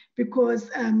corruption, because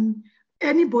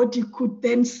anybody could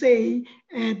then say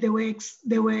they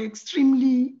were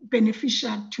extremely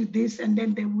beneficial to this, and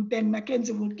then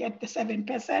Mackenzie would get the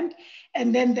 7%,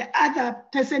 and then the other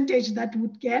percentage that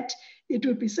would get, it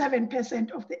would be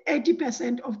 7% of the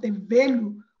 80% of the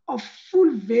value of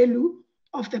full value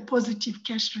of the positive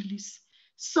cash release.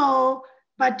 So,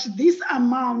 but this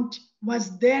amount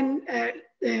was then,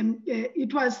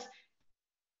 it was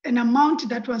an amount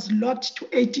that was locked to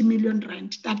 80 million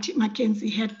rand that Mackenzie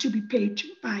had to be paid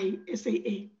by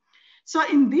SAA. So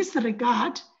in this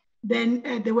regard, then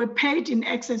they were paid in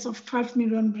excess of 12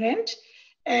 million rand.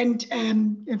 And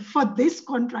for this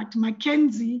contract,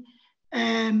 McKinsey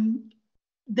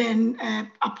then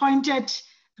appointed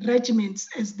Regiments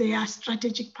as their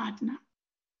strategic partner.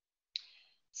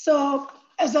 So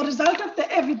as a result of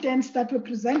the evidence that were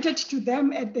presented to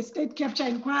them at the state capture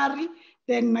inquiry,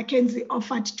 then McKinsey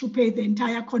offered to pay the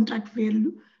entire contract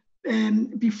value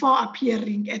before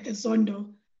appearing at the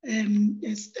Zondo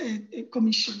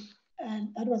Commission.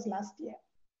 And that was last year.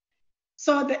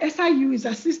 So the SIU is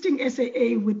assisting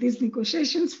SAA with these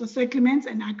negotiations for settlements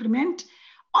and agreement.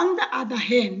 On the other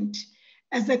hand,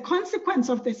 as a consequence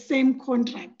of the same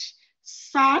contract,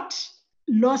 SAT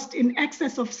lost in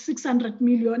excess of 600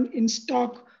 million in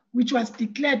stock, which was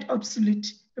declared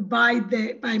obsolete by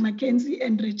McKinsey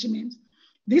and Regiments.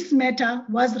 This matter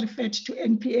was referred to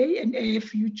NPA and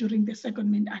AFU during the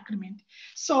secondment agreement.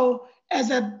 So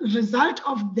as a result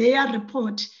of their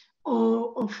report,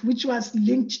 which was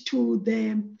linked to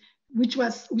the, which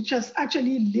was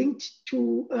actually linked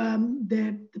to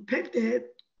the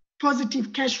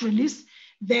positive cash release,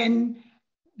 then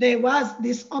there was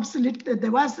this obsolete, there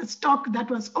was a stock that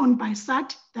was owned by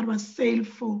SAT that was sold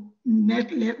for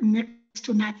next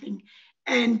to nothing.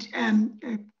 And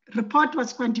a report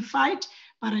was quantified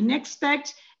by an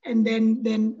expert, and then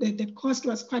the cost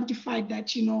was quantified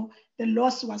that, you know, the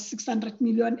loss was 600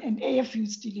 million, and AFU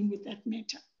is dealing with that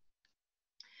matter.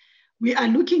 We are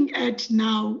looking at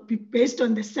now, based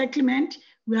on the settlement,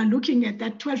 we are looking at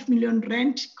that 12 million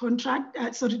rand contract,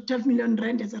 12 million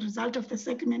rand as a result of the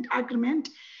settlement agreement.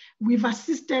 We've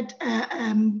assisted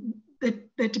the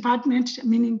department,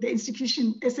 meaning the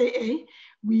institution SAA.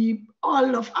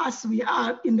 All of us, we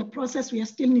are in the process, we are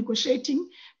still negotiating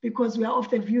because we are of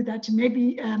the view that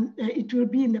maybe it will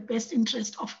be in the best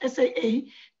interest of SAA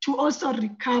to also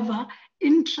recover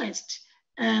interest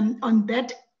on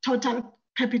that total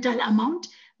capital amount,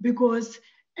 because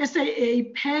SAA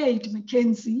paid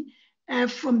McKinsey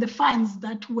from the funds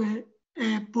that were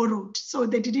borrowed. So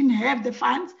they didn't have the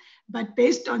funds, but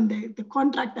based on the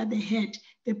contract that they had,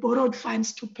 they borrowed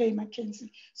funds to pay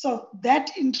McKinsey. So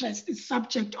that interest is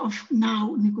subject of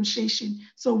now negotiation.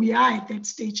 So we are at that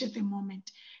stage at the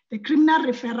moment. The criminal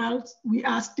referrals,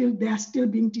 they are still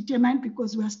being determined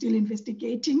because we are still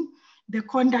investigating the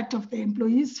conduct of the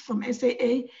employees from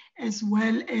SAA, as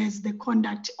well as the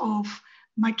conduct of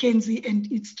McKinsey and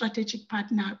its strategic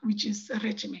partner, which is a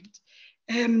Regiment.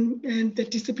 And the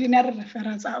disciplinary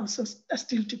referrals are also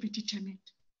still to be determined.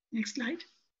 Next slide.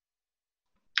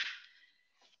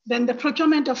 Then the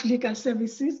procurement of legal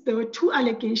services. There were two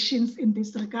allegations in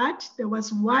this regard. There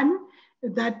was one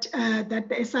that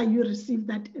the SIU received,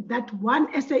 that one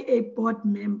SAA board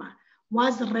member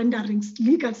was rendering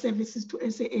legal services to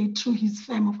SAA through his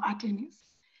firm of attorneys.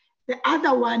 The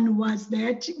other one was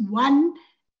that one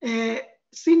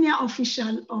senior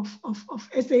official of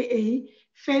SAA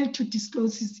failed to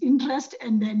disclose his interest,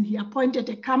 and then he appointed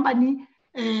a company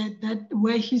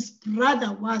where his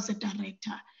brother was a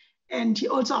director. And he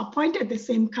also appointed the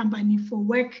same company for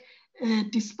work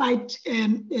despite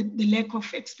the lack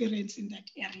of experience in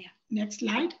that area. Next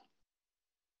slide.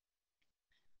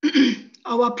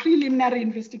 Our preliminary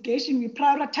investigation, we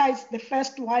prioritized the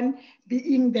first one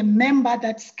being the member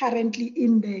that's currently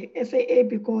in the SAA,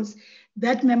 because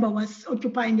that member was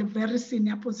occupying a very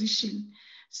senior position.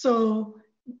 So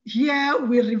here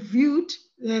we reviewed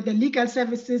the legal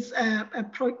services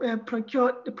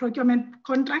procurement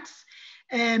contracts,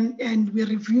 and we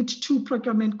reviewed two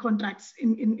procurement contracts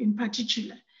in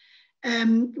particular.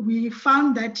 We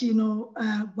found that, you know,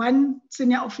 one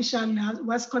senior official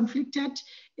was conflicted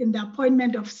in the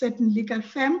appointment of certain legal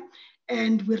firm,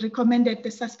 and we recommended the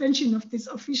suspension of this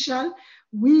official.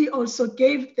 We also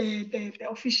gave the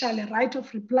official a right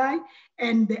of reply,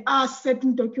 and there are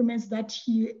certain documents that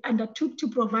he undertook to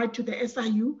provide to the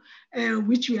SIU,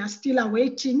 which we are still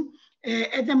awaiting.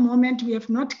 At the moment, we have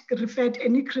not referred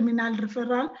any criminal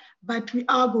referral, but we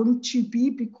are going to be,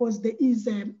 because there is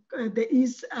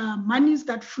monies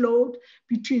that flowed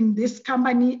between this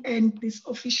company and this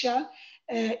official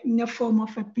in the form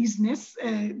of a business.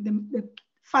 The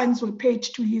funds were paid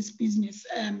to his business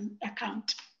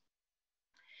account.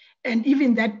 And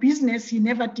even that business, he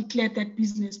never declared that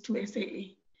business to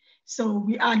SAA. So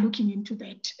we are looking into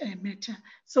that matter.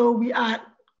 So we are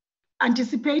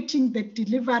anticipating the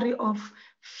delivery of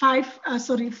 4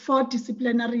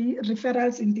 disciplinary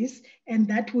referrals in this, and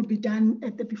that will be done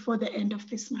before the end of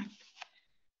this month.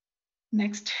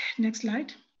 Next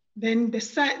slide. Then the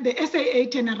SAA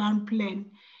turnaround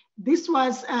plan. This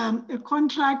was a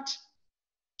contract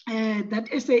that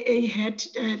SAA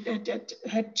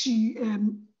had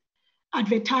to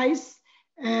advertise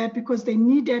because they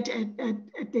needed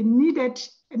an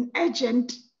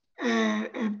urgent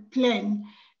plan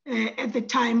at the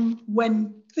time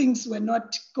when things were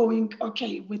not going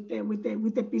okay with their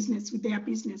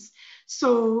business.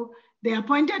 So they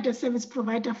appointed a service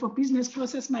provider for business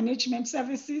process management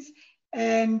services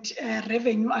and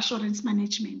revenue assurance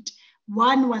management.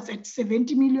 One was at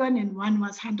 70 million and one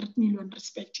was 100 million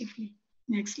respectively.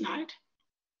 Next slide.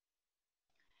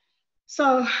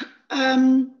 So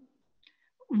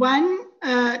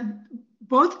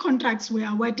both contracts were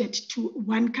awarded to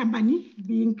one company,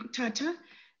 being Tata.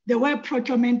 There were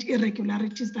procurement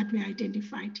irregularities that were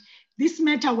identified. This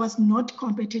matter was not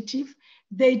competitive.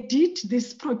 They did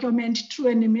this procurement through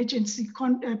an emergency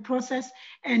process,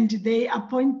 and they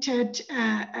appointed,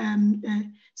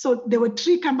 so there were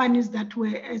 3 companies that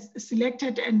were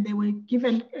selected, and they were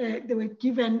given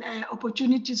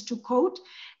opportunities to quote,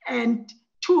 and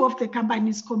 2 of the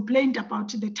companies complained about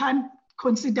the time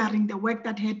considering the work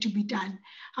that had to be done.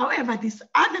 However, this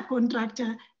other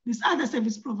contractor, this other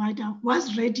service provider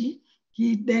was ready.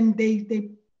 They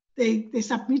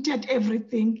submitted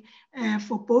everything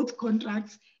for both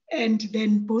contracts, and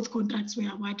then both contracts were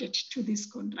awarded to this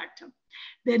contractor.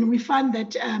 Then we found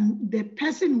that the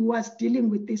person who was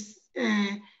dealing with this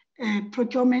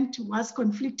procurement was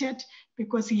conflicted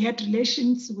because he had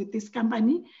relations with this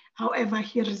company. However,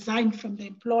 he resigned from the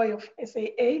employ of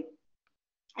SAA.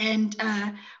 And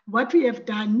what we have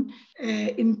done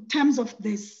in terms of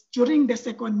this, during the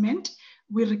secondment,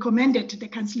 we recommended the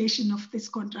cancellation of this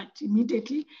contract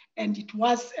immediately, and it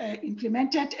was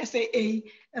implemented. SAA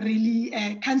really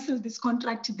canceled this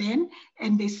contract then,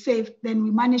 and then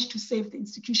we managed to save the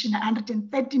institution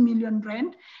 130 million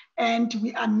rand, and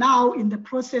we are now in the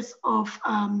process of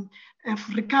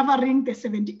recovering the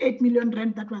 78 million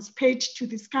rand that was paid to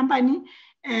this company.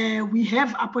 We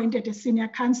have appointed a senior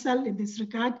counsel in this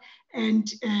regard, and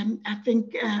I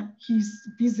think he's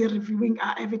busy reviewing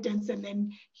our evidence, and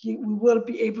then we will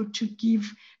be able to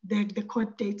give the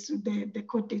court dates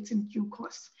in due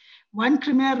course. One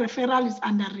criminal referral is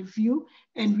under review,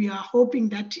 and we are hoping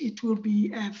that it will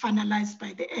be finalized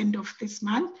by the end of this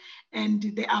month. And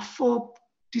there are 4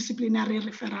 disciplinary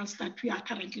referrals that we are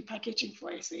currently packaging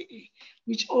for SAA,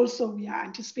 which also we are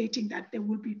anticipating that they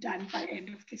will be done by end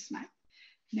of this month.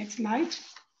 Next slide.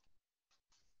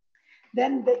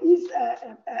 Then there is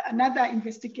another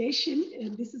investigation,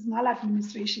 and this is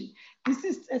maladministration. This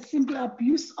is a simple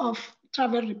abuse of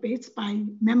travel rebates by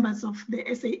members of the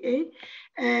SAA.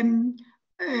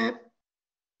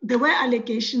 There were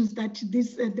allegations that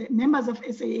the members of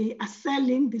SAA are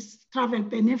selling this travel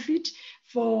benefit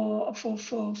for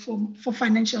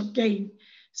financial gain.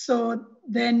 So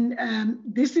then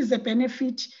this is a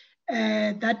benefit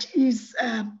that is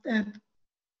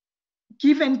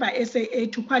given by SAA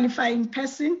to qualifying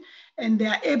person, and they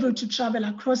are able to travel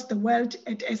across the world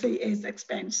at SAA's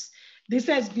expense. This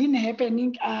has been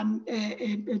happening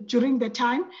during the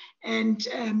time, and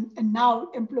now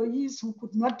employees who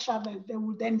could not travel, they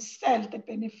will then sell the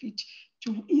benefit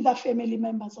to either family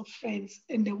members or friends,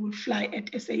 and they will fly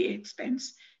at SAA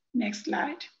expense. Next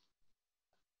slide.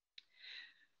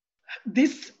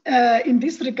 In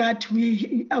this regard,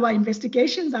 our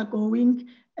investigations are ongoing.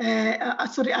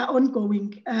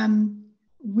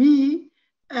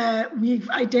 We've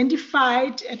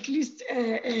identified at least,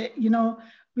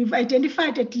 we've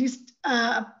identified at least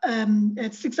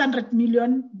 600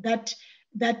 million that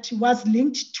was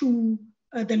linked to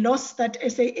the loss that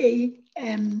SAA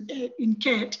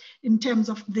incurred in terms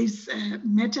of these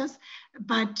matters.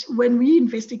 But when we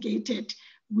investigated,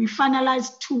 we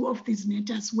finalized 2 of these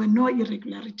matters where no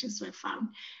irregularities were found.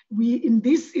 In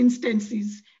these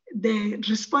instances, the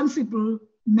responsible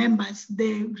members,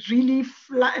 they really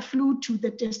flew to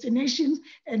the destination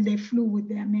and they flew with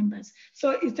their members.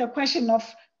 So it's a question of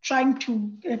trying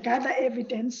to gather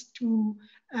evidence to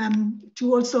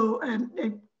also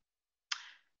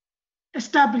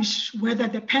establish whether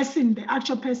the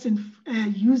actual person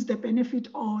used the benefit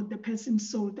or the person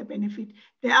sold the benefit.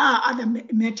 There are other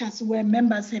matters where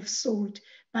members have sold,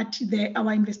 but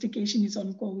our investigation is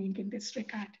ongoing in this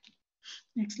regard.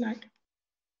 Next slide.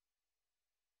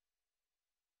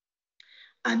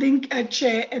 I think,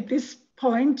 Chair, at this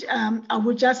point, I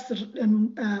will just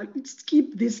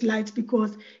skip these slides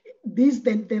because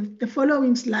the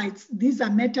following slides, these are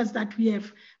matters that we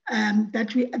have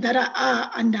that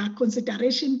are under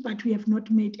consideration, but we have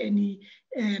not made any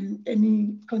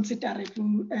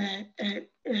considerable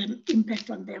impact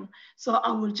on them. So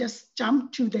I will just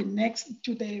jump to the next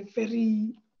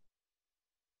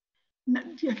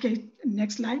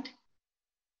slide.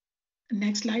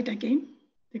 Next slide again,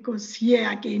 because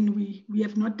here again we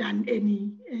have not done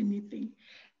anything.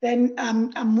 Then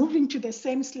I'm moving to the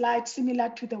same slide, similar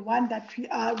to the one that we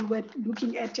were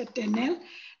looking at DENEL.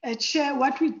 Chair,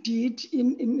 what we did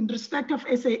in respect of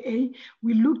SAA,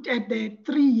 we looked at the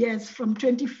 3 years from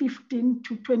 2015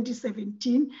 to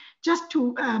 2017, just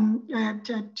to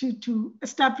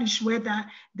establish whether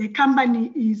the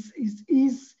company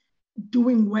is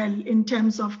doing well in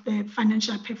terms of the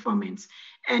financial performance.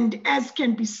 And as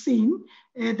can be seen,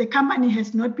 the company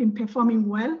has not been performing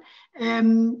well.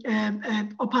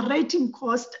 Operating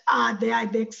costs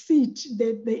they exceed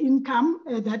the income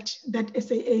that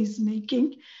SAA is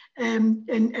making,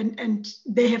 and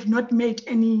they have not made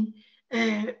any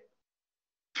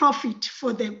profit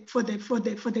for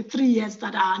the 3 years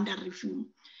that are under review.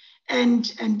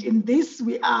 And in this,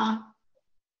 we are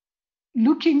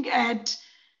looking at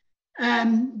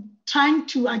trying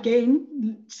to,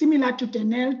 again, similar to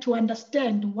DENEL, to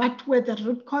understand what were the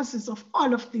root causes of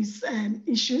all of these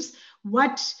issues,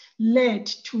 what led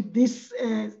to this,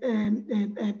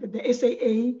 the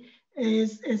SAA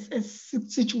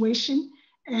situation.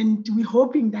 And we're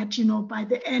hoping that, by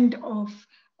the end of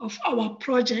our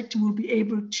project, we'll be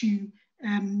able to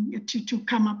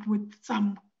come up with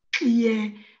some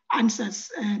clear answers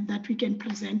that we can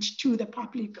present to the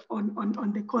public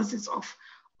on the causes of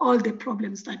all the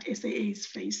problems that SAA is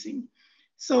facing.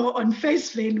 So on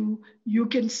face value, you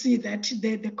can see that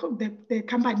the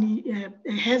company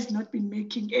has not been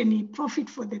making any profit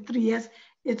for the 3 years.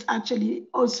 It's actually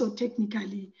also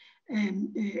technically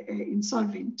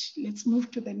insolvent. Let's move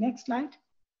to the next slide.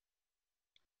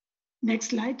 Next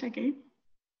slide again.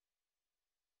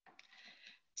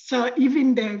 So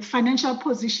even the financial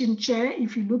position, Chair,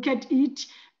 if you look at it,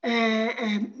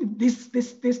 this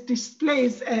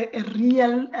displays a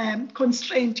real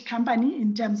constrained company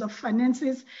in terms of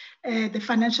finances. The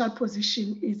financial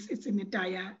position is in a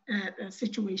dire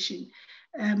situation.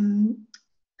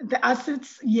 The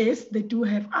assets, yes, they do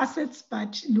have assets,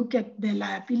 but look at the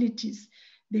liabilities.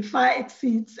 They far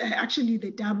exceeds, actually they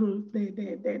double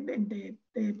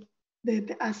the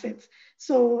assets.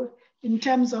 So in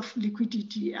terms of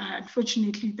liquidity,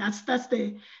 unfortunately, that's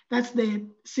the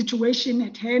situation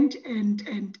at hand,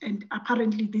 and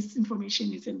apparently this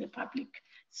information is in the public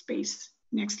space.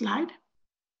 Next slide.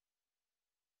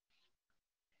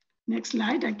 Next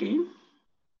slide again.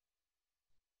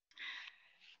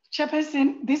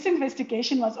 Chairperson, this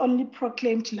investigation was only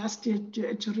proclaimed last year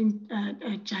during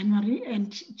January,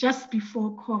 and just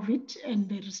before COVID and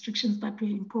the restrictions that were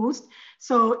imposed.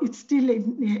 So it's still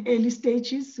in the early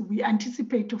stages. We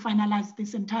anticipate to finalize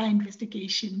this entire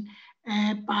investigation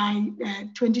by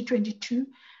 2022.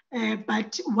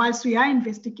 But whilst we are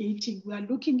investigating, we are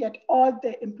looking at all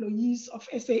the employees of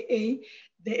SAA,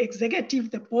 the executive,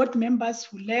 the board members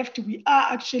who left. We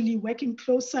are actually working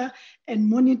closer and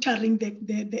monitoring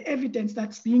the evidence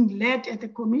that's being led at the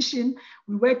commission.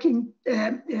 We're working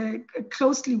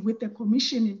closely with the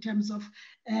commission in terms of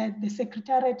the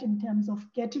secretariat, in terms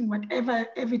of getting whatever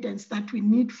evidence that we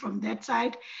need from that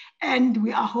side. And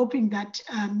we are hoping that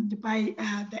by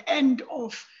the end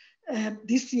of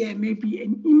this year, maybe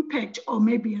an impact or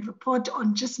maybe a report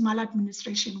on just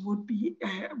maladministration will be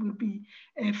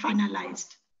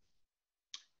finalized.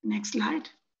 Next slide.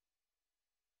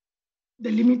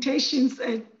 The limitations,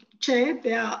 Chair,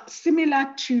 they are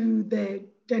similar to the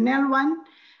DENEL one,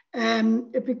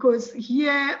 because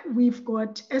here we've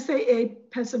got SAA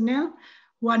personnel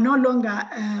who are no longer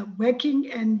working,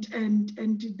 and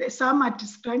some are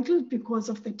disgruntled because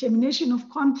of the termination of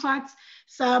contracts.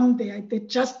 Some they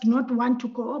just do not want to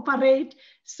cooperate.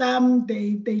 Some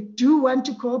they do want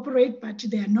to cooperate, but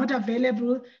they are not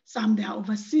available. Some they are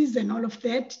overseas and all of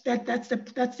that. That's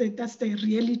the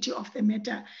reality of the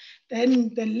matter.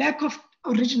 Then the lack of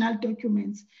original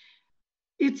documents.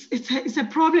 It's a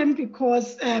problem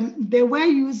because they were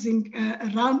using a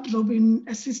round-robin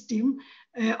system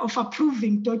of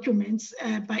approving documents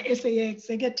by SAA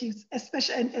executives,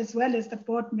 especially as well as the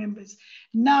board members.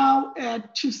 Now,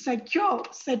 to secure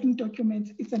certain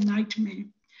documents, it's a nightmare.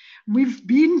 We've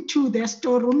been to their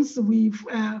storerooms. We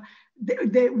were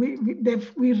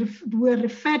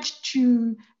referred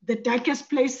to the darkest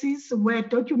places where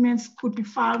documents could be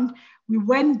found. We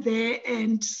went there,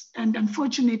 and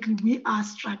unfortunately, we are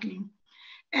struggling.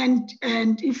 And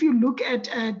if you look at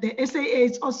the SAA,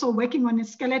 is also working on a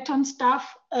skeleton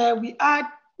staff. We are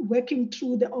working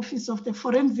through the Office of the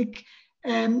Forensic,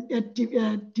 that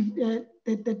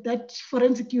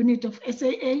forensic unit of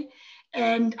SAA.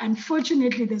 And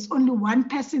unfortunately, there's only one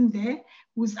person there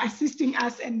who's assisting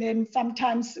us. And then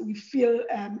sometimes we feel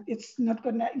it's not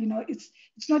gonna,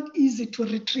 it's not easy to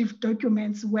retrieve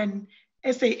documents when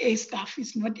SAA staff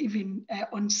is not even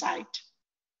on site.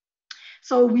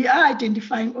 So we are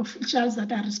identifying officials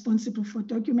that are responsible for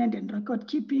document and record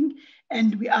keeping,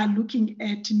 and we are looking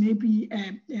at maybe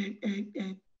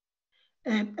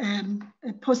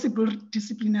possible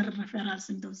disciplinary referrals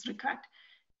in those regards.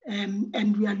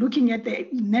 And we are looking at the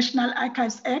National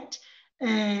Archives Act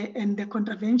and the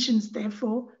contraventions,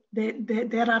 therefore,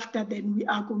 thereafter, then we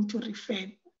are going to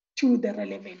refer to the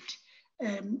relevant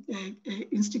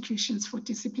institutions for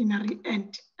disciplinary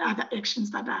and other actions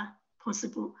that are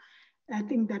possible. I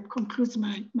think that concludes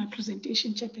my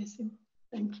presentation, Chairperson.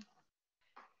 Thank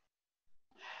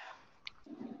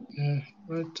you.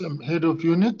 Right, Head of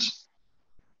Unit.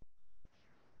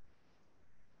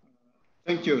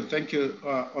 Thank you,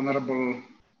 Honorable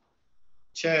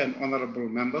Chair and Honorable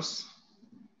members.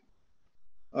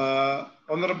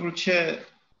 Honorable Chair,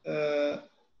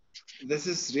 this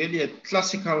is really a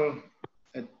classical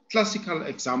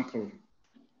example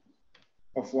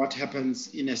of what happens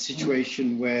in a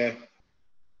situation where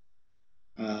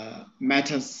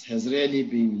matters has really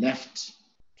been left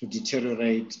to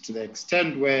deteriorate to the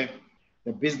extent where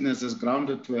the business is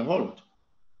grounded to a halt.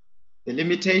 The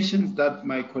limitations that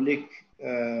my colleague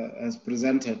has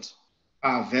presented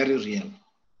are very real.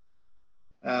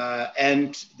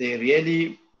 And they're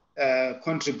really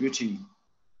contributing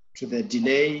to the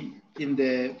delay in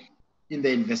the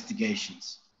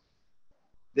investigations.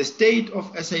 The state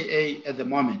of SAA at the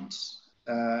moment,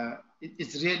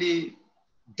 it's really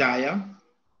dire.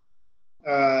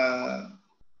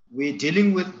 We're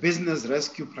dealing with business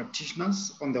rescue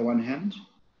practitioners on the one hand,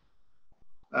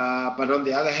 but on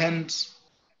the other hand,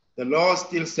 the law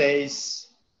still says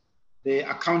the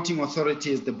accounting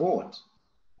authority is the board.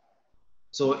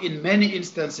 So in many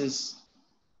instances,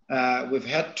 we've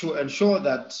had to ensure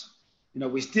that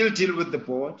we still deal with the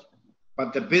board,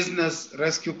 but the business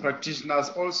rescue practitioners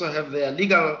also have their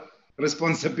legal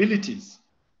responsibilities,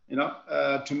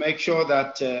 to make sure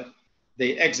that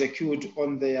they execute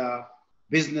on their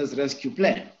business rescue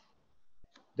plan.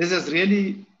 This has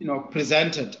really,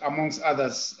 presented, amongst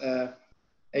others,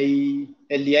 a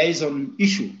liaison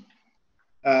issue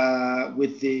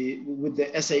with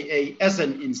the SAA as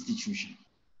an institution.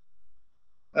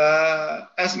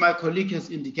 As my colleague has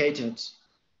indicated,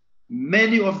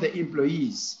 many of the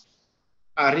employees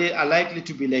are likely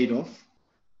to be laid off,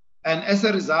 and as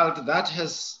a result, that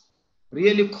has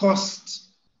really cost.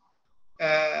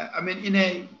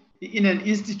 In an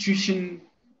institution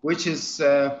which is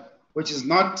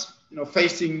not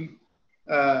facing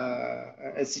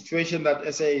a situation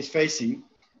that SA is facing,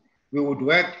 we would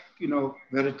work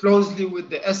very closely with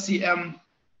the SCM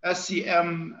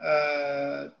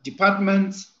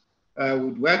departments.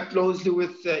 Would work closely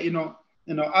with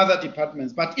other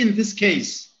departments. But in this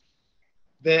case,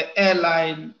 the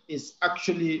airline is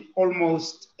actually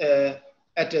almost at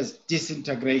a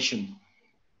disintegration.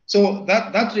 So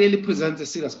that really presents a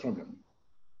serious problem.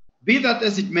 Be that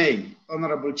as it may,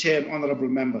 Honorable Chair and Honorable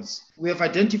members, we have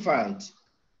identified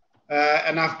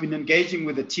and I've been engaging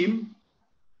with the team.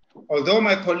 Although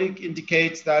my colleague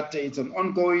indicates that it's an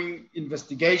ongoing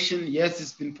investigation, yes,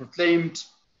 it's been proclaimed,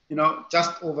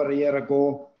 just over a year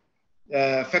ago,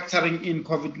 factoring in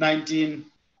COVID-19,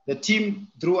 the team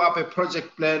drew up a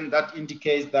project plan that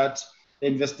indicates that the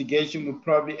investigation will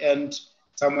probably end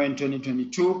somewhere in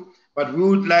 2022, but we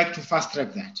would like to fast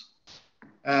track that.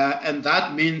 And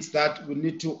that means that we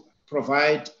need to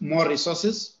provide more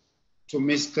resources to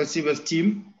Ms. Kasiba's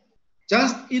team,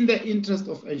 just in the interest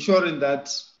of ensuring that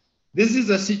this is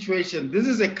a situation, this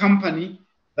is a company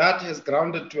that has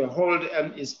grounded to a halt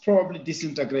and is probably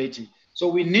disintegrating. So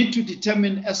we need to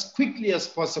determine as quickly as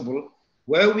possible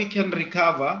where we can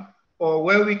recover or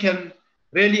where we can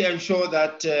really ensure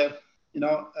that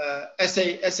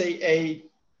SAA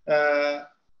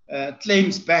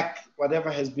claims back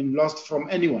whatever has been lost from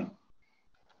anyone.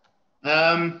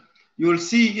 You'll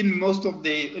see in most of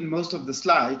the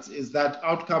slides is that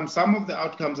some of the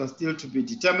outcomes are still to be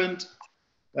determined.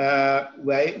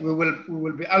 We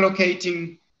will be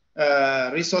allocating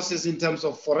resources in terms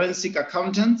of forensic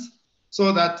accountants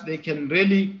so that they can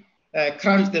really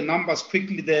crunch the numbers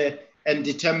quickly there and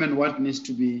determine what needs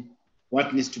to be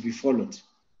followed.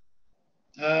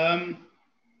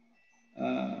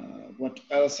 What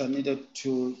else I needed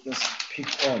to just pick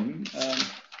on?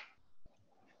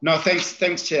 No,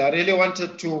 thanks, Chair. I really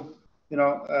wanted to,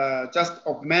 just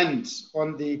augment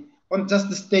on just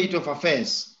the state of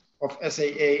affairs of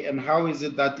SAA and how is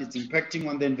it that it's impacting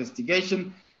on the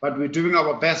investigation. But we're doing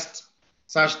our best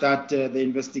such that the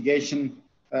investigation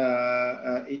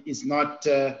is not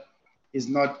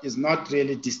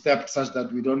really disturbed, such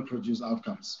that we don't produce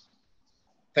outcomes.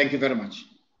 Thank you very much.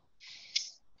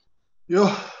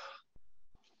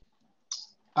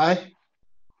 Aye.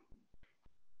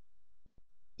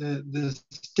 the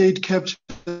state capture,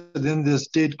 then the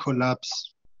state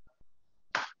collapse.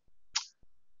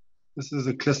 This is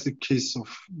a classic case of,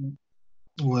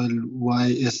 well,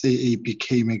 why SAA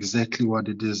became exactly what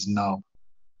it is now.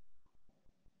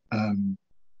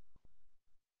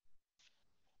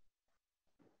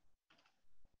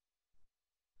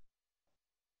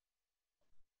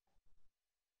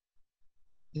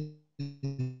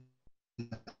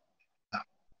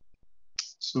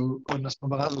 So on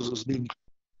was being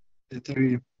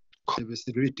very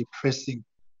depressing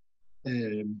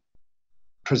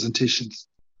presentations.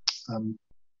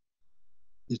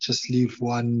 You just leave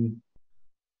one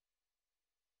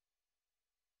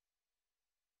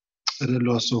at a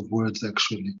loss of words,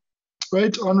 actually.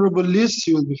 Right, Honorable Liz,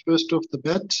 you will be first off the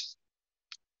bat.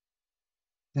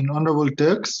 And Honorable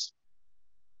Dirks.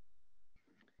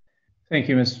 Thank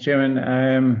you, Mr. Chairman.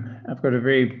 I've got a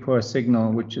very poor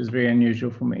signal, which is very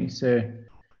unusual for me. So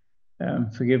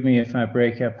forgive me if I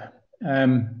break up.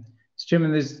 Mr.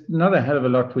 Chairman, there's not a hell of a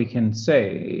lot we can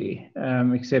say,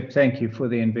 except thank you for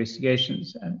the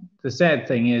investigations. The sad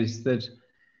thing is that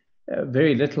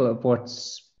very little of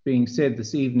what's being said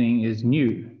this evening is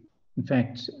new. In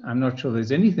fact, I'm not sure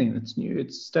there's anything that's new.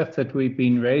 It's stuff that we've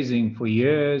been raising for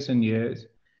years and years.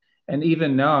 And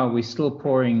even now, we're still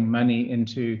pouring money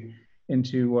into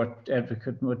what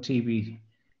Advocate Motibi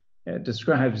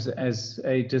describes as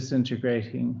a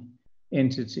disintegrating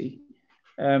entity.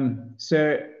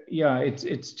 So yeah,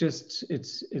 it's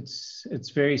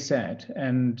very sad,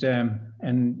 and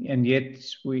yet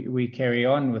we carry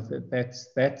on with it.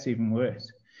 That's even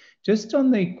worse. Just on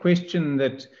the question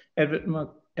that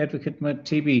Advocate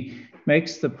Motibi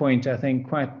makes the point, I think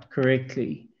quite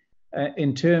correctly,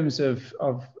 in terms of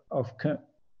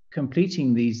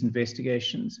completing these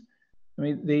investigations. I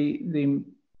mean,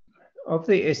 of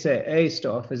the SAA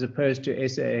staff as opposed to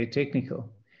SAA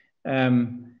technical,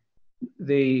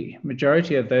 the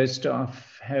majority of those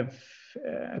staff have,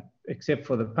 except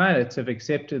for the pilots, have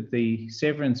accepted the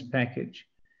severance package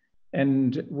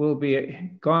and will be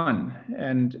gone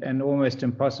and almost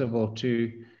impossible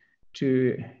to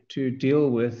deal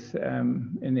with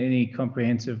in any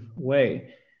comprehensive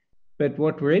way. But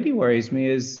what really worries me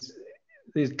is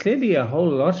there's clearly a whole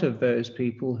lot of those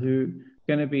people who are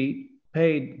going to be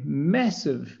paid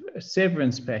massive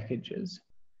severance packages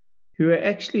who are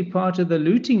actually part of the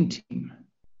looting team.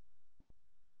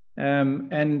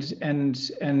 And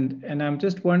I'm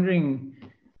just wondering,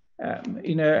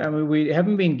 you know, I mean, we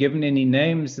haven't been given any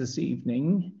names this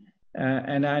evening,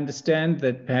 and I understand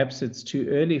that perhaps it's too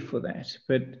early for that,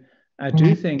 but I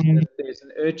do think that there's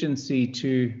an urgency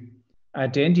to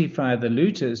identify the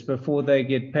looters before they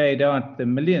get paid out the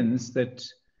millions that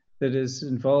is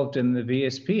involved in the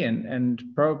VSP and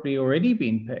probably already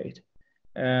been paid.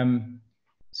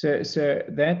 So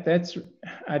that's,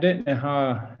 I don't know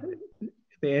how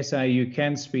the SIU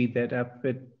can speed that up,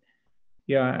 but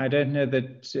yeah, I don't know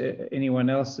that anyone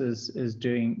else is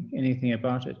doing anything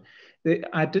about it.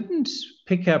 I didn't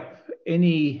pick up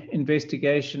any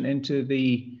investigation into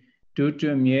the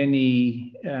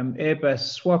Dutu-Myeni Airbus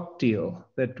swap deal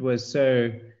that was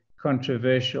so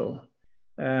controversial.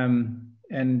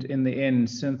 And in the end,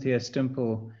 Cynthia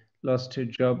Stimple lost her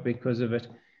job because of it,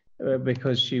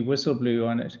 because she whistle-blew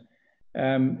on it.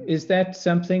 Is that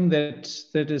something that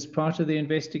is part of the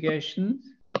investigation?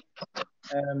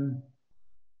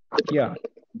 Yeah,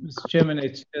 Mr. Chairman,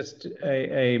 it's just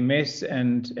a mess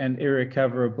and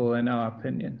irrecoverable in our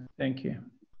opinion. Thank you.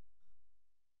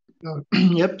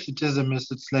 Yep, it is a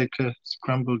mess. It's like a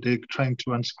scrambled egg trying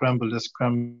to unscramble a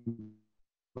scrambled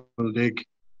egg.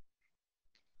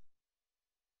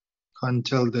 Can't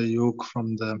tell the yolk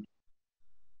from the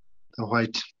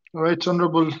white. All right,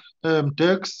 Honorable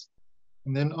Dirks,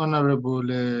 and then Honorable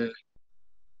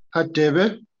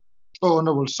Hadebe. Oh,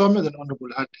 Honorable Some, then Honorable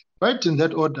Hadebe. Right, in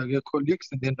that order, your colleagues,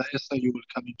 and then the SIU will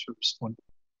come in to respond.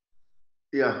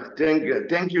 Yeah, thank you,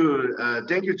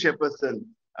 Chairperson.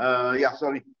 Yeah,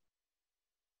 sorry.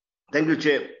 Thank you,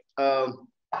 Chair. Let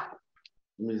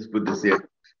me just put this here.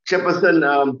 Chairperson,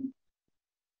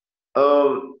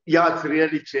 yeah, it's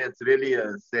really, Chair, it's really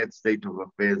a sad state of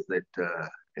affairs at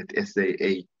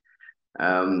SAA.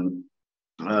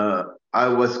 I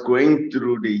was going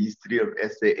through the history of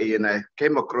SAA and I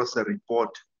came across a report,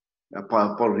 a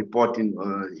report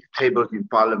tabled in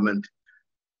Parliament,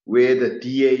 where the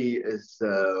DA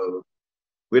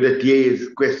is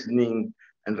questioning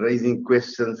and raising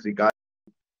questions regarding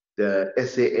the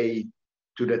SAA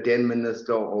to the then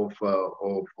Minister of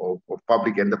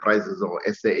Public Enterprises, or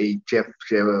SAA Chief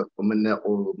or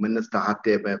Minister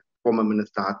Hatebe, former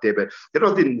Minister Hatebe.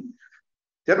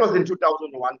 That was in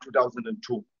 2001,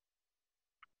 2002.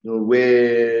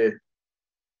 where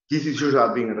these issues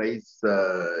are being raised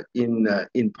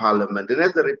in Parliament. And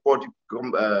as the report,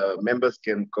 members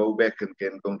can go back and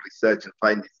can go research and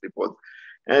find these reports.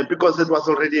 And because it was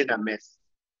already in a mess,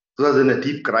 it was in a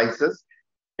deep crisis.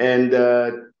 And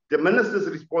the minister's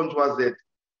response was that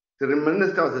the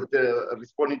minister was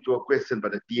responding to a question by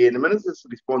the TA, and the minister's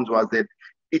response was that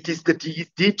it is the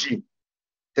DG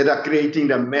that are creating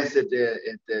the mess at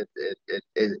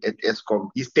ESCOM.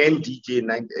 He's 10 DG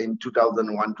in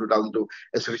 2001, 2002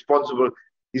 as responsible.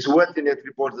 His words in that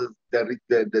report is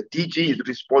the DG is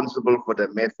responsible for the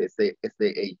mess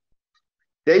SAA.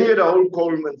 Then you had the whole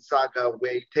Coleman saga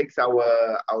where he takes our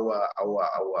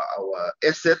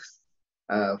assets,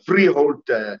 freehold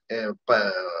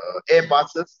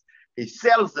Airbuses, he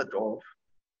sells it off,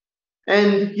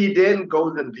 and he then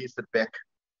goes and leases it back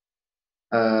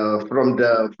from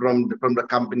the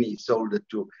company he sold it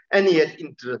to, and he had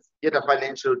interest, he had a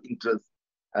financial interest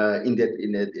in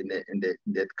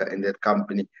that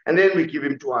company, and then we give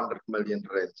him 200 million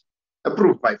rand,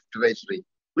 approved by Treasury,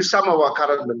 which some of our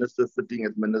current ministers sitting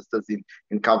as ministers in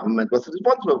government was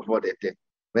responsible for that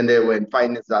when they were in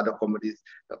finance and other committees,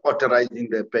 authorizing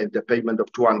the payment of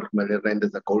 200 million rand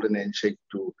as a golden handshake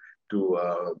to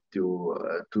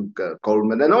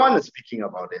Coleman, and no one is speaking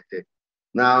about it.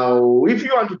 Now, if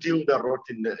you want to deal with the rot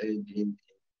in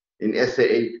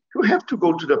SAA, you have to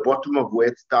go to the bottom of where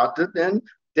it started and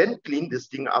then clean this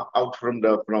thing out from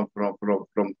the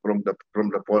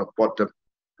bottom.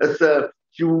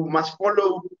 You must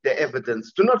follow the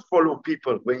evidence. Do not follow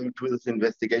people when you do this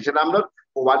investigation. I'm not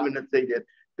for 1 minute saying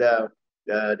that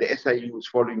the SIU is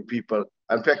following people.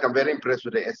 In fact, I'm very impressed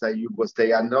with the SIU because they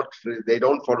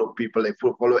don't follow people, they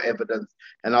follow evidence.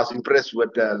 And I was impressed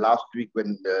with last week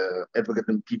when Advocate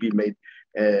MTB made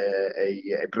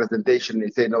a presentation.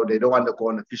 They say, no, they don't want to go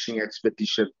on a fishing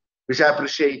expedition, which I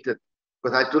appreciated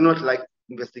because I do not like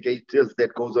investigators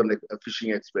that goes on a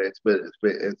fishing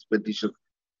expedition.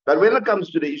 But when it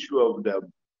comes to the issue of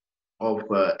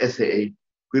SAA,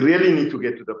 we really need to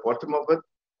get to the bottom of it.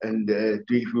 And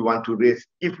if we want to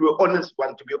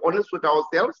want to be honest with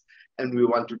ourselves, and we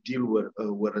want to deal with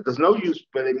it. There's no use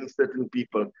blaming certain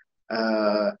people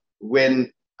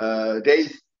when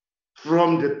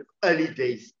from the early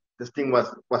days, this thing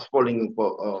was falling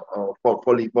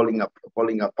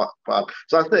apart.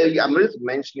 So I'm just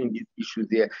mentioning these issues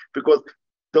here because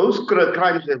those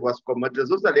crimes that was committed,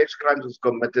 those alleged crimes was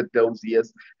committed those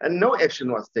years, and no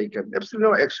action was taken. Absolutely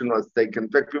no action was taken. In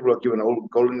fact, people were given a whole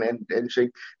golden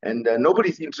handshake, and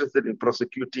nobody's interested in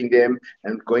prosecuting them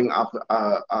and going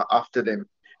after them.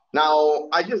 Now,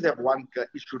 I just have one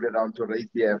issue that I want to raise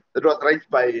here. It was raised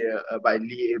by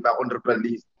Honorable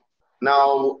Lee.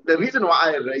 Now, the reason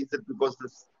why I raised it because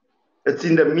it's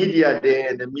in the media there,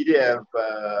 and the media have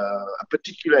a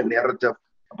particular narrative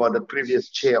about the previous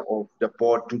chair of the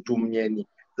board, Tutu Mnyeni.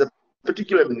 The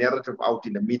particular narrative out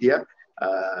in the media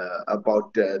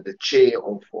about the chair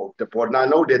of the board. Now, I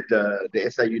know that the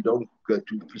SIU don't go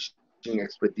to fishing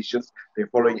expeditions. They're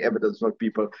following evidence, not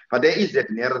people. But there is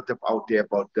that narrative out there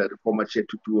about the former chair,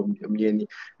 Tutu Mnyeni.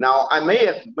 Now, I may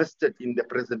have missed it in the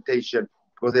presentation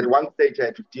because at one stage I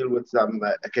had to deal with some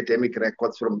academic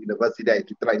records from university. I had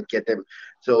to try and get them,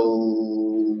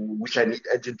 which I need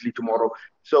urgently tomorrow.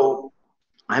 So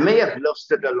I may have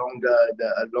lost it along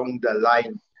the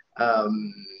line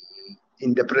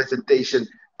in the presentation.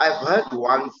 I've heard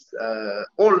once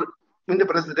all in the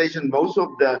presentation most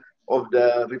of the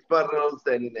referrals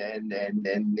and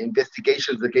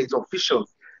investigations against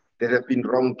officials that have been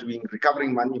wrongdoing,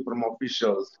 recovering money from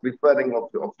officials, referring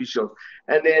of the officials,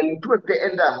 and then towards the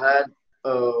end I heard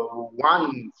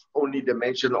only the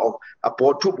mention of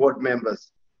two board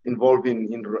members involved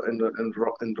in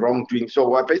wrongdoing.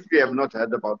 So I basically have not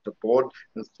heard about the board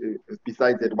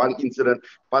besides that one incident,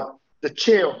 but the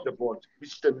chair of the board,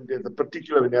 which there's a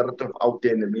particular narrative out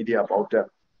there in the media about her.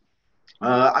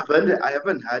 I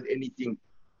haven't heard anything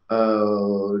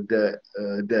in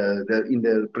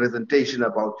the presentation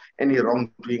about any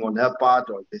wrongdoing on her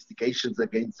part, or investigations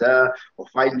against her, or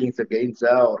findings against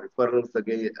her, or referrals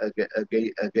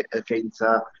against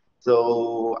her.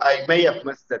 So I may have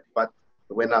missed that, but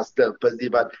when I was still busy,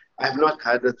 but I have not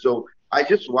heard it. So I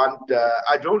just want,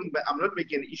 I'm not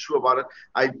making an issue about it.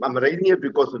 I'm raising it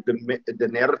because of the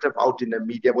narrative out in the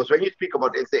media. Because when you speak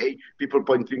about SAA, people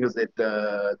point fingers at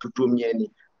Tutu Mnyeni.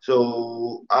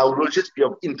 So I will just be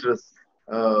of interest.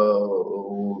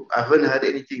 I haven't heard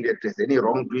anything that there's any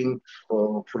wrongdoing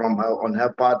from her on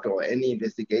her part, or any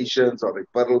investigations or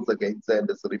referrals against her in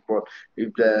this report.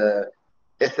 If the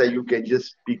SIU can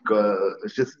just speak,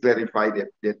 just clarify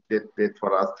that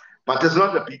for us. But it's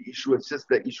not a big issue. It's just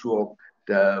the issue of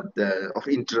of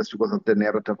interest because of the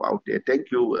narrative out there.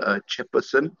 Thank you,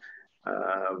 Chairperson,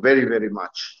 very, very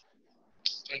much.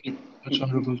 Thank you very much,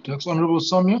 Honorable Tax. Honorable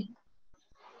Somya.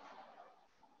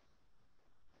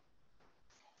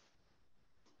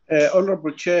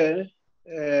 Honorable Chair,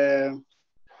 and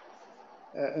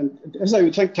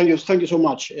thank you so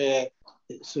much.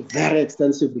 It's a very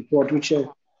extensive report which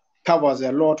covers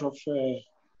a lot of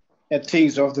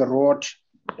things of the road,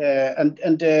 and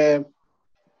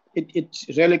it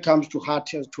really comes to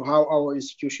heart as to how our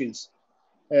institutions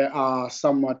are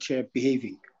somewhat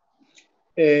behaving.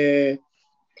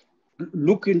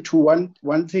 Look into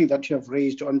one thing that you have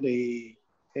raised on the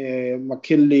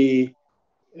McKinley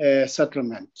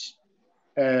settlement,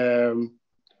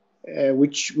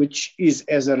 which is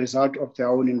as a result of their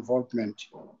own involvement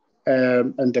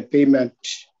and the payment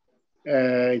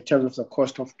in terms of the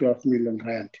cost of 12 million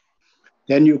rand.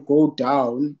 Then you go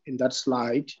down in that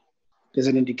slide, there's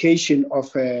an indication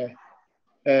of a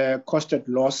costed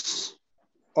loss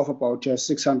of about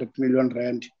 600 million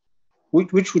rand,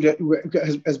 which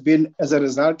has been as a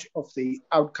result of the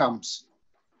outcomes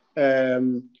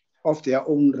of their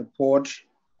own report,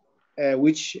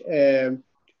 which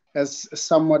has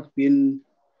somewhat been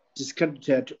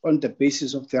discredited on the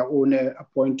basis of their own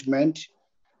appointment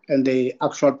and the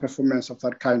actual performance of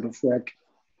that kind of work.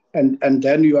 And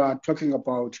then you are talking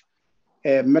about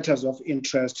matters of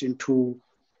interest into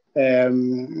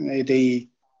the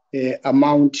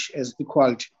amount as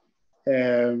equaled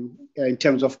in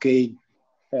terms of gain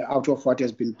out of what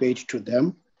has been paid to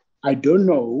them. I don't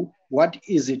know what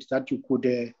is it that you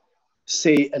could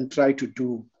say and try to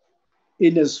do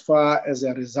in as far as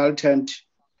a resultant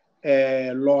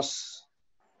loss,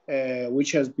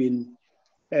 which has been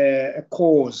a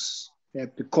cause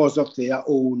because of their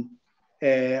own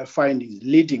findings,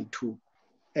 leading to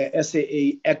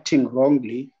SAA acting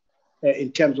wrongly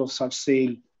in terms of such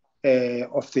sale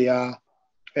of their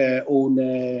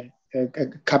own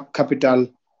capital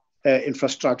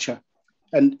infrastructure.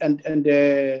 And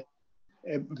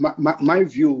my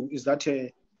view is that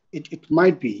it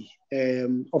might be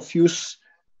of use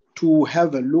to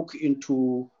have a look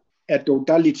into a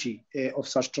totality of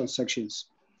such transactions.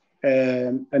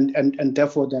 And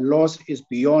therefore the loss is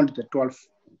beyond the 12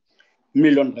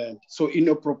 million rand. So in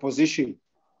your proposition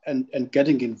and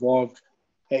getting involved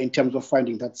in terms of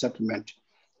finding that settlement,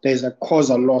 there's a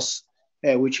causal loss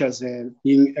which has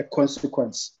been a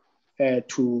consequence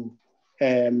to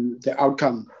the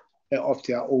outcome of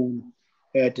their own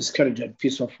discredited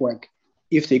piece of work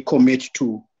if they commit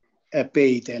to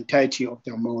pay the entirety of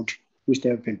the amount which they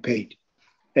have been paid.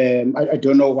 I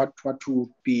don't know what would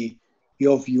be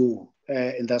your view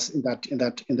in that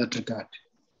regard.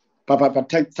 But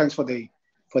thanks for the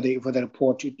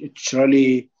report. It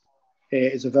really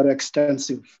is a very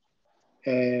extensive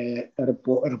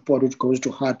report which goes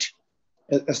to heart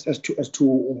as to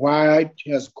why it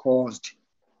has caused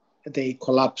the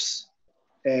collapse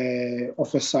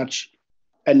of such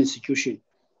an institution,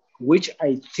 which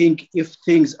I think, if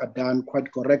things are done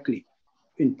quite correctly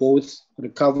in both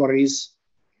recoveries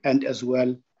and as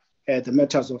well the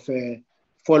matters of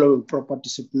following proper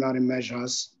disciplinary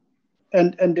measures,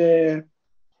 and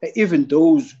even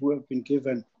those who have been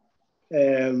given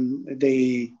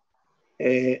the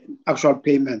actual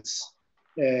payments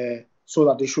so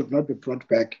that they should not be brought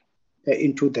back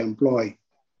into the employ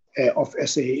of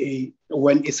SAA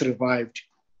when it's revived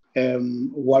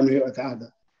one way or the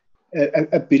other.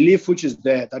 A belief which is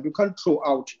there that you can't throw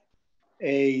out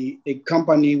a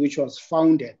company which was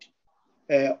founded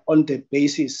on the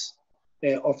basis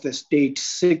of the state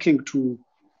seeking to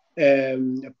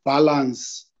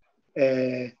balance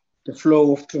the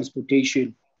flow of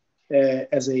transportation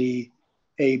as a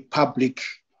public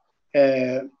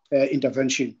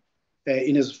intervention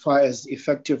in as far as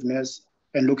effectiveness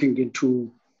and looking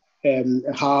into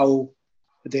how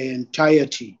the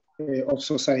entirety of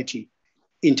society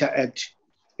interact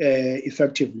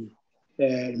effectively,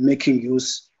 making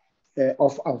use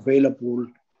of available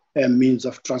means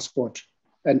of transport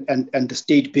and the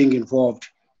state being involved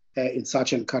in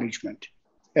such encouragement.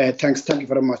 Thank you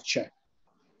very much, Chair.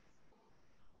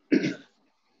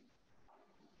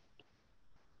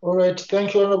 All right,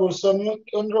 thank you, Honorable Samuel.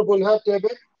 Honorable Hadebe.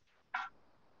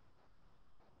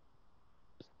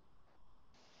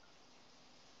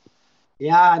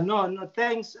 Yeah, no,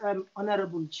 thanks,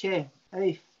 Honorable Chair.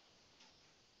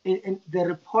 In the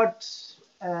report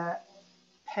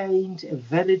paint a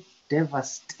very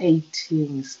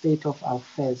devastating state of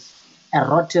affairs, a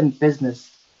rotten business.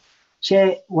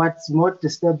 Chair, what's more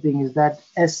disturbing is that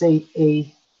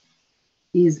SAA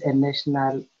is a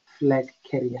national flag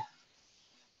carrier.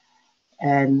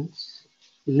 And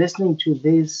listening to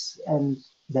this and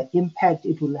the impact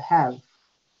it will have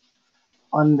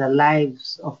on the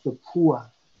lives of the poor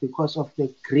because of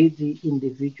the greedy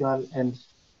individual and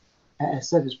a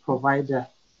service provider,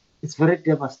 it's very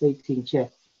devastating, Chair.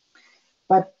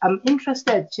 But I'm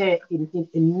interested, Chair,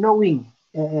 in knowing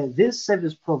this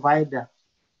service provider,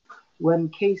 when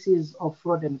cases of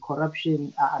fraud and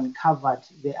corruption are uncovered,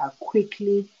 they are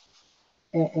quickly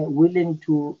willing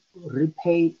to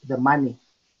repay the money.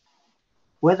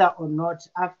 Whether or not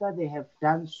after they have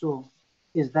done so,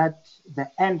 is that the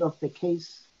end of the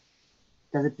case?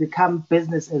 Does it become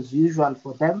business as usual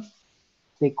for them?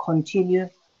 They continue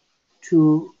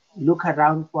to look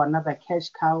around for another cash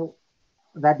cow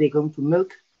that they're going to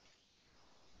milk?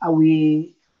 Are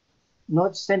we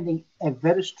not sending a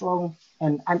very strong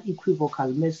and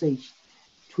unequivocal message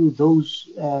to those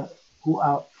who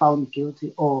are found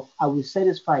guilty, or are we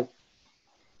satisfied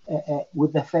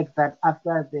with the fact that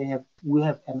after we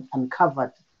have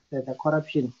uncovered the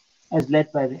corruption as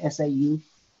led by the SIU,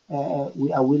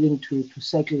 we are willing to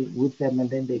settle with them and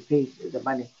then they pay the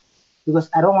money? Because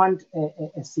I don't want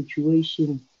a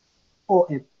situation or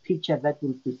a picture that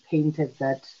will be painted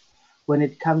that when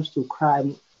it comes to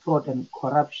crime, fraud, and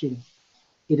corruption,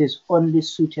 it is only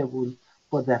suitable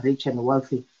for the rich and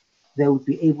wealthy. They will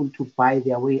be able to buy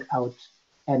their way out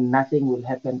and nothing will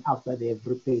happen after they have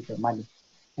repaid the money.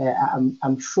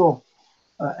 I'm sure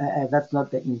that's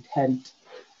not the intent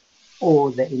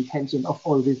or the intention of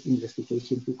all this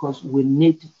investigation, because we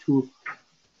need to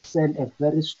send a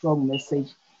very strong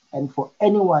message, and for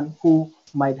anyone who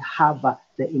might harbor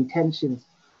the intentions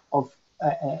of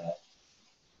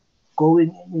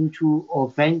going into or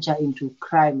venture into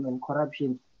crime and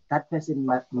corruption, that person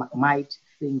might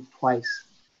think twice.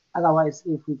 Otherwise,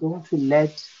 if we're going to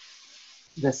let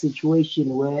the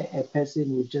situation where a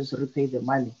person will just repay the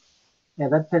money,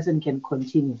 that person can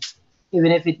continue,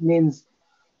 even if it means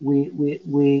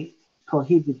we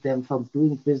prohibit them from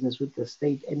doing business with the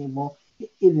state anymore,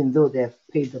 even though they have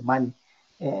paid the money.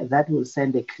 That will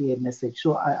send a clear message.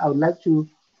 So I would like to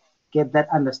get that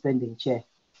understanding, Chair,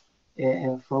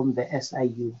 from the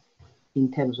SIU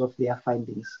in terms of their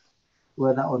findings,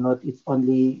 whether or not it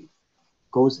only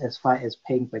goes as far as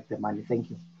paying back the money.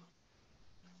 Thank you.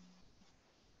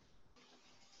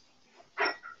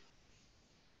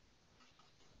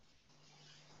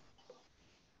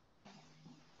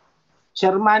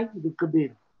 Chairman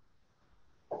Kabir.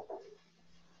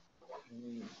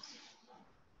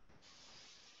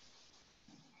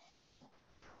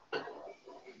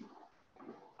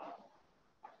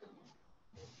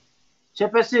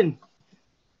 Chairperson.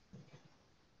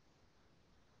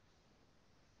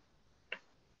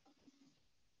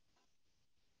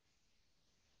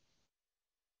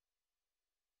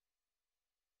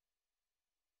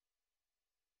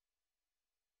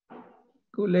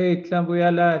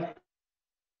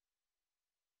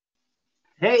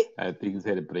 Hey, I think it's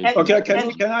had a break. Okay,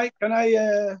 can I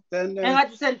then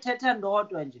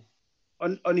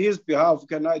on his behalf,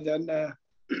 can I then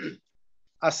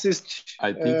assist?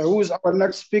 I think who is our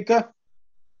next speaker?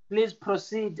 Please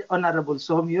proceed, Honorable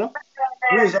Somyo.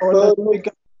 Who is our next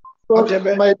speaker?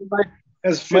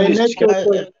 Has finished.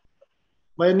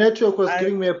 My network was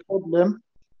giving me a problem.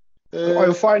 Are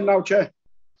you fine now, Chair?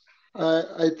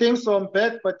 I think so. I'm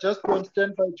back, but just on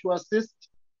standby to assist.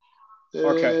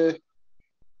 Okay.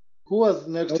 Who was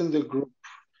next in the group?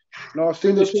 No, I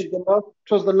finished. It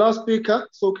was the last speaker.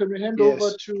 So can we hand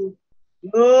over to?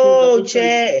 No,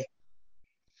 Chair.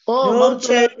 Oh, no,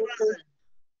 Chair.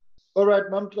 All right,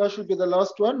 Mamtla should be the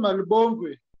last one.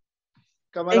 Malubongwe.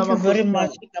 Thank you very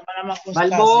much.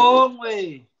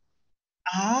 Malubongwe.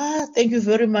 Thank you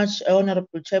very much,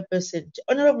 Honorable Chairperson.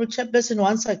 Honorable Chairperson,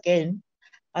 once again,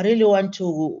 I really want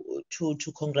to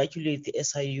congratulate the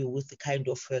SIU with the kind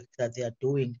of work that they are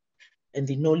doing and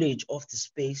the knowledge of the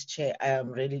space. Chair, I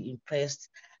am really impressed.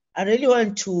 I really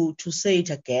want to say it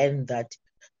again that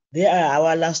they are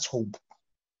our last hope,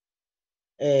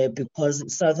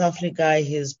 because South Africa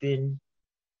has been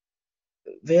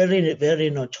very, very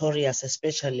notorious,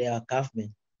 especially our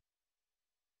government,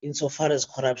 insofar as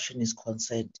corruption is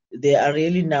concerned. They are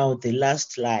really now the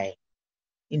last line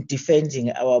in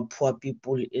defending our poor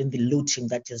people in the looting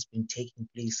that has been taking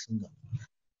place in them.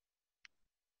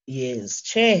 Yes,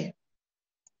 Chair.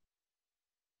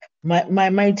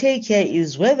 My take here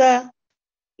is whether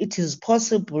it is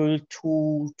possible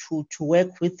to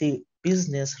work with the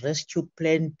business rescue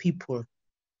plan people,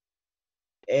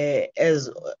 as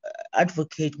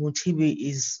Advocate Mutibi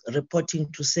is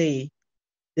reporting to say,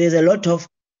 there's a lot of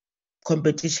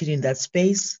competition in that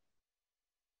space.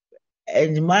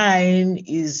 And my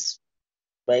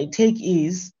take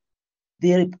is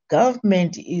the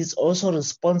government is also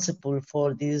responsible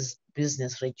for these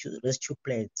business rescue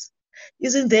plans.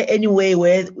 Isn't there any way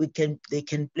where they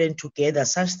can plan together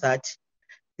such that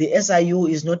the SIU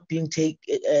is not being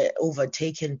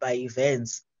overtaken by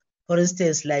events? For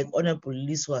instance, like Honorable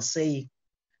Liz was saying,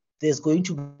 there's going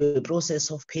to be a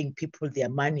process of paying people their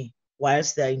money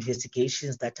whilst there are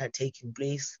investigations that are taking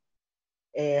place.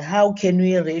 How can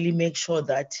we really make sure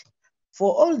that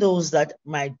for all those that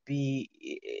might be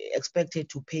expected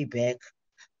to pay back,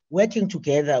 working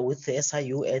together with the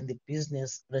SIU and the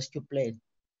business rescue plan,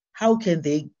 how can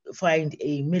they find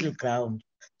a middle ground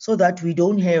so that we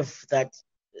don't have that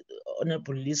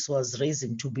Honorable Liz was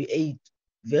raising to be a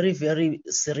very, very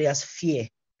serious fear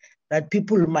that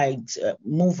people might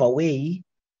move away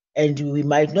and we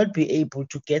might not be able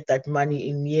to get that money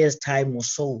in years' time or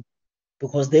so,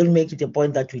 because they'll make it a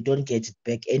point that we don't get it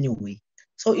back anyway.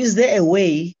 So is there a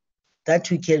way that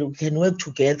we can work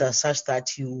together such that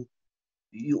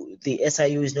the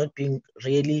SIU is not being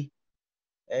really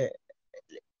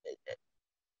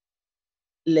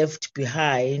left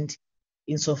behind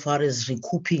insofar as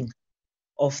recouping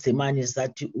of the monies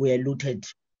that were looted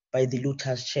by the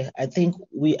looters' share? I think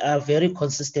we are very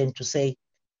consistent to say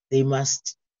they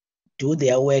must do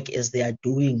their work as they are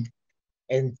doing.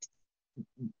 And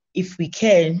if we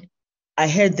can, I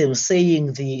heard them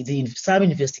saying some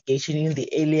investigation in the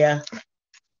earlier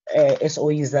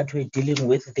SOEs that we're dealing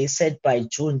with, they said by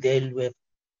June they'll have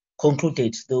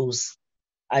concluded those.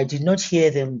 I did not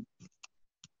hear them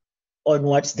on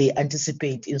what they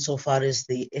anticipate insofar as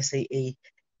the SAA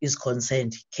is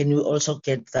concerned. Can we also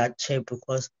get that, Chair?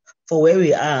 Because for where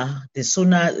we are, the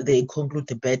sooner they conclude,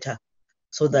 the better,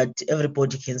 so that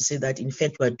everybody can see that, in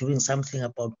fact, we're doing something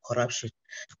about corruption,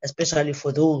 especially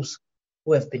for those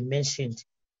who have been mentioned.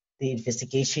 The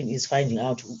investigation is finding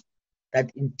out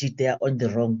that indeed they are on the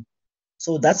wrong.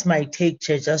 So that's my take,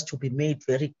 Chair, just to be made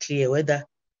very clear whether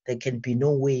there can be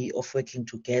no way of working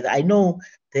together. I know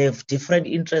they have different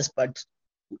interests, but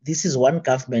this is one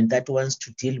government that wants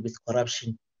to deal with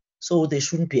corruption. So there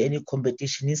shouldn't be any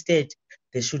competition. Instead,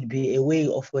 there should be a way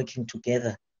of working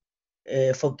together.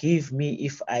 Forgive me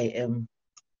if I am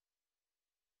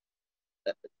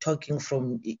talking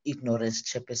from ignorance,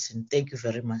 Chairperson. Thank you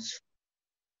very much.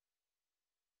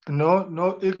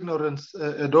 No ignorance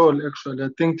at all, actually. I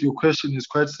think your question is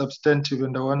quite substantive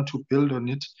and I want to build on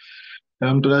it.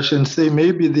 I should say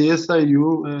maybe the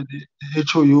SIU, the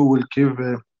HOU will give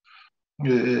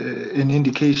an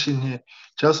indication here.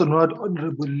 Just on what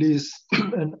Honorable Liz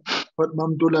and what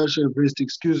Mamdula raised,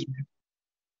 excuse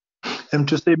me, and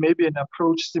to say maybe an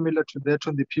approach similar to that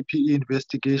on the PPE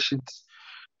investigations,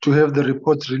 to have the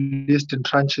reports released in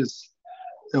tranches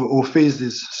or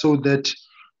phases, so that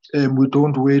we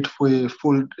don't wait for a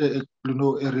full,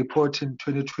 a report in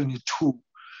 2022,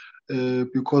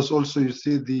 because also you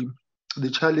see the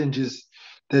challenge is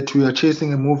that we are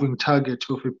chasing a moving target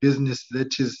of a business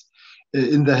that is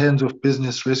in the hands of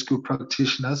business rescue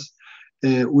practitioners,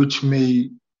 which may,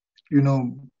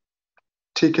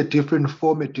 take a different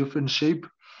form, a different shape,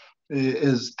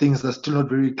 as things are still not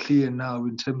very clear now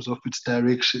in terms of its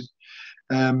direction.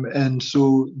 And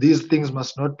so these things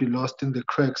must not be lost in the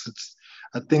cracks.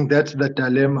 I think that's the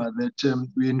dilemma, that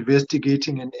we're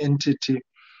investigating an entity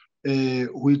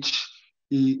which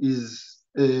is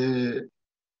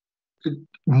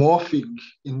morphing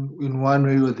in one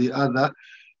way or the other,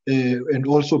 and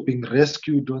also being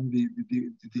rescued on the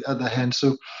other hand.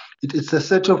 So it's a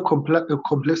set of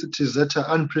complexities that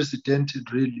are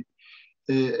unprecedented, really.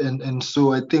 And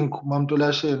so I think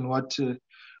Mamtolashe and what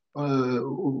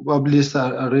Bablis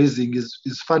are raising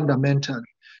is fundamental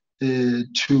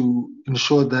to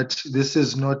ensure that this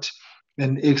is not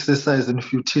an exercise in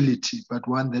futility, but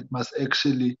one that must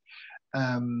actually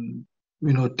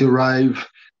derive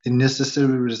the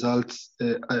necessary results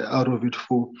out of it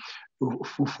for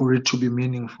it to be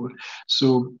meaningful.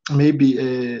 So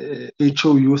maybe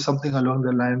HOU, something along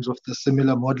the lines of the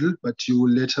similar model, but you will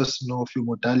let us know of your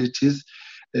modalities,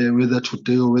 whether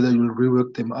today or whether you'll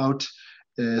rework them out,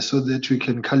 so that we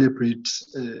can calibrate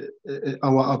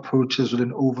our approaches with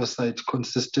an oversight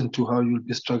consistent to how you'll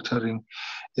be structuring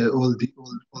all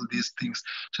these things.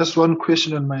 Just one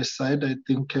question on my side. I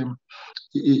think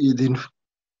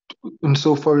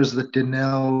insofar as the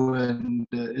DENEL and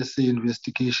SA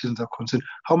investigations are concerned,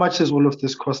 how much is all of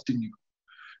this costing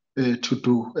you to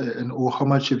do, or how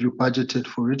much have you budgeted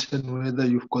for it, and whether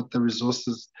you've got the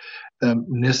resources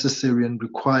necessary and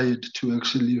required to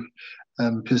actually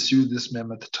pursue this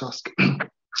mammoth task?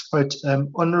 Right,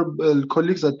 honorable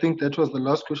colleagues, I think that was the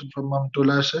last question from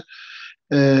Mamtolashe.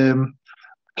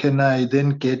 can I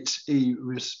then get a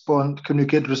response? Can you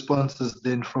get responses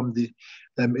then from the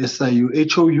SIU,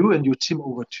 HOU, and your team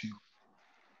over to you?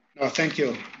 No, thank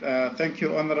you. Thank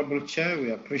you, Honorable Chair.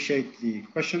 We appreciate the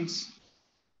questions.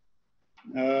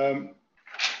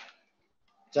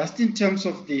 Just in terms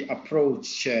of the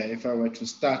approach, Chair, if I were to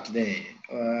start there,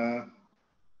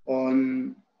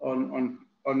 on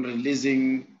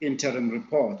releasing interim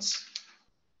reports,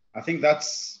 I think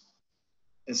that's,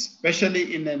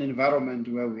 especially in an environment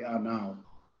where we are now,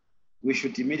 we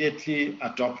should immediately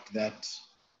adopt that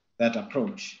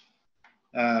approach.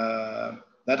 That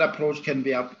approach can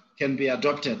be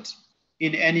adopted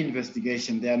in any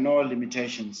investigation. There are no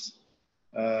limitations.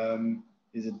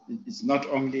 It's not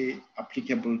only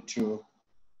applicable to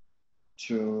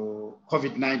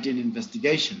COVID-19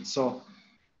 investigations. So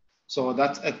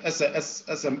that's as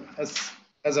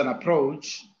an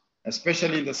approach,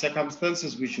 especially in the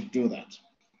circumstances, we should do that.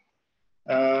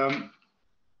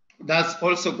 That's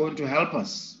also going to help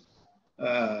us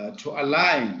to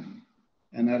align,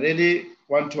 and I really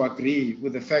want to agree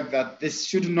with the fact that this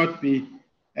should not be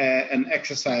an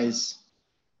exercise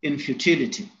in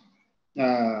futility.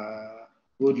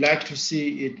 We would like to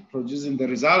see it producing the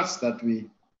results that we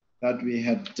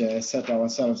had set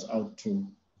ourselves out to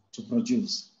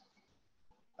produce.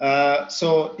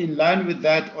 So in line with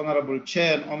that, Honorable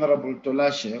Chair and Honorable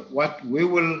Tolashe, what we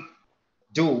will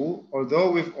do,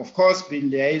 although we've of course been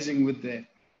liaising with the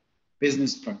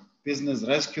business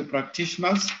rescue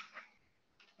practitioners,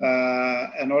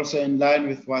 and also in line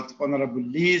with what Honorable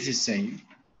Lees is saying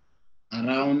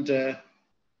around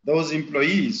those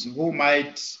employees who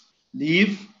might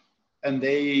leave and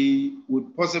they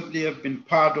would possibly have been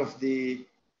part of the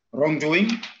wrongdoing.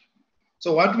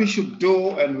 So what we should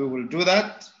do, and we will do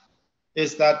that,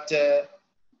 is that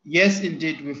yes,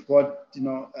 indeed, we've got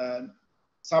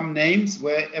some names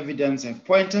where evidence have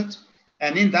pointed,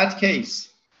 and in that case,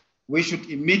 we should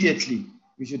immediately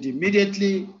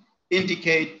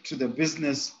indicate to the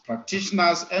business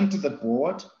practitioners and to the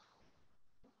board,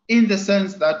 in the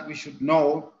sense that we should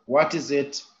know what is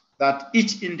it that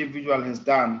each individual has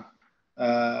done,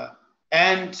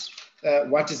 and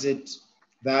what is it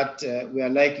that we are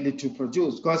likely to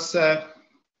produce. Because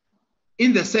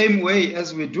in the same way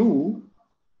as we do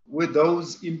with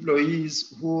those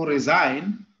employees who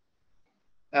resign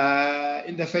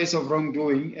in the face of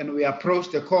wrongdoing, and we approach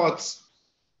the courts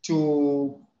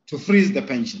to freeze the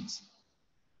pensions,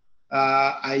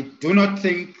 I do not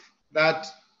think that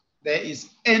there is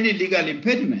any legal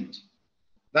impediment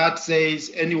that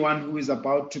says anyone who is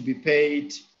about to be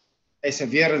paid a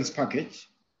severance package,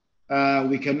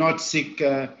 we cannot seek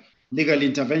legal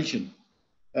intervention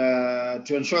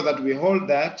to ensure that we hold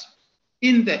that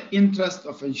in the interest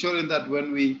of ensuring that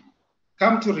when we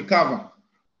come to recover,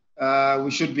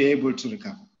 we should be able to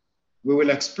recover. We will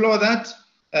explore that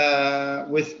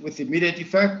with immediate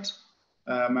effect.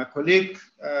 My colleague,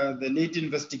 the lead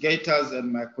investigators,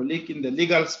 and my colleague in the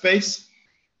legal space,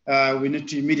 we need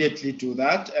to immediately do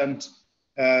that, and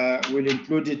we'll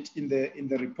include it in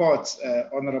the reports,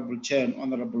 Honorable Chair and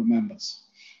Honorable Members.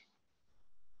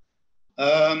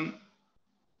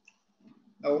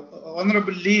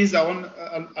 Honorable Lees,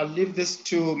 I'll leave this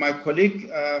to my colleague,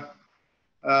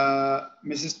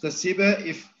 Mrs.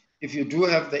 Tasibe, if you do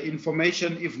have the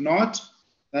information. If not,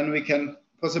 then we can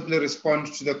possibly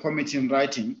respond to the committee in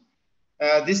writing.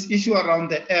 This issue around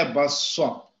the Airbus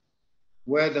swap,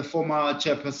 where the former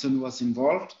chairperson was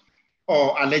involved,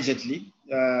 or allegedly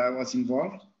was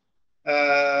involved.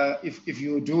 If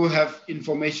you do have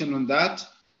information on that,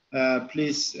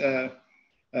 please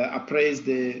appraise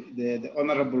the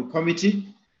honorable committee.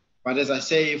 But as I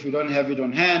say, if we don't have it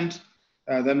on hand,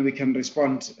 then we can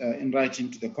respond in writing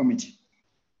to the committee.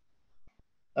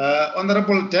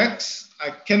 Honorable Dex, I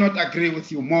cannot agree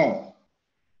with you more.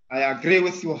 I agree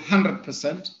with you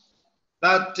 100%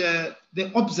 that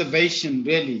the observation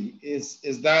really is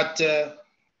that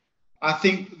I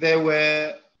think there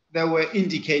were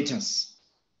indicators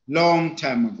long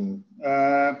time ago.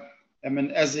 I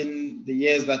mean, as in the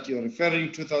years that you're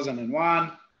referring,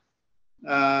 2001.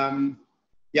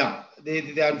 Yeah,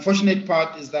 the unfortunate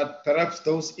part is that perhaps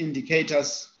those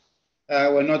indicators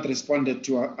were not responded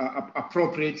to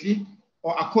appropriately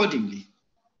or accordingly.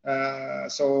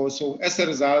 So as a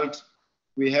result,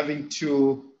 we're having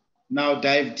to now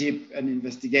dive deep and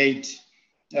investigate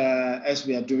as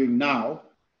we are doing now.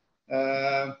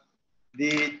 The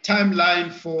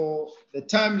timeline for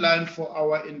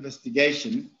our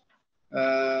investigation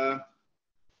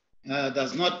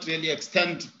does not really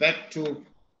extend back to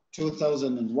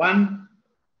 2001.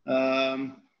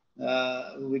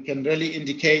 We can really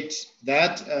indicate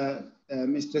that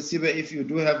Mr. Sibe, if you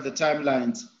do have the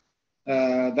timelines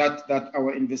that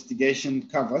our investigation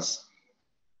covers.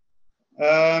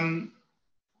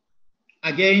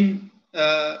 Again,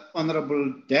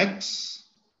 Honorable Dex,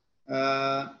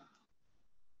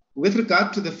 with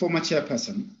regard to the former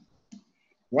chairperson,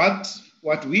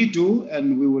 what we do,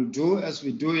 and we will do as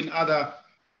we do in other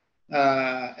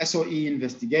SOE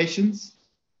investigations,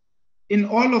 in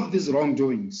all of these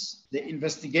wrongdoings, the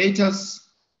investigators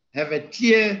have a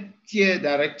clear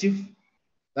directive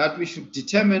that we should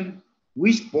determine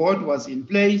which board was in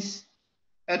place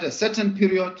at a certain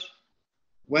period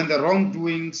when the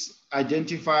wrongdoings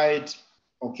identified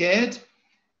occurred,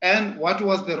 and what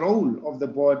was the role of the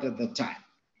board at the time.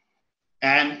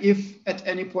 And if at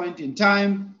any point in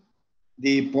time,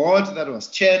 the board that was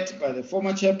chaired by the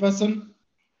former chairperson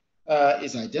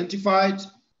is identified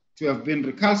to have been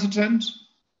recalcitrant,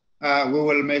 we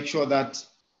will make sure that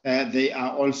they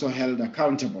are also held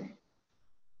accountable.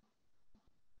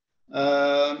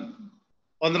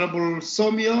 Honorable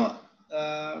Somio,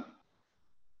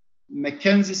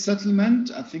 Mackenzie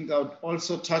settlement, I think I would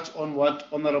also touch on what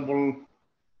Honorable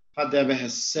Hadebe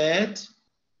has said.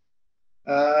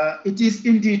 It is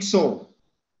indeed so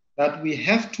that we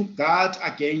have to guard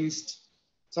against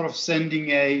sort of sending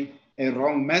a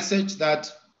wrong message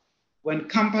that when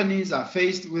companies are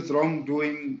faced with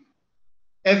wrongdoing,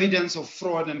 evidence of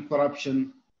fraud and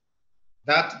corruption,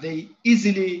 that they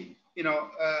easily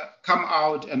come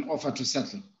out and offer to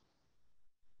settle.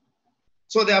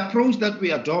 So the approach that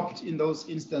we adopt in those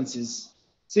instances,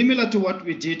 similar to what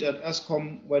we did at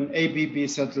Eskom when ABB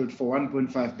settled for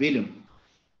 1.5 billion,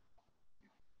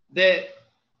 the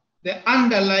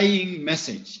underlying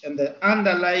message and the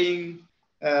underlying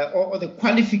or the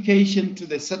qualification to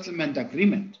the settlement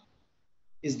agreement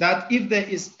is that if there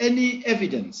is any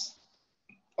evidence,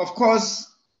 of course,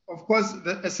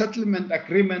 a settlement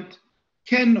agreement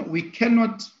we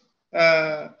cannot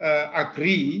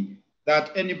agree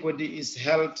that anybody is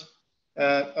held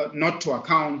not to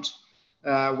account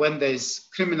when there's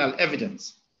criminal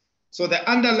evidence. So the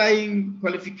underlying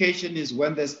qualification is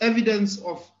when there's evidence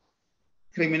of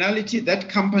criminality, that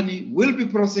company will be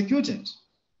prosecuted.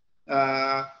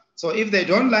 So if they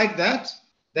don't like that,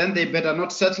 then they better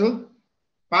not settle,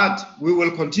 but we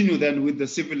will continue then with the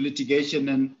civil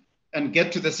litigation and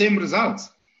get to the same results,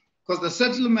 because the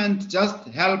settlement just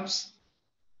helps.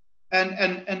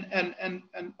 And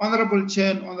Honorable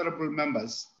Chair and Honorable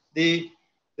Members, the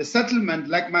settlement,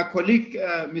 like my colleague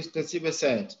Mr. Sibe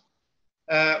said,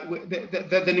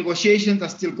 the negotiations are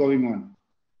still going on.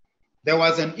 There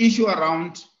was an issue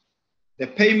around the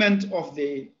payment of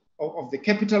the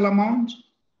capital amount,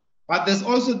 but there's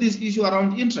also this issue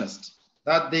around interest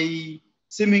that they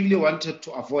seemingly wanted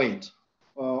to avoid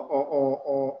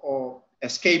or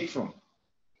escape from.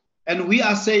 And we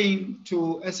are saying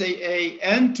to SAA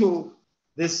and to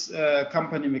this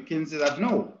company, McKinsey, that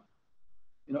no,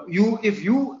 if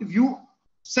you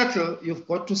settle, you've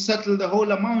got to settle the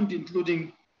whole amount,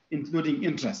 including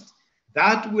interest.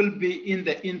 That will be in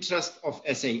the interest of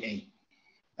SAA.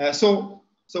 So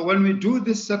when we do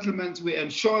these settlements, we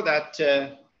ensure that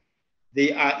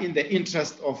they are in the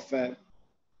interest of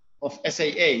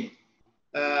SAA.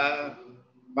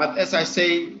 But as I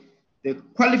say, the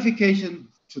qualification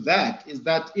to that is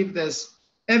that if there's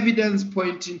evidence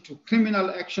pointing to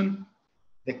criminal action,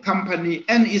 the company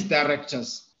and its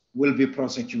directors will be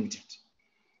prosecuted.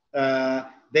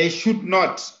 They should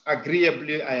not,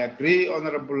 agreeably, I agree,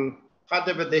 Honorable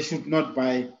Hadebe, they should not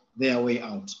buy their way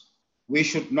out. We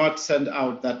should not send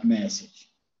out that message.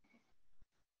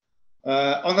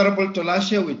 Honorable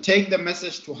Tolashe, we take the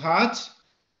message to heart,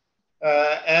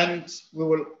 and we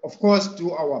will, of course,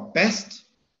 do our best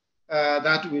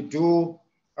that we do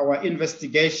our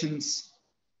investigations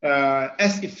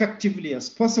as effectively as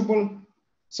possible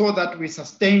so that we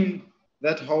sustain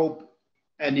that hope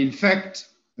and, in fact,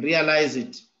 realize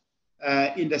it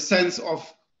in the sense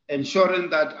of ensuring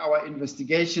that our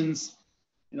investigations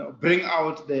bring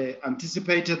out the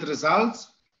anticipated results,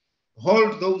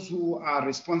 hold those who are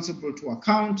responsible to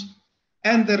account,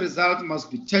 and the result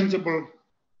must be tangible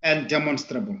and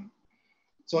demonstrable.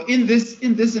 So in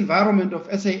this environment of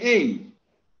SAA,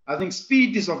 I think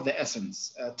speed is of the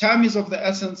essence. Time is of the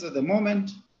essence at the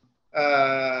moment.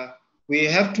 We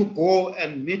have to go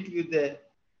and meet with the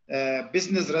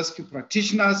business rescue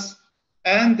practitioners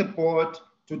and the board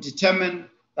to determine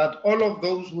that all of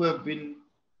those who have been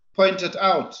pointed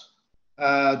out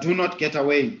do not get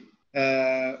away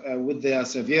with their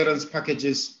severance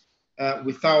packages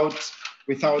without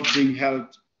being held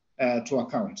to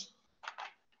account.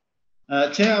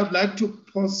 Chair, I would like to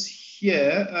pause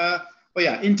here.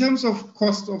 In terms of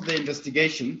cost of the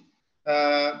investigation,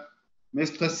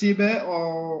 Mr. Sibe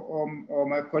or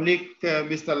my colleague,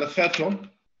 Mr. Lekhetho,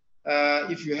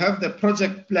 if you have the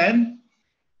project plan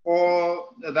or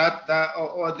the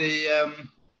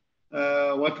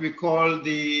what we call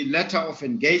the letter of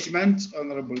engagement,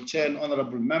 Honorable Chair and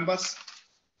Honorable Members.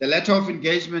 The letter of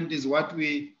engagement is what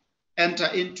we enter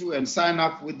into and sign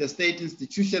up with the state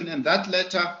institution, and that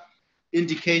letter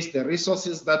indicates the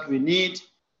resources that we need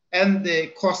and the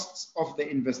costs of the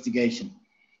investigation.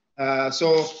 My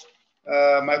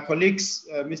colleagues,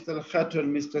 Mr. Lekhetho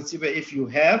and Mr. Sibe, if you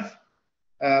have,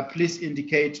 please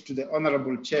indicate to the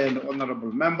Honorable Chair and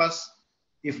Honorable Members.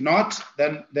 If not,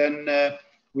 then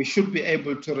we should be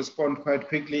able to respond quite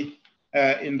quickly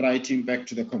in writing back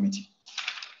to the committee.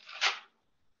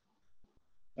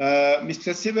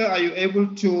 Mr. Sibe, are you able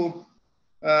to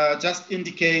just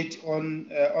indicate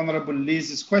on Honorable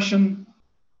Liz's question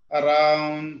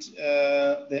around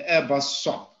the Airbus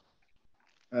swap?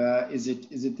 Is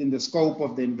it in the scope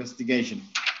of the investigation?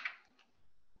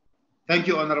 Thank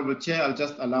you, Honorable Chair. I'll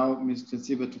just allow Mr.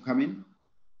 Sibe to come in.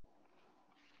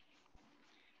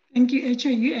 Thank you,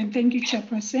 HOU, and thank you,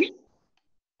 Chairperson.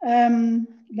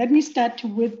 Let me start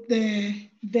with the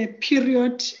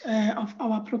period of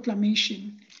our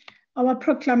proclamation. Our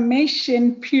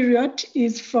proclamation period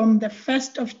is from the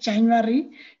 1st of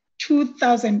January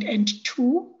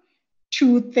 2002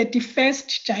 to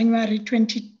 31st January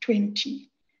 2020.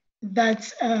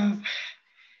 That's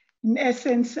in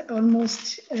essence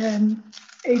almost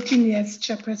 18 years,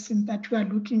 Chairperson, that we are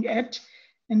looking at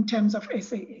in terms of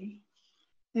SAA.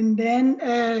 And then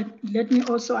let me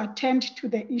also attend to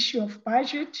the issue of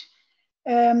budget.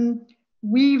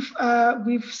 We've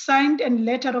signed a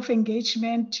letter of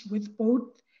engagement with both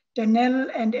DENEL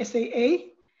and SAA.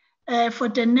 For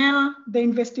DENEL, the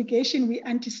investigation, we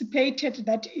anticipated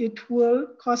that it will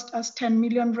cost us 10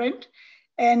 million rand,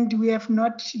 and we have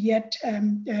not yet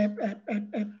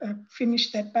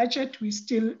finished that budget. We're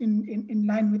still in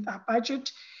line with our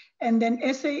budget. And then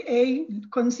SAA,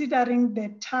 considering the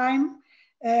time,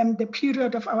 the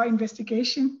period of our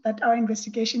investigation that our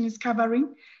investigation is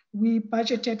covering, we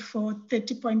budgeted for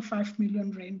 30.5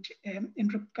 million rand in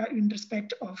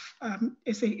respect of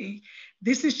SAA.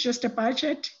 This is just a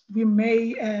budget. We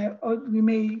may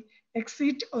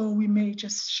exceed, or we may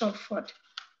just fall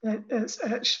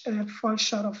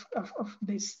short of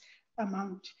this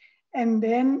amount. And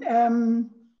then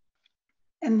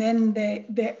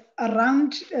the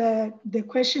around the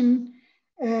question.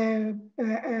 I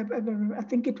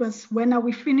think it was, when are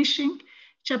we finishing?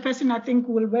 Chairperson, I think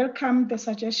will welcome the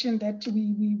suggestion that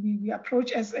we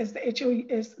approach as the HOE,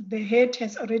 as the head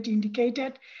has already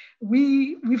indicated.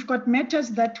 We've got matters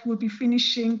that will be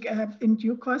finishing in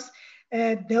due course.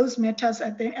 Those matters, I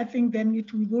think then we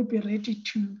will be ready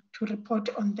to report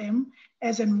on them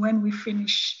as and when we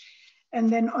finish. And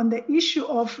then on the issue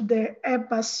of the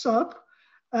Airbus swap,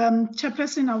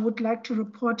 Chairperson, I would like to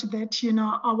report that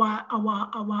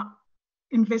our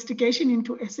investigation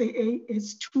into SAA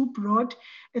is too broad.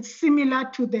 It's similar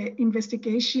to the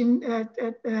investigation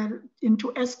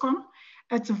into ESCOM.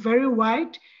 It's very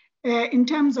wide. In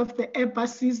terms of the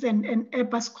Airbuses and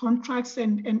Airbus contracts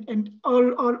and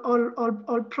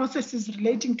all processes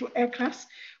relating to aircrafts,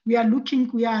 we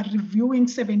are reviewing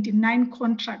 79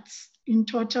 contracts in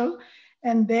total.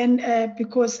 And then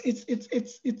because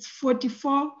it's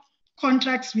 44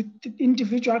 contracts with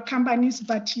individual companies,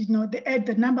 but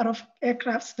the number of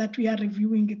aircrafts that we are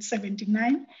reviewing is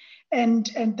 79, and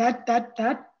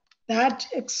that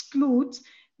excludes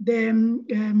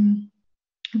the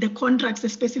contracts, the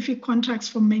specific contracts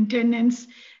for maintenance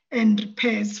and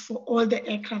repairs for all the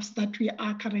aircrafts that we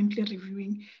are currently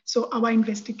reviewing. So our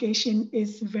investigation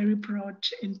is very broad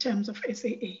in terms of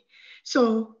SAA.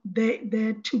 So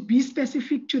to be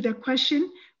specific to the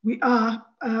question, we are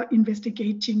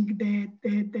investigating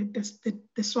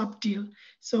the swap deal.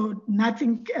 So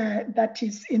nothing that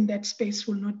is in that space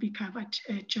will not be covered,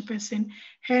 Chairperson.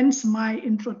 Hence my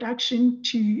introduction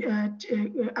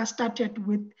I started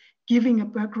with giving a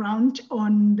background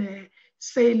on the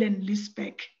sale and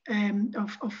leaseback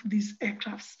of these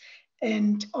aircrafts.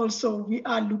 And also we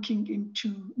are looking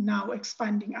into now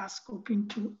expanding our scope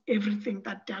into everything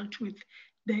that dealt with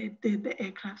the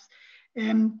aircrafts.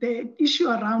 The issue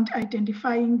around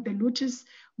identifying the looters,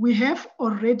 we have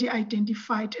already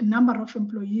identified a number of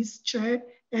employees, Chair,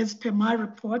 as per my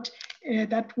report,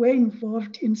 that were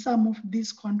involved in some of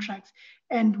these contracts.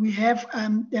 And we have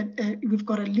we've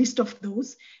got a list of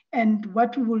those. And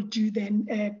what we will do then,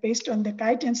 based on the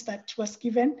guidance that was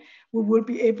given, we will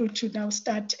be able to now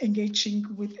start engaging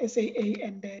with SAA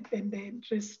and the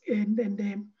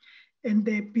and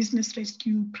the business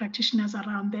rescue practitioners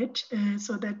around that,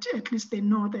 so that at least they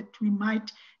know that we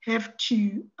might have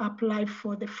to apply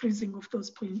for the freezing of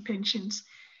those pensions.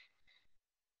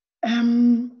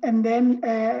 And then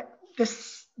the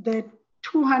sale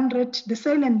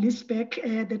and leaseback,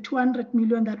 the 200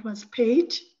 million that was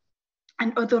paid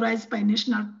and authorized by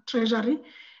National Treasury.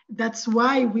 That's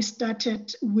why we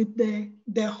started with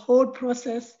the whole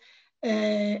process,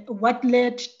 what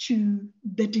led to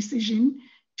the decision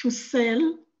to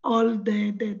sell all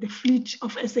the fleet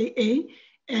of SAA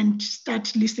and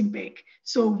start leasing back.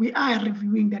 So we are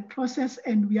reviewing that process,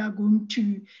 and we are going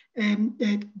to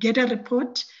get a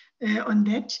report on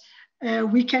that.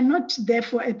 We cannot,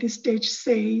 therefore, at this stage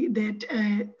say that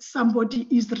somebody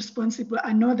is responsible.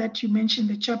 I know that you mentioned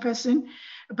the chairperson,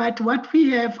 but what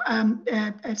we have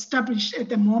established at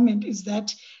the moment is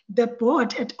that the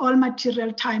board at all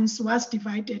material times was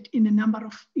divided in a number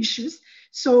of issues.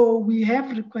 So we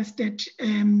have requested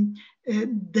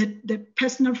the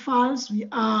personal files. We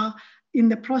are in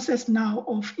the process now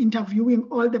of interviewing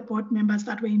all the board members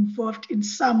that were involved in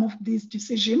some of these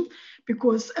decisions,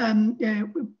 because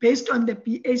based on the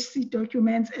BHC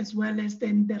documents, as well as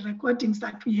then the recordings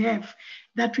that we have,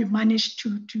 that we managed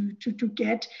to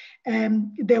get,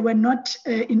 they were not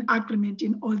in agreement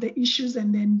in all the issues,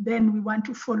 and then we want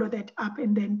to follow that up,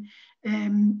 and then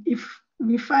if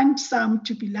we find some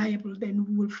to be liable, then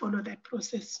we will follow that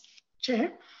process,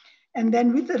 Chair. And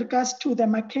then with regards to the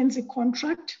McKinsey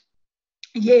contract,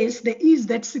 yes, there is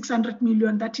that 600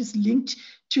 million that is linked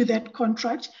to that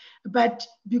contract, but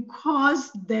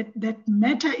because that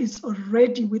matter is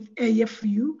already with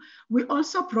AFU, we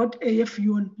also brought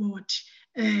AFU on board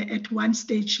at one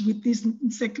stage with these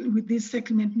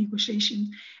settlement negotiations.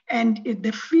 And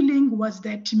the feeling was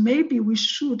that maybe we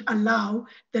should allow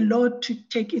the law to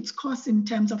take its course in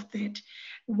terms of that.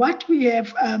 What we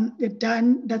have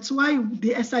done, that's why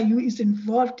the SIU is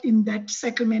involved in that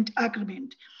settlement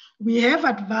agreement. We have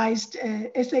advised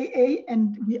SAA,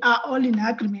 and we are all in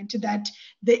agreement that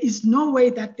there is no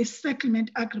way that this settlement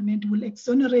agreement will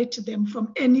exonerate them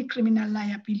from any criminal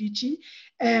liability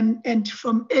and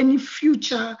from any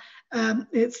future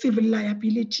civil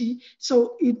liability.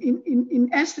 So in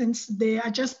essence, they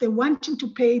are just wanting to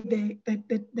pay the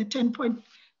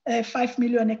 10.5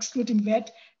 million excluding VAT.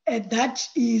 That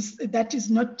is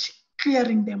not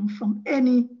clearing them from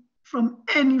any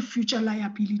future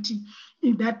liability.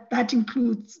 That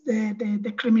includes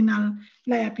the criminal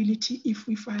liability if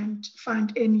we find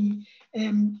any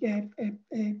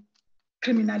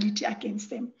criminality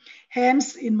against them.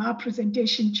 Hence, in my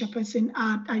presentation, Chairperson,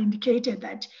 I indicated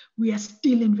that we are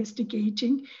still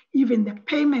investigating even the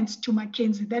payments to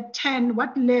McKinsey.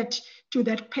 What led to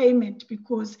that payment,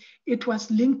 because it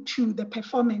was linked to the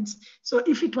performance. So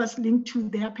if it was linked to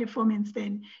their performance,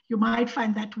 then you might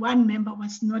find that one member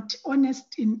was not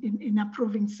honest in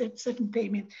approving certain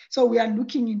payment. So we are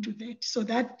looking into that. So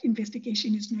that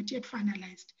investigation is not yet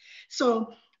finalized.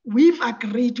 So we've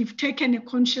agreed, we've taken a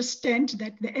conscious stand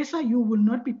that the SIU will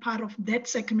not be part of that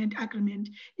settlement agreement.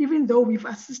 Even though we've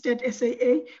assisted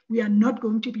SAA, we are not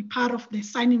going to be part of the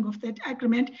signing of that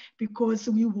agreement, because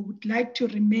we would like to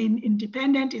remain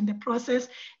independent in the process,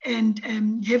 and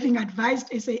having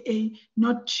advised SAA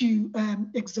not to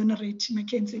exonerate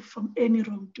McKinsey from any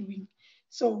wrongdoing.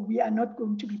 So we are not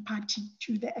going to be party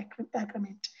to the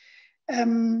agreement.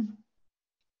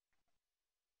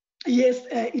 Yes,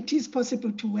 it is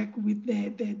possible to work with the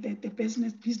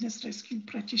business rescue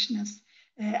practitioners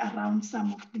around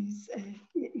some of these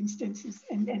instances,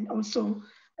 and also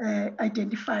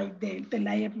identify the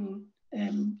liable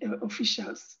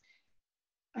officials.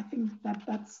 I think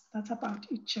that's about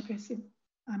it, Chairperson.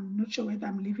 I'm not sure whether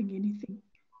I'm leaving anything.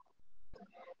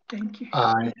 Thank you.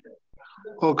 Aye.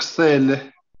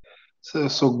 Okusele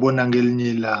sokubona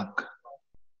ngelinye ilanga.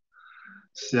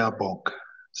 Siyabonga.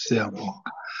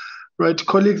 Right,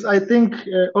 colleagues, I think,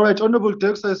 all right, Honorable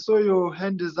Dirks, I saw your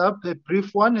hand is up, a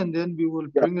brief one, and then we will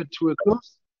bring it to a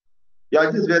close. Yeah,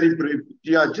 just very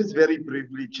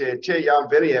briefly, Chair. Yeah, I'm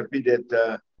very happy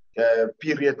that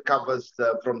period covers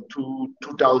from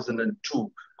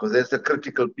 2002, because that's a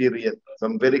critical period. So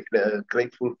I'm very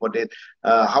grateful for that.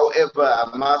 However,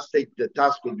 I must say the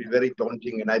task will be very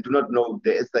daunting, and I do not know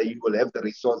if the SIU will have the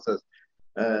resources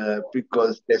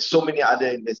because there's so many other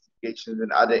investigations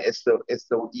and other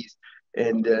SOEs.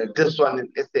 And this one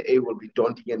in SAA will be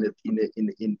daunting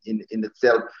in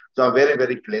itself. So I'm very,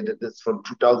 very glad that this from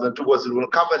 2002 it will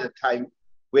cover the time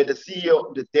where the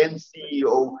CEO, the then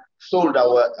CEO, sold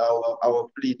our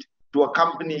fleet to a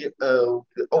company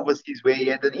overseas where he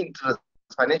had an interest,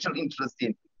 financial interest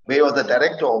in, where he was a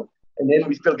director of, and then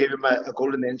we still gave him a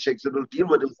golden handshake. So we'll deal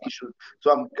with those issues.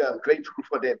 So I'm grateful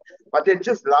for that. But then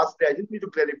just lastly, I just need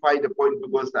to clarify the point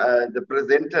because the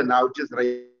presenter now just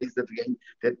raised it again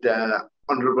that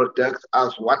Honorable Dirks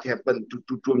asked what happened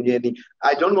to Mnyeni.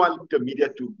 I don't want the media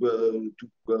to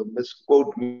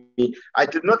misquote me. I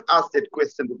did not ask that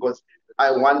question because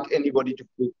I want anybody to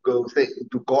go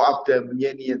after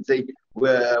Mnyeni and say,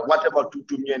 well, what about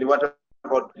Tutu Mnyeni? What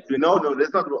about, no,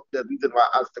 that's not the reason why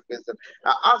I asked the question.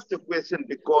 I asked the question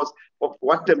because of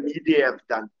what the media have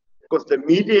done. Because the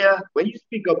media, when you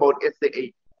speak about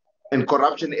SAA and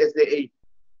corruption SAA,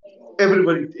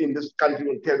 everybody in this country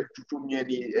will tell you Tutu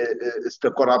Mnyeni is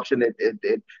the corruption at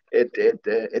SAA.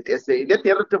 That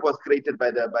narrative was created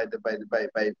by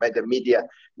the media.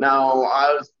 Now,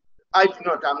 I'm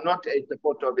not a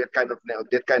supporter of that kind of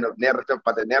narrative,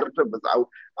 but the narrative is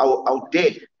out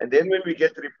there. And then when we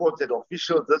get reports that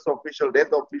officials, this official,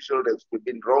 that official, that's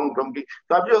been wrongly.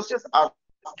 So I was just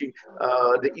asking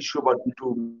the issue about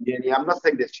Tutu Mnyeni. I'm not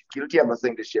saying that she's guilty. I'm not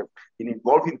saying that she has been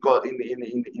involved in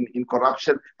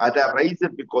corruption. I raise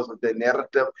it because of the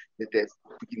narrative that has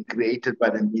been created by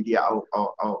the media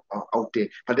out there.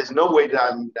 But there's no way that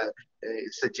I'm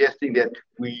suggesting that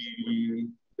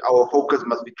our focus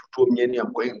must be Tutu Mnyeni.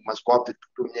 Must go after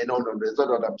Tutu Mnyeni. No, that's not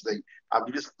what I'm saying.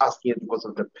 I'm just asking it because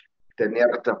of the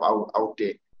narrative out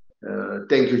there.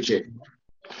 Thank you, Chair.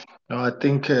 No, I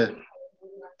think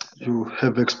you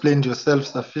have explained yourself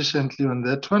sufficiently on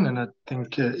that one, and I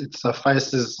think it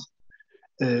suffices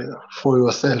for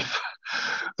yourself.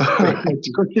 Right,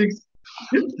 colleagues,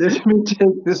 let me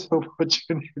take this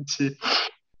opportunity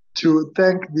to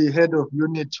thank the head of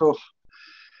unit of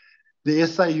the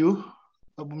SIU,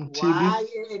 Why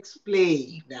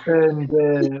explain? And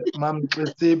Mam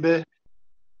Tsebe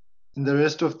and the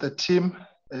rest of the team.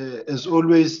 As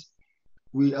always,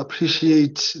 we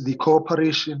appreciate the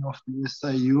cooperation of the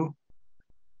SIU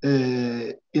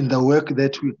in the work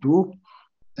that we do.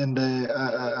 And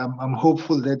I'm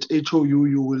hopeful that HOU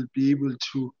you will be able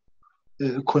to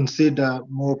consider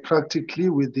more practically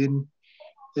within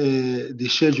the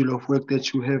schedule of work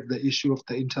that you have the issue of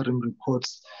the interim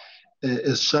reports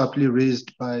as sharply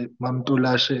raised by Mam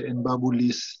Tolashe and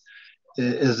Babulis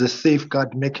as a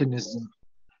safeguard mechanism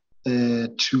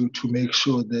to make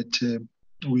sure that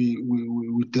we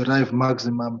derive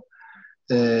maximum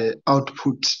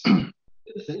output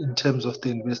in terms of the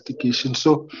investigation.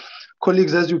 So,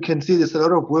 colleagues, as you can see, there's a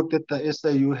lot of work that the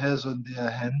SIU has on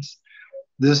their hands.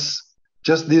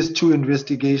 Just these two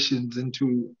investigations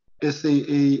into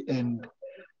SAA and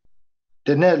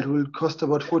DENEL will cost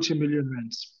about 40 million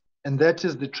rands. And that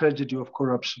is the tragedy of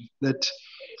corruption, that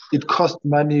it costs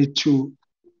money to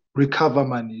recover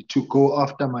money, to go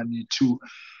after money, to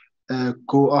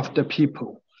go after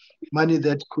people. Money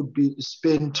that could be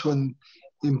spent on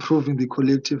improving the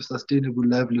collective sustainable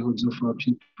livelihoods of our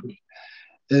people.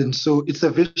 And so it's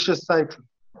a vicious cycle,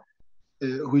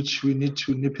 which we need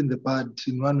to nip in the bud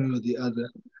in one way or the other.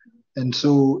 And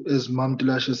so, as Mam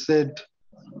Dilasha said,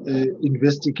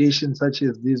 investigations such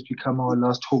as these become our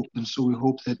last hope. And so we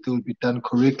hope that they will be done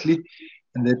correctly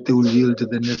and that they will yield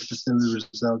the necessary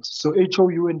results. So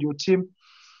HOU and your team,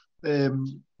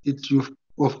 you've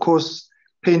of course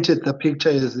painted the picture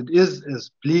as it is,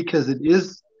 as bleak as it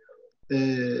is.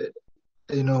 As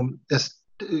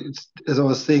I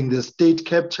was saying, the state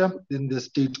capture, then the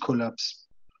state collapse.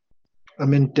 I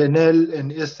mean, DENEL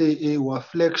and SAA were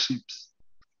flagships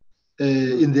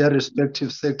in their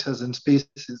respective sectors and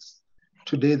spaces.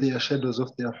 Today, they are shadows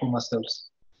of their former selves,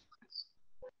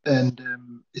 and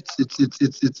it's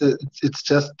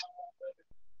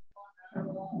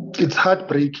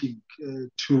heartbreaking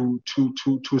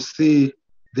to see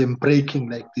them breaking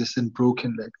like this and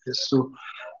broken like this. So,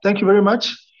 thank you very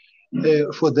much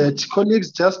for that,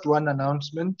 colleagues. Just one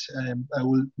announcement. I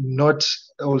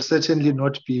will certainly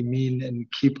not be mean and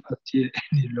keep us here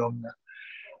any longer.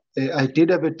 I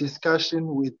did have a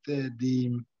discussion with the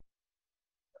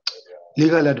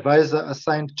legal advisor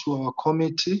assigned to our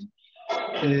committee,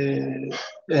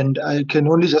 and I can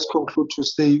only just conclude to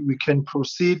say we can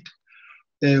proceed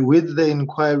with the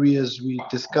inquiry as we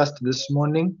discussed this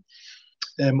morning,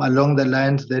 along the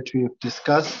lines that we have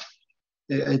discussed.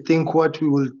 I think what we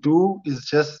will do is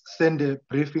just send a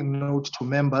briefing note to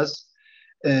members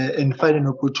and find an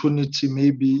opportunity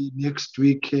maybe next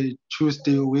week,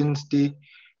 Tuesday or Wednesday,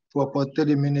 for about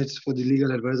 30 minutes for the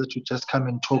legal advisor to just come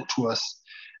and talk to us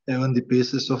on the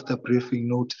basis of the briefing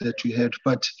note that we had.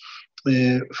 But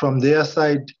from their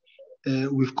side,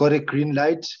 we've got a green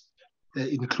light,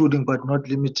 including but not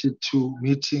limited to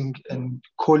meeting and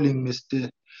calling Mr.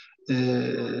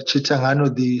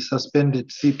 Chitangano, the suspended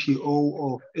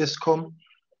CPO of ESCOM,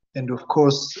 and of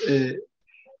course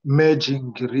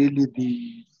merging really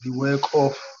the work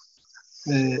of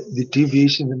the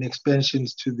deviations and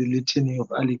expansions to the litany of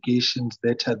allegations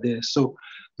that are there. So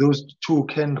those two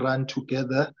can run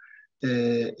together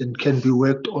and can be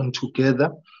worked on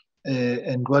together.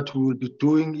 And what we will be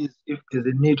doing is, if there's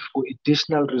a need for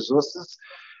additional resources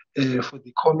for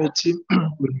the committee,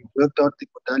 when we worked out the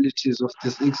modalities of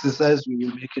this exercise, we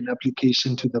will make an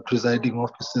application to the presiding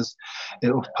officers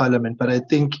of Parliament. But I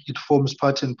think it forms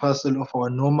part and parcel of our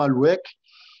normal work.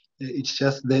 It's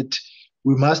just that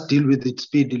we must deal with it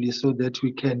speedily so that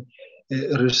we can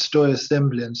restore a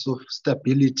semblance of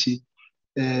stability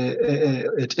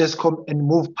at ESCOM and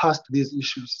move past these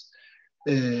issues,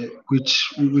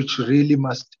 which really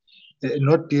must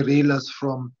not derail us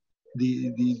from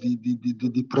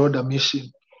the broader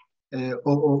mission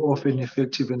of an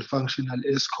effective and functional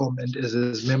ESCOM, and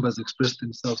as members express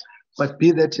themselves. But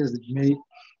be that as it may,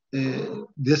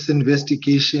 this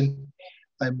investigation,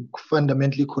 I'm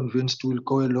fundamentally convinced, will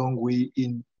go a long way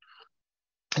in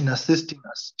assisting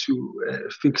us to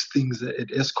fix things at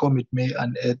ESCOM. It may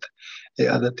unearth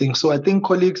other things. So I think,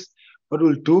 colleagues, what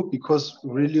we'll do, because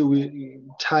really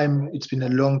it's been a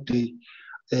long day,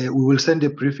 we will send a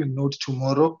briefing note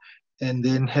tomorrow and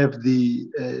then have the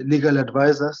legal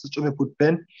advisor, Sichome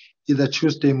Putben, either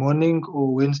Tuesday morning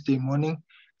or Wednesday morning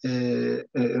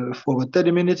for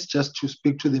 30 minutes just to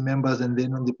speak to the members, and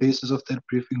then on the basis of that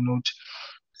briefing note,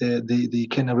 they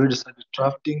can already start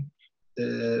drafting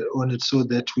on it so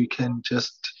that we can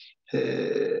just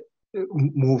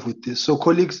move with this. So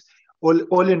colleagues,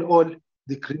 all in all,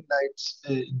 the green lights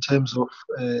in terms of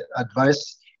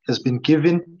advice has been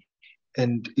given,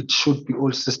 and it should be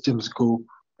all systems go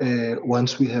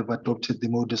once we have adopted the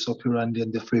modus operandi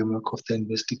and the framework of the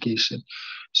investigation.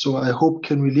 So I hope,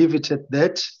 can we leave it at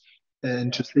that,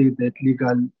 and to say that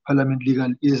Parliament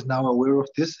Legal is now aware of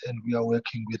this, and we are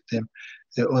working with them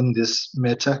on this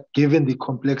matter, given the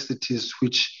complexities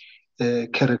which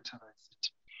characterize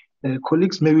it.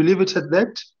 Colleagues, may we leave it at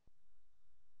that?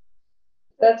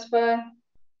 That's fine.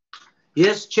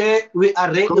 Yes, Chair, we are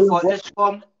ready for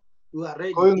ESCOM. We are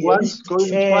ready. Going once, going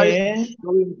twice,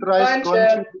 going thrice,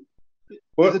 going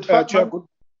Well, Chair,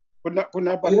 but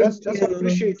let's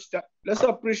appreciate that. Let's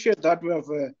appreciate that we have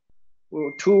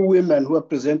two women who are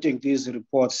presenting these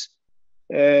reports.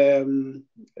 For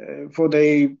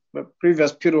the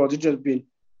previous period, it has been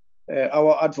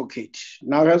our advocate.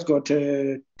 Now has got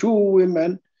two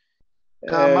women.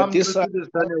 This has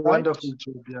done a wonderful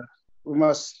job. Yeah. We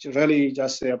must really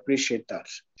just appreciate that.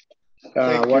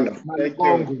 Wonderful.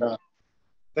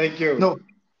 Thank you.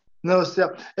 No,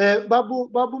 sir. Babu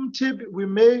Mtib, we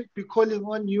may be calling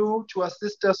on you to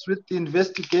assist us with the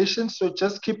investigation, so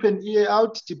just keep an ear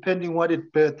out depending what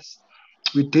it births.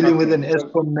 We're dealing with an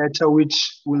ESCOM matter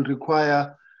which will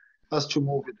require us to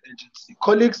move with agency.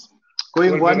 Colleagues,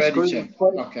 going once, going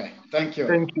twice. Okay, thank you.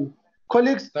 Thank you.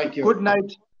 Colleagues, thank you. Good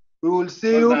night. We will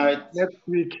see you next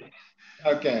week.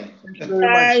 Okay. Thank you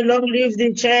very much. Long live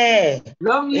the chair.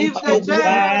 Long live the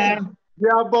chair.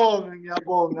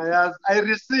 I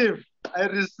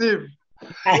receive.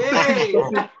 Hey.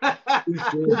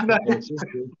 Good night.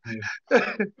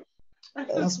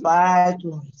 Thanks, bye.